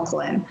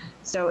alkaline.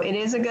 So it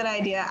is a good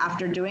idea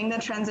after doing the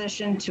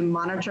transition to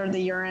monitor the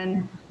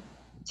urine,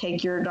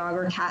 take your dog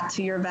or cat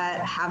to your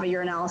vet, have a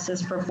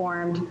urinalysis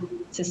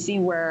performed to see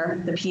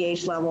where the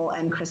pH level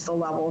and crystal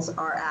levels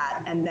are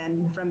at, and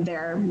then from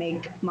there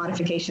make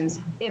modifications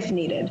if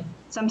needed.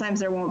 Sometimes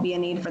there won't be a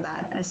need for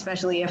that,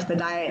 especially if the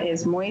diet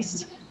is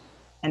moist,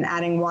 and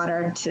adding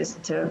water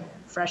to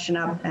freshen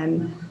up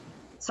and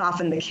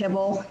soften the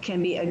kibble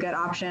can be a good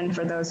option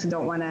for those who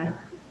don't want to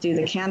do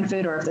the canned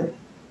food, or if the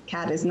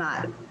cat is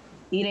not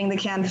eating the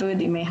canned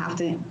food, you may have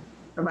to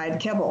provide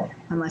kibble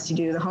unless you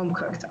do the home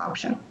cooked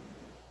option.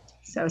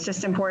 So it's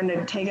just important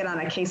to take it on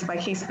a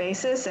case-by-case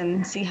basis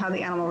and see how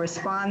the animal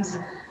responds,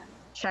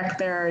 check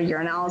their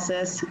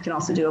urinalysis. You can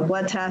also do a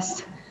blood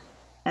test,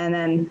 and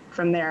then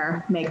from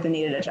there, make the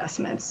needed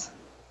adjustments.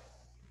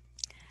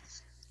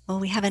 Well,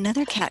 we have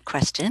another cat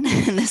question,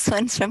 and this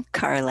one's from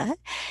Carla.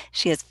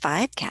 She has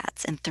 5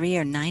 cats, and 3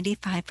 are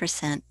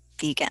 95%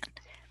 vegan.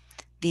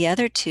 The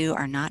other 2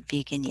 are not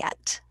vegan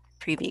yet,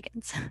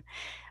 pre-vegans.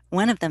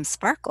 One of them,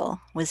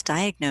 Sparkle, was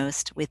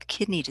diagnosed with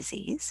kidney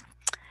disease.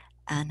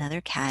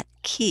 Another cat,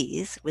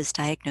 Keys, was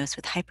diagnosed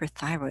with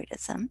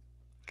hyperthyroidism.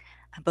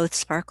 Both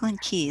Sparkle and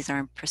Keys are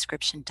on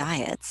prescription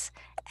diets,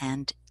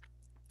 and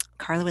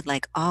Carla would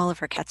like all of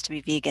her cats to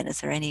be vegan.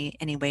 Is there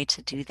any way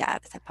to do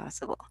that? Is that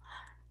possible?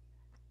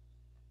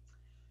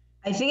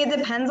 I think it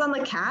depends on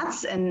the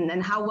cats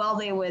and how well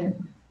they would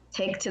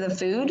take to the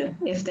food,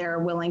 if they're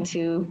willing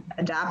to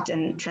adapt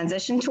and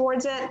transition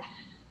towards it.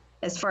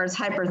 As far as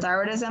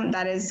hyperthyroidism,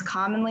 that is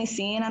commonly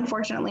seen,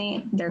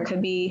 unfortunately. There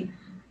could be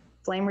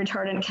flame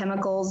retardant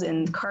chemicals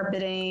in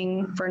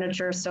carpeting,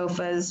 furniture,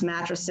 sofas,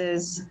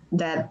 mattresses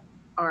that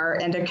are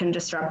endocrine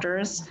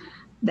disruptors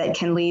that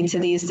can lead to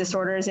these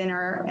disorders in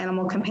our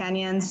animal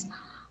companions.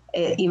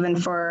 Even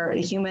for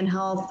human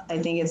health, I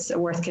think it's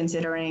worth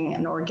considering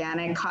an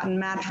organic cotton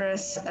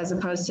mattress as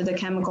opposed to the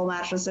chemical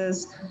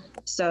mattresses,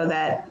 so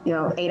that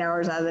 8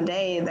 hours out of the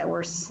day that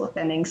we're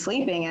spending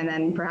sleeping, and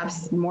then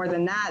perhaps more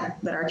than that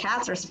our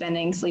cats are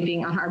spending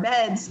sleeping on our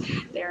beds,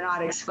 they're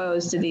not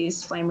exposed to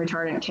these flame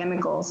retardant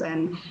chemicals.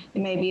 And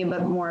it may be a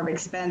bit more of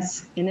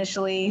expense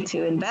initially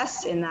to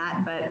invest in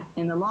that, but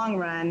in the long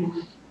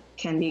run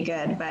can be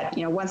good. But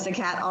once the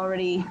cat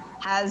already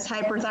has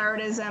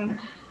hyperthyroidism,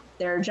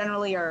 there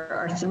generally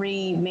are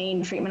 3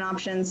 main treatment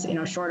options,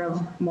 short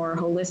of more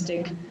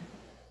holistic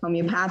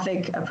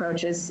homeopathic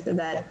approaches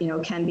that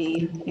can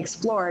be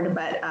explored.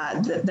 But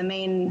the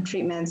main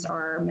treatments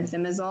are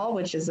methimazole,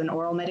 which is an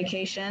oral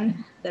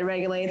medication that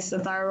regulates the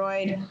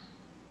thyroid,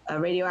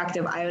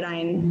 radioactive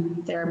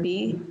iodine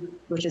therapy,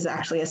 which is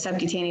actually a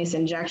subcutaneous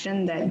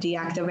injection that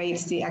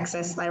deactivates the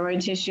excess thyroid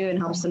tissue and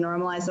helps to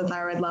normalize the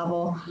thyroid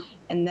level.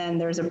 And then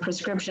there's a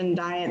prescription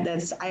diet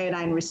that's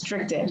iodine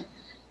restricted.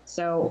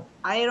 So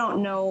I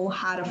don't know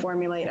how to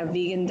formulate a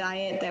vegan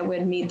diet that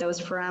would meet those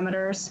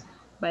parameters,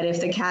 but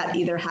if the cat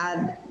either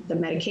had the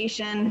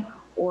medication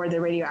or the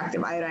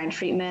radioactive iodine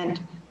treatment,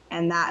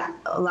 and that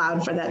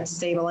allowed for that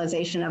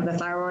stabilization of the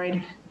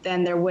thyroid,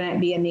 then there wouldn't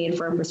be a need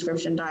for a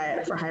prescription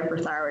diet for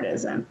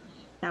hyperthyroidism.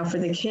 Now, for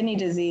the kidney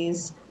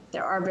disease,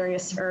 there are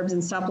various herbs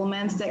and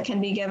supplements that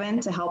can be given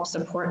to help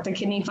support the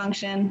kidney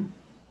function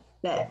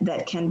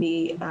that can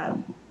be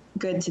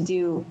good to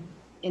do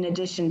in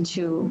addition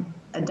to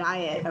a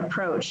diet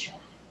approach.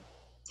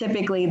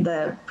 Typically,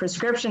 the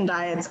prescription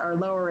diets are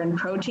lower in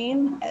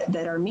protein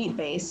that are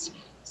meat-based.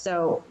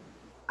 So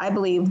I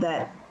believe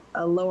that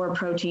a lower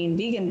protein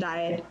vegan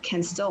diet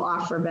can still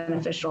offer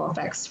beneficial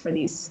effects for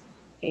these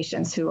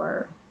patients who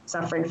are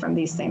suffering from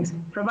these things,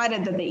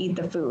 provided that they eat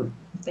the food.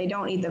 If they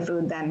don't eat the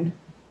food, then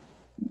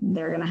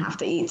they're going to have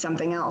to eat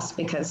something else,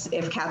 because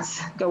if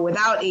cats go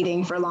without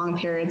eating for long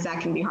periods,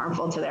 that can be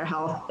harmful to their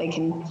health. They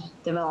can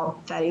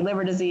develop fatty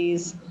liver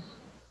disease.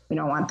 We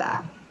don't want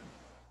that.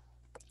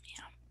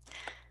 Yeah.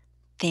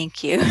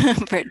 Thank you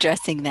for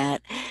addressing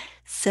that.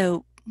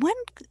 So one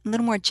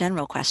little more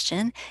general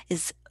question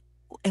is,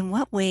 in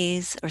what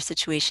ways or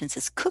situations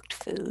is cooked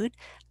food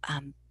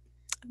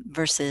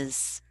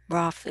versus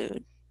raw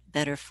food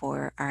better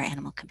for our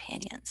animal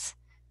companions?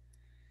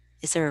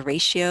 Is there a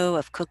ratio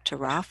of cooked to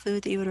raw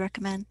food that you would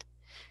recommend?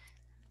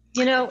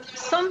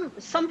 Some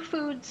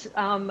foods,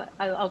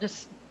 I'll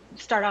just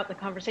start out the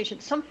conversation.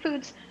 Some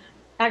foods,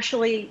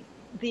 actually,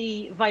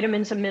 the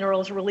vitamins and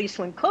minerals release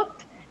when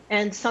cooked,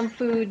 and some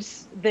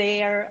foods,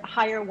 they're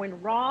higher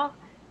when raw.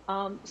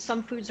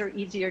 Some foods are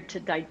easier to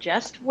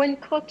digest when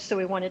cooked, so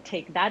we want to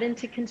take that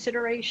into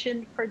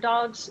consideration for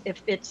dogs.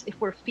 If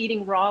we're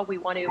feeding raw, we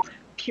want to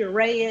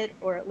puree it,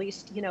 or at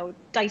least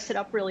dice it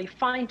up really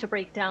fine to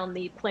break down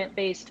the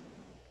plant-based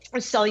or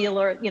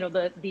cellular,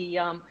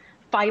 the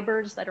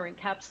fibers that are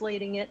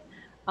encapsulating it.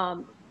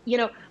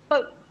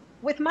 But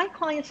with my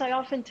clients, I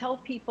often tell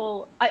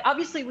people,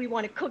 obviously we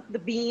want to cook the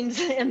beans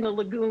and the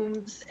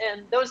legumes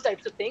and those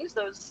types of things.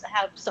 Those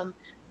have some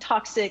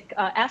toxic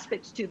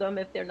aspects to them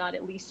if they're not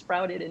at least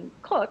sprouted and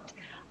cooked.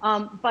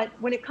 But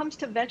when it comes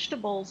to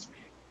vegetables,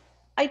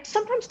 I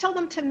sometimes tell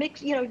them to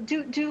mix,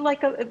 do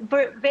like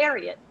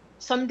vary it.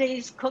 Some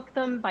days cook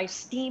them by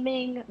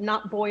steaming,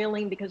 not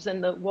boiling, because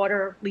then the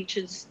water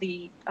leaches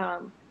the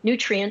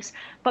nutrients,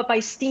 but by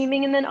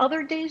steaming. And then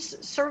other days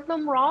serve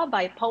them raw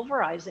by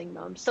pulverizing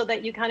them, so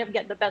that you kind of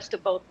get the best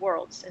of both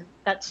worlds. And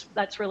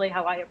that's really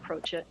how I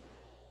approach it.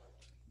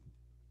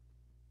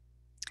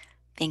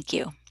 Thank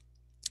you.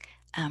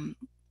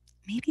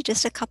 Maybe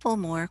just a couple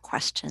more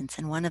questions.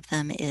 And one of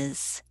them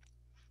is,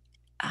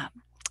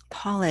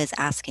 Paula is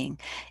asking,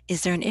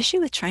 is there an issue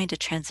with trying to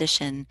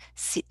transition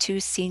two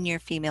senior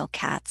female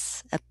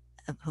cats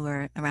who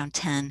are around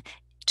 10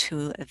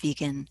 to a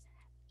vegan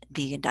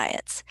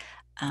diets?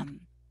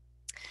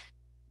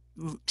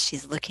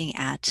 She's looking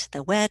at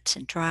the wet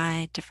and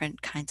dry,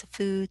 different kinds of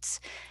foods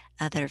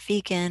that are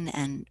vegan.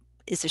 And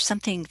is there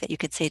something that you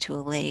could say to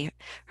allay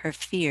her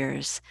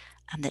fears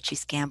that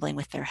she's gambling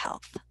with their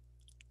health?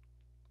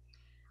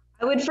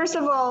 I would first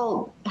of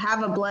all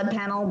have a blood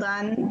panel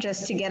done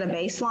just to get a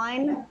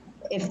baseline.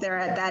 If they're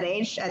at that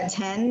age, at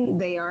 10,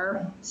 they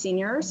are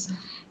seniors.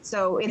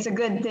 So it's a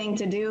good thing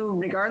to do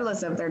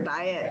regardless of their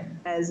diet,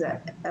 as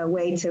a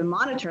way to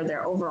monitor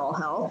their overall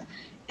health,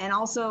 and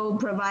also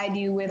provide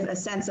you with a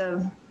sense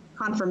of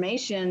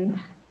confirmation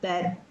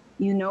that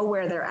you know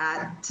where they're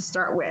at to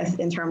start with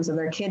in terms of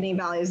their kidney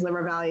values,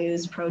 liver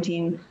values,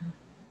 protein,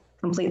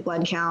 complete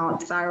blood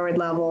count, thyroid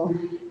level.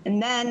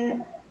 And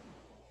then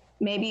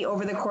maybe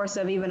over the course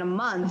of even a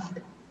month,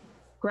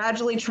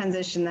 gradually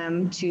transition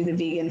them to the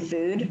vegan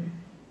food,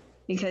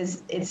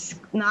 because it's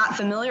not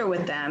familiar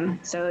with them.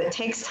 So it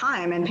takes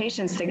time and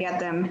patience to get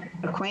them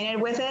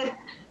acquainted with it.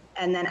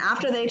 And then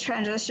after they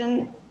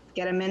transition,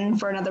 get them in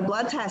for another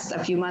blood test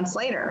a few months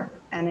later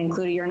and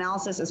include a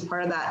urinalysis as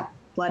part of that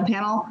blood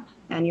panel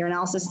and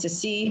urinalysis to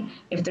see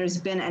if there's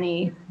been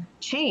any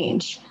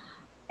change.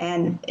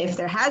 And if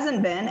there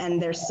hasn't been,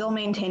 and they're still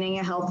maintaining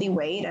a healthy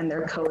weight and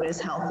their coat is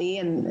healthy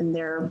and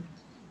they're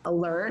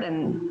alert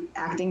and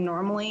acting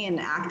normally and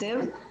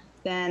active,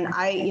 then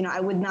I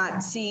would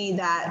not see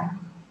that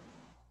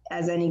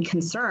as any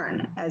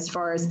concern as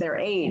far as their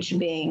age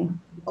being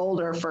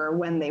older for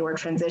when they were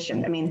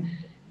transitioned. I mean,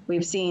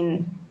 we've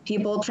seen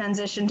people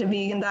transition to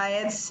vegan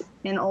diets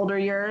in older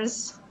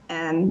years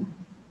and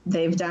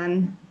they've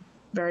done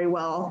very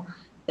well.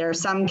 There are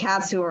some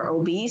cats who are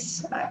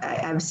obese.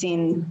 I've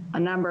seen a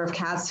number of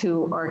cats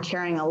who are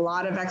carrying a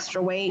lot of extra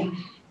weight,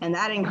 and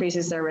that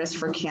increases their risk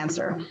for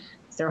cancer.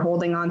 They're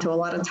holding on to a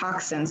lot of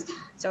toxins.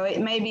 So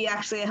it may be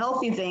actually a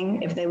healthy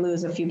thing if they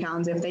lose a few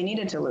pounds if they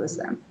needed to lose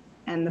them.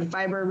 And the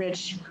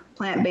fiber-rich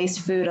plant-based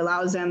food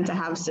allows them to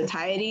have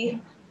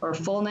satiety or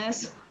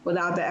fullness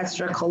without the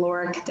extra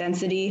caloric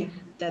density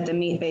that the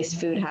meat-based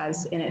food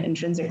has in it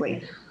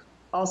intrinsically.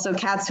 Also,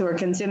 cats who are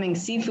consuming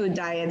seafood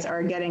diets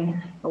are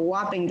getting a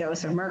whopping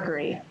dose of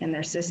mercury in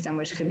their system,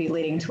 which could be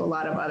leading to a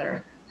lot of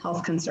other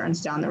health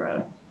concerns down the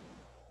road.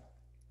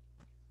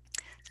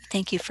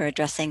 Thank you for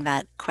addressing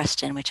that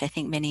question, which I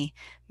think many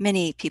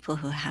people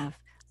who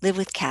live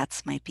with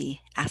cats might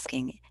be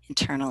asking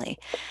internally.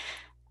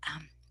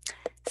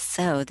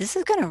 So this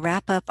is going to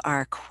wrap up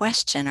our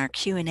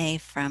Q&A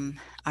from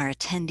our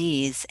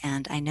attendees,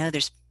 and I know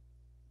there's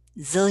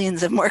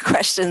zillions of more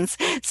questions,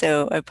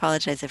 so I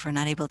apologize if we're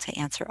not able to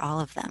answer all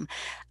of them.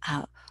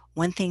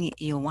 One thing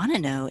you'll want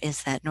to know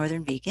is that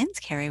Northern Vegans,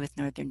 Carrie with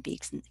Northern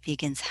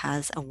Vegans,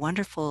 has a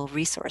wonderful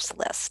resource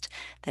list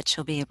that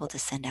she'll be able to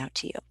send out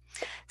to you.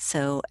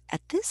 So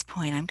at this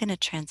point, I'm going to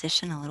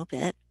transition a little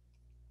bit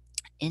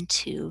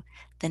into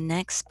the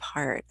next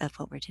part of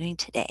what we're doing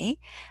today,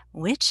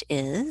 which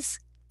is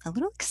a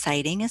little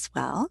exciting as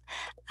well.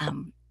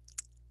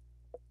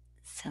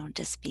 So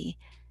just be,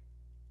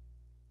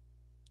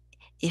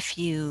 if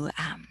you,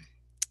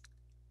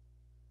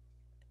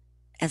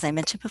 as I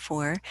mentioned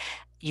before,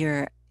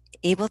 you're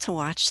able to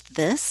watch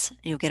this.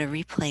 You'll get a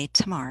replay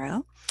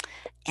tomorrow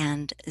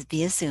and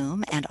via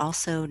Zoom, and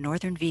also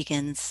Northern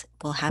Vegans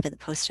will have it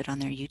posted on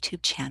their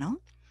YouTube channel.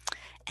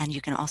 And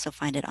you can also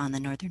find it on the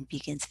Northern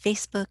Vegans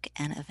Facebook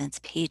and events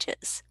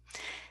pages.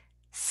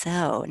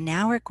 So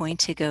now we're going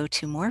to go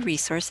to more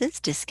resources,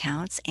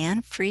 discounts,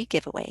 and free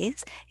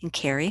giveaways. And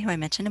Carrie, who I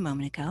mentioned a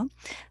moment ago,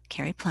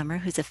 Carrie Plummer,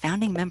 who's a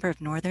founding member of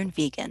Northern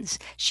Vegans,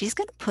 she's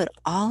going to put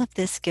all of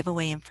this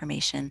giveaway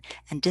information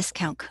and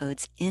discount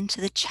codes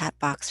into the chat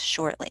box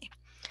shortly.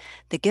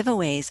 The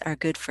giveaways are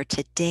good for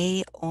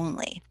today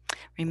only.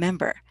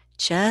 Remember,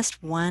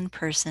 just one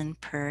person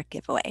per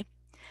giveaway.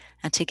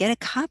 Now, to get a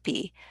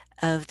copy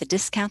of the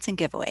discounts and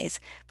giveaways,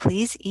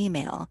 please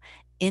email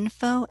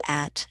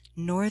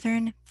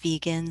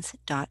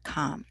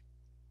info@northernvegans.com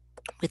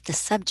with the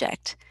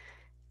subject,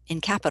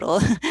 in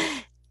capital,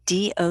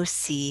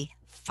 DOC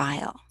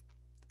file.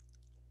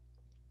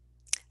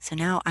 So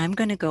now I'm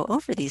going to go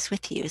over these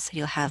with you so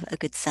you'll have a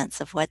good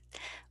sense of what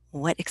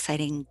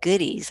exciting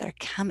goodies are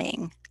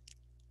coming.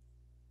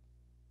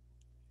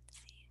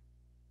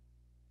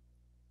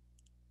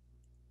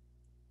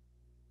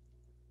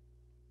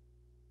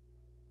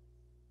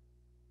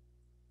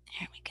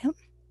 Here we go.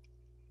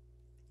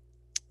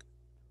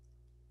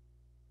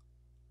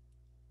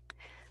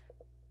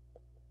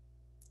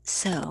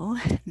 So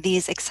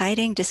these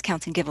exciting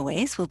discounts and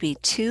giveaways will be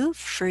 2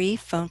 free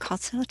phone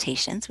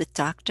consultations with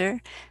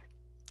Dr.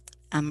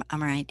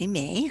 Marlene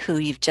Narrow, who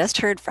you've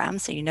just heard from,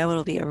 so you know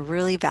it'll be a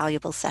really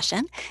valuable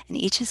session, and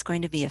each is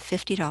going to be a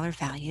 $50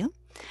 value.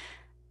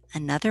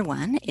 Another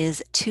one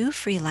is 2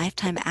 free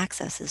lifetime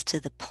accesses to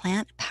the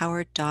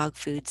Plant-Powered Dog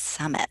Food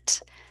Summit.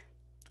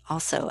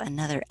 Also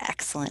another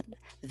excellent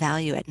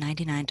value at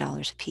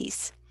 $99 a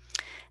piece.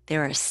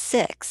 There are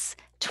 6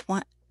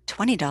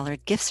 $20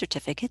 gift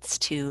certificates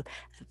to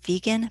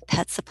vegan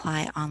pet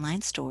supply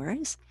online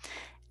stores,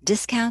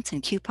 discounts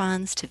and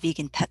coupons to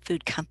vegan pet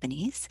food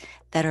companies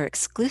that are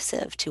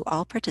exclusive to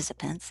all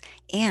participants,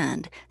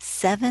 and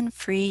 7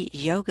 free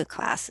yoga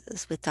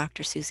classes with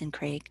Dr. Susan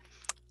Craig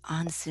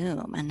on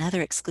Zoom,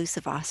 another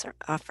exclusive offer,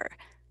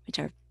 which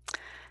are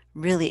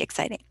really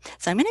exciting.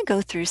 So I'm going to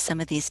go through some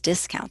of these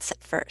discounts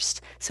at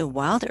first. So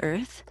Wild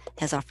Earth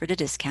has offered a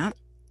discount,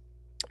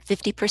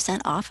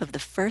 50% off of the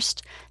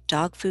first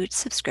dog food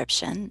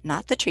subscription,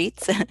 not the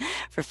treats,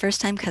 for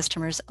first-time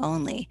customers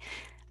only.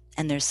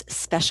 And there's a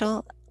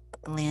special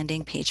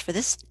landing page for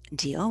this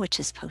deal, which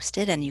is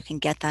posted, and you can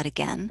get that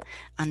again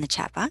on the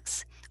chat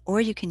box,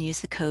 or you can use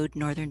the code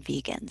Northern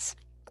Vegans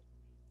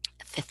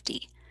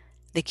 50.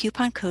 The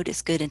coupon code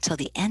is good until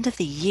the end of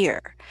the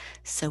year,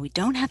 so we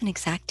don't have an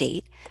exact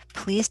date.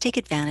 Please take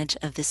advantage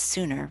of this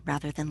sooner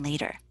rather than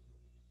later.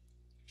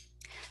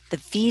 The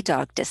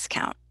V-Dog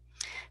discount,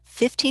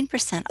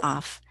 15%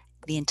 off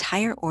the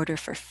entire order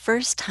for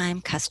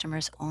first-time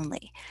customers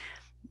only.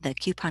 The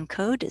coupon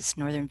code is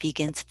Northern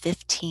Vegans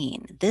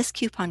 15. This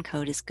coupon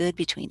code is good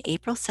between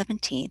April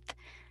 17th,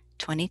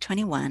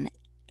 2021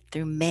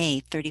 through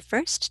May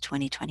 31st,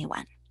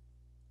 2021.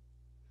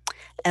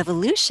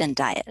 Evolution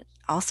Diet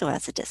also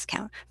has a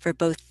discount for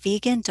both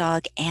vegan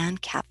dog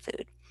and cat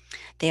food.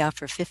 They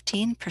offer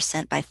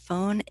 15% by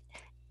phone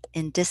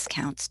in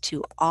discounts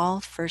to all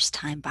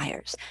first-time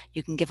buyers.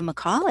 You can give them a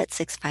call at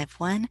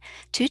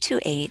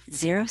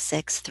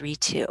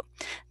 651-228-0632.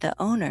 The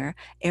owner,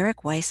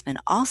 Eric Weissman,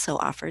 also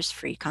offers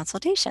free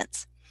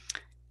consultations.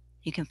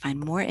 You can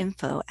find more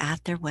info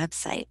at their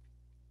website.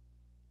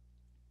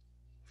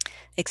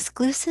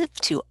 Exclusive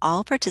to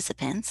all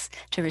participants,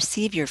 to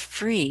receive your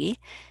free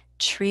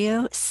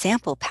Trio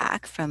sample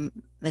pack from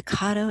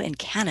Mikado in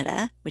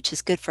Canada, which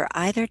is good for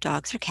either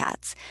dogs or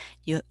cats,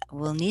 you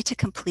will need to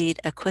complete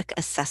a quick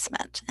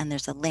assessment, and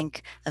there's a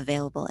link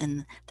available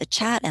in the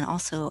chat and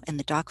also in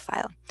the doc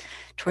file.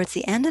 Towards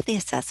the end of the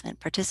assessment,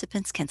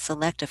 participants can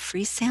select a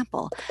free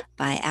sample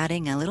by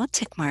adding a little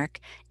tick mark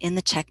in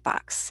the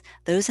checkbox.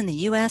 Those in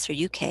the US or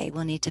UK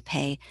will need to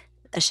pay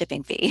a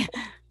shipping fee,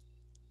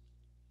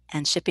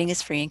 and shipping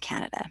is free in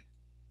Canada.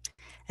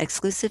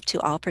 Exclusive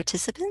to all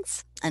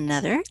participants,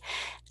 another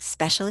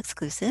special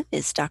exclusive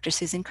is Dr.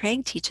 Susan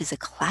Craig teaches a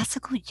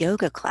classical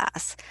yoga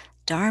class,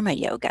 Dharma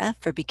Yoga,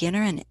 for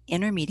beginner and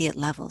intermediate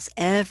levels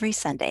every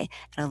Sunday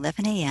at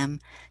 11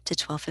 a.m. to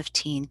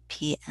 12:15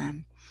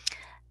 p.m.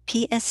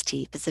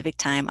 PST, Pacific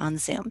Time, on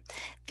Zoom.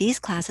 These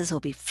classes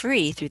will be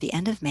free through the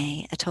end of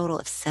May, a total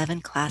of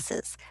 7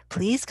 classes.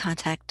 Please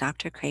contact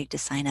Dr. Craig to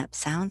sign up.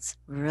 Sounds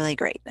really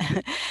great.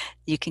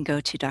 You can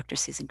go to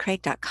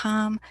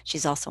drsusancraig.com.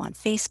 She's also on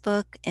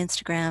Facebook,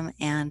 Instagram,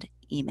 and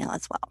email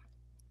as well.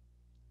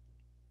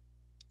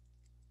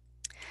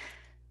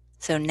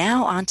 So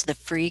now on to the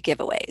free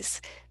giveaways.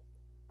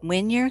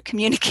 When you're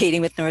communicating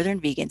with Northern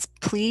Vegans,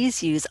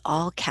 please use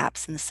all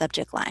caps in the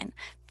subject line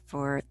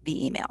for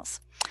the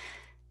emails.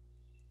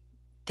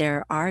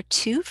 There are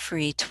 2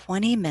 free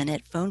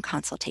 20-minute phone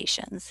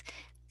consultations,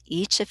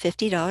 each a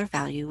 $50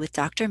 value with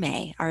Dr.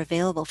 May, are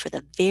available for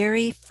the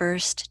very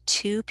first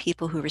 2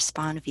 people who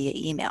respond via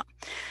email.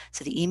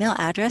 So the email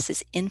address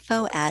is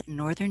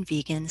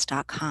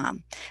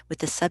info@northernvegans.com with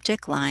the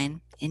subject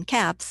line, in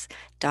caps,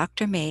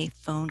 Dr. May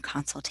phone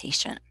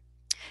consultation.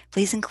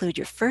 Please include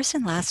your first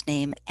and last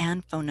name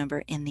and phone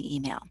number in the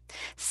email.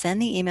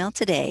 Send the email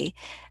today.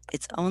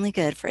 It's only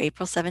good for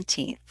April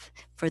 17th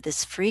for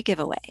this free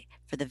giveaway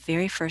for the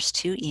very first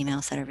 2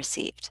 emails that are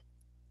received.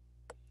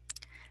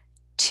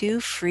 2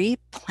 free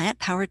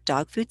plant-powered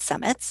dog food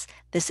summits.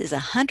 This is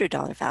a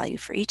 $100 value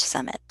for each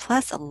summit,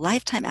 plus a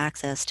lifetime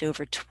access to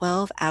over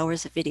 12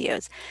 hours of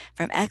videos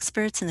from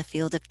experts in the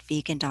field of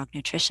vegan dog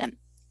nutrition.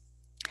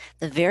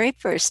 The very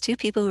first 2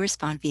 people who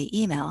respond via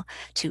email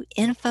to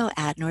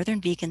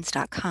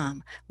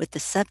info@northernvegans.com with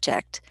the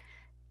subject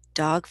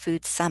Dog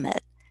Food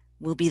Summit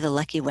will be the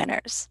lucky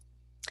winners.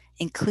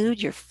 Include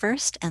your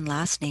first and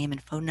last name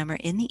and phone number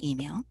in the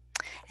email,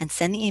 and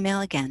send the email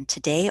again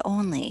today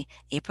only,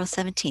 April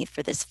 17th,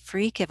 for this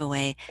free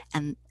giveaway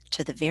and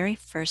to the very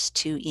first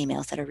 2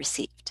 emails that are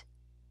received.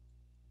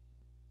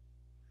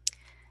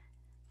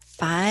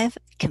 5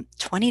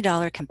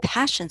 $20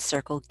 Compassion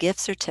Circle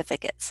gift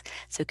certificates.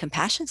 So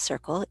Compassion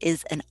Circle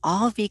is an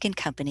all-vegan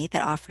company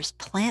that offers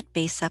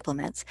plant-based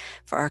supplements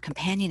for our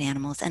companion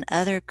animals and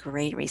other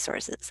great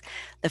resources.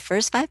 The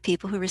first 5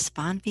 people who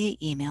respond via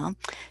email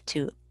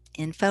to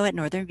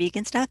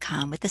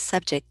info@northernvegans.com with the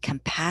subject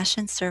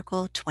Compassion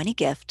Circle 20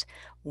 gift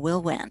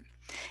will win.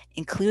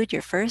 Include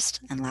your first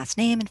and last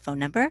name and phone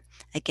number.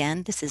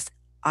 Again, this is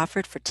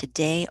offered for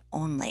today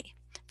only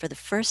for the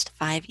first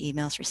 5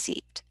 emails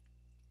received.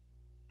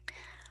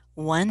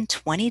 One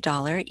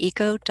 $20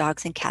 Eco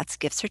Dogs and Cats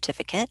gift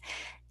certificate.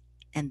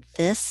 And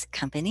this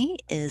company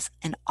is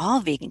an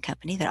all-vegan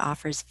company that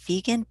offers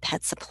vegan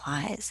pet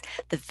supplies.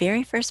 The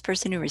very first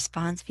person who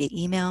responds via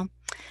email,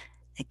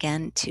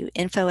 again, to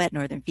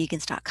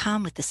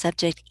info@northernvegans.com with the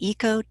subject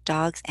Eco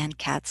Dogs and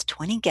Cats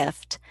 20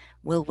 gift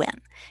will win.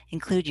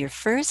 Include your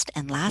first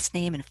and last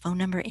name and phone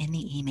number in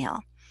the email.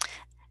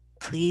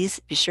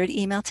 Please be sure to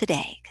email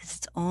today because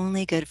it's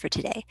only good for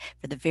today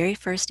for the very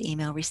first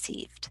email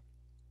received.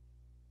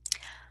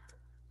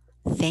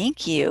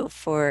 Thank you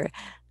for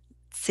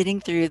sitting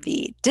through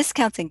the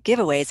discounts and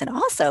giveaways, and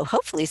also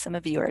hopefully some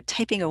of you are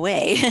typing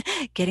away,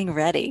 getting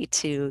ready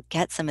to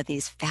get some of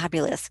these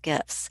fabulous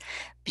gifts.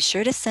 Be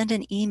sure to send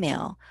an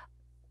email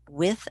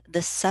with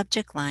the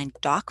subject line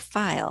doc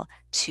file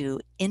to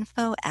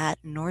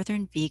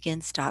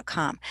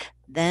info@northernvegans.com.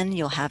 Then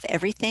you'll have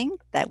everything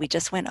that we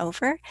just went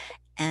over,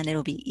 and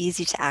it'll be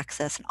easy to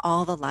access, and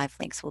all the live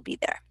links will be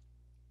there.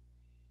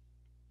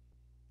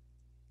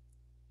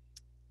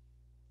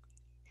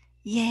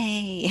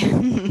 Yay!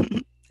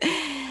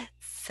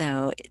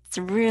 So it's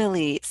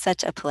really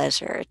such a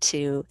pleasure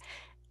to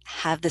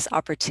have this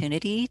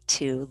opportunity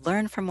to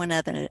learn from one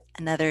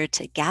another,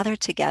 to gather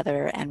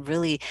together and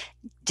really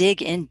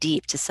dig in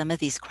deep to some of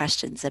these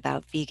questions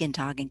about vegan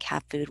dog and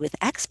cat food with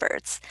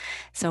experts.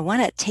 So I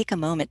want to take a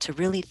moment to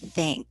really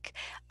thank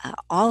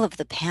all of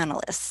the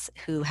panelists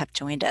who have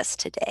joined us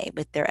today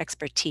with their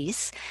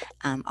expertise.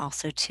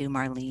 Also to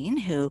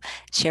Marlene, who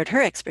shared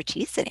her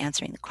expertise in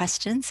answering the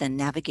questions and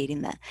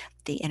navigating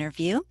the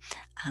interview.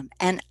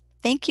 And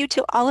thank you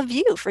to all of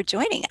you for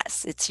joining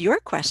us. It's your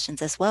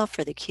questions as well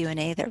for the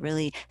Q&A that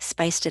really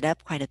spiced it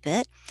up quite a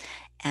bit.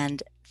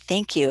 And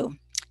thank you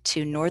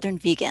to Northern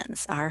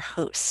Vegans, our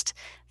host,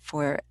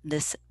 for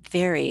this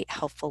very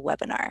helpful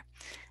webinar.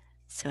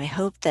 So I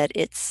hope that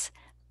it's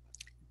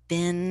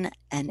been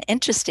an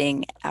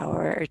interesting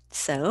hour or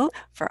so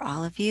for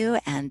all of you,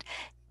 and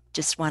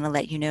just want to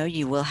let you know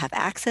you will have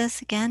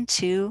access again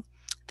to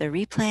the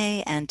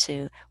replay and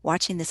to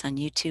watching this on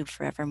YouTube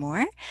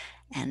forevermore.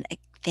 And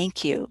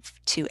thank you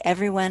to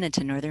everyone and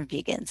to Northern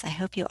Vegans. I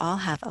hope you all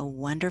have a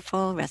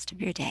wonderful rest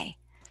of your day.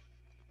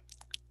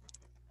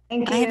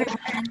 Thank Bye, you.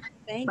 everyone.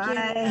 Thank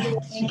Bye. you.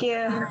 Thank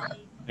you.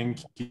 Thank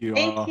you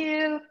Thank all.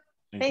 you.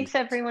 Thanks,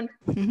 everyone.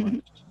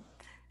 Thank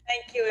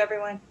you,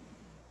 everyone.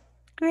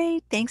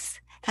 Great. Thanks.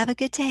 Have a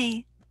good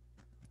day.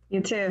 You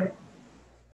too.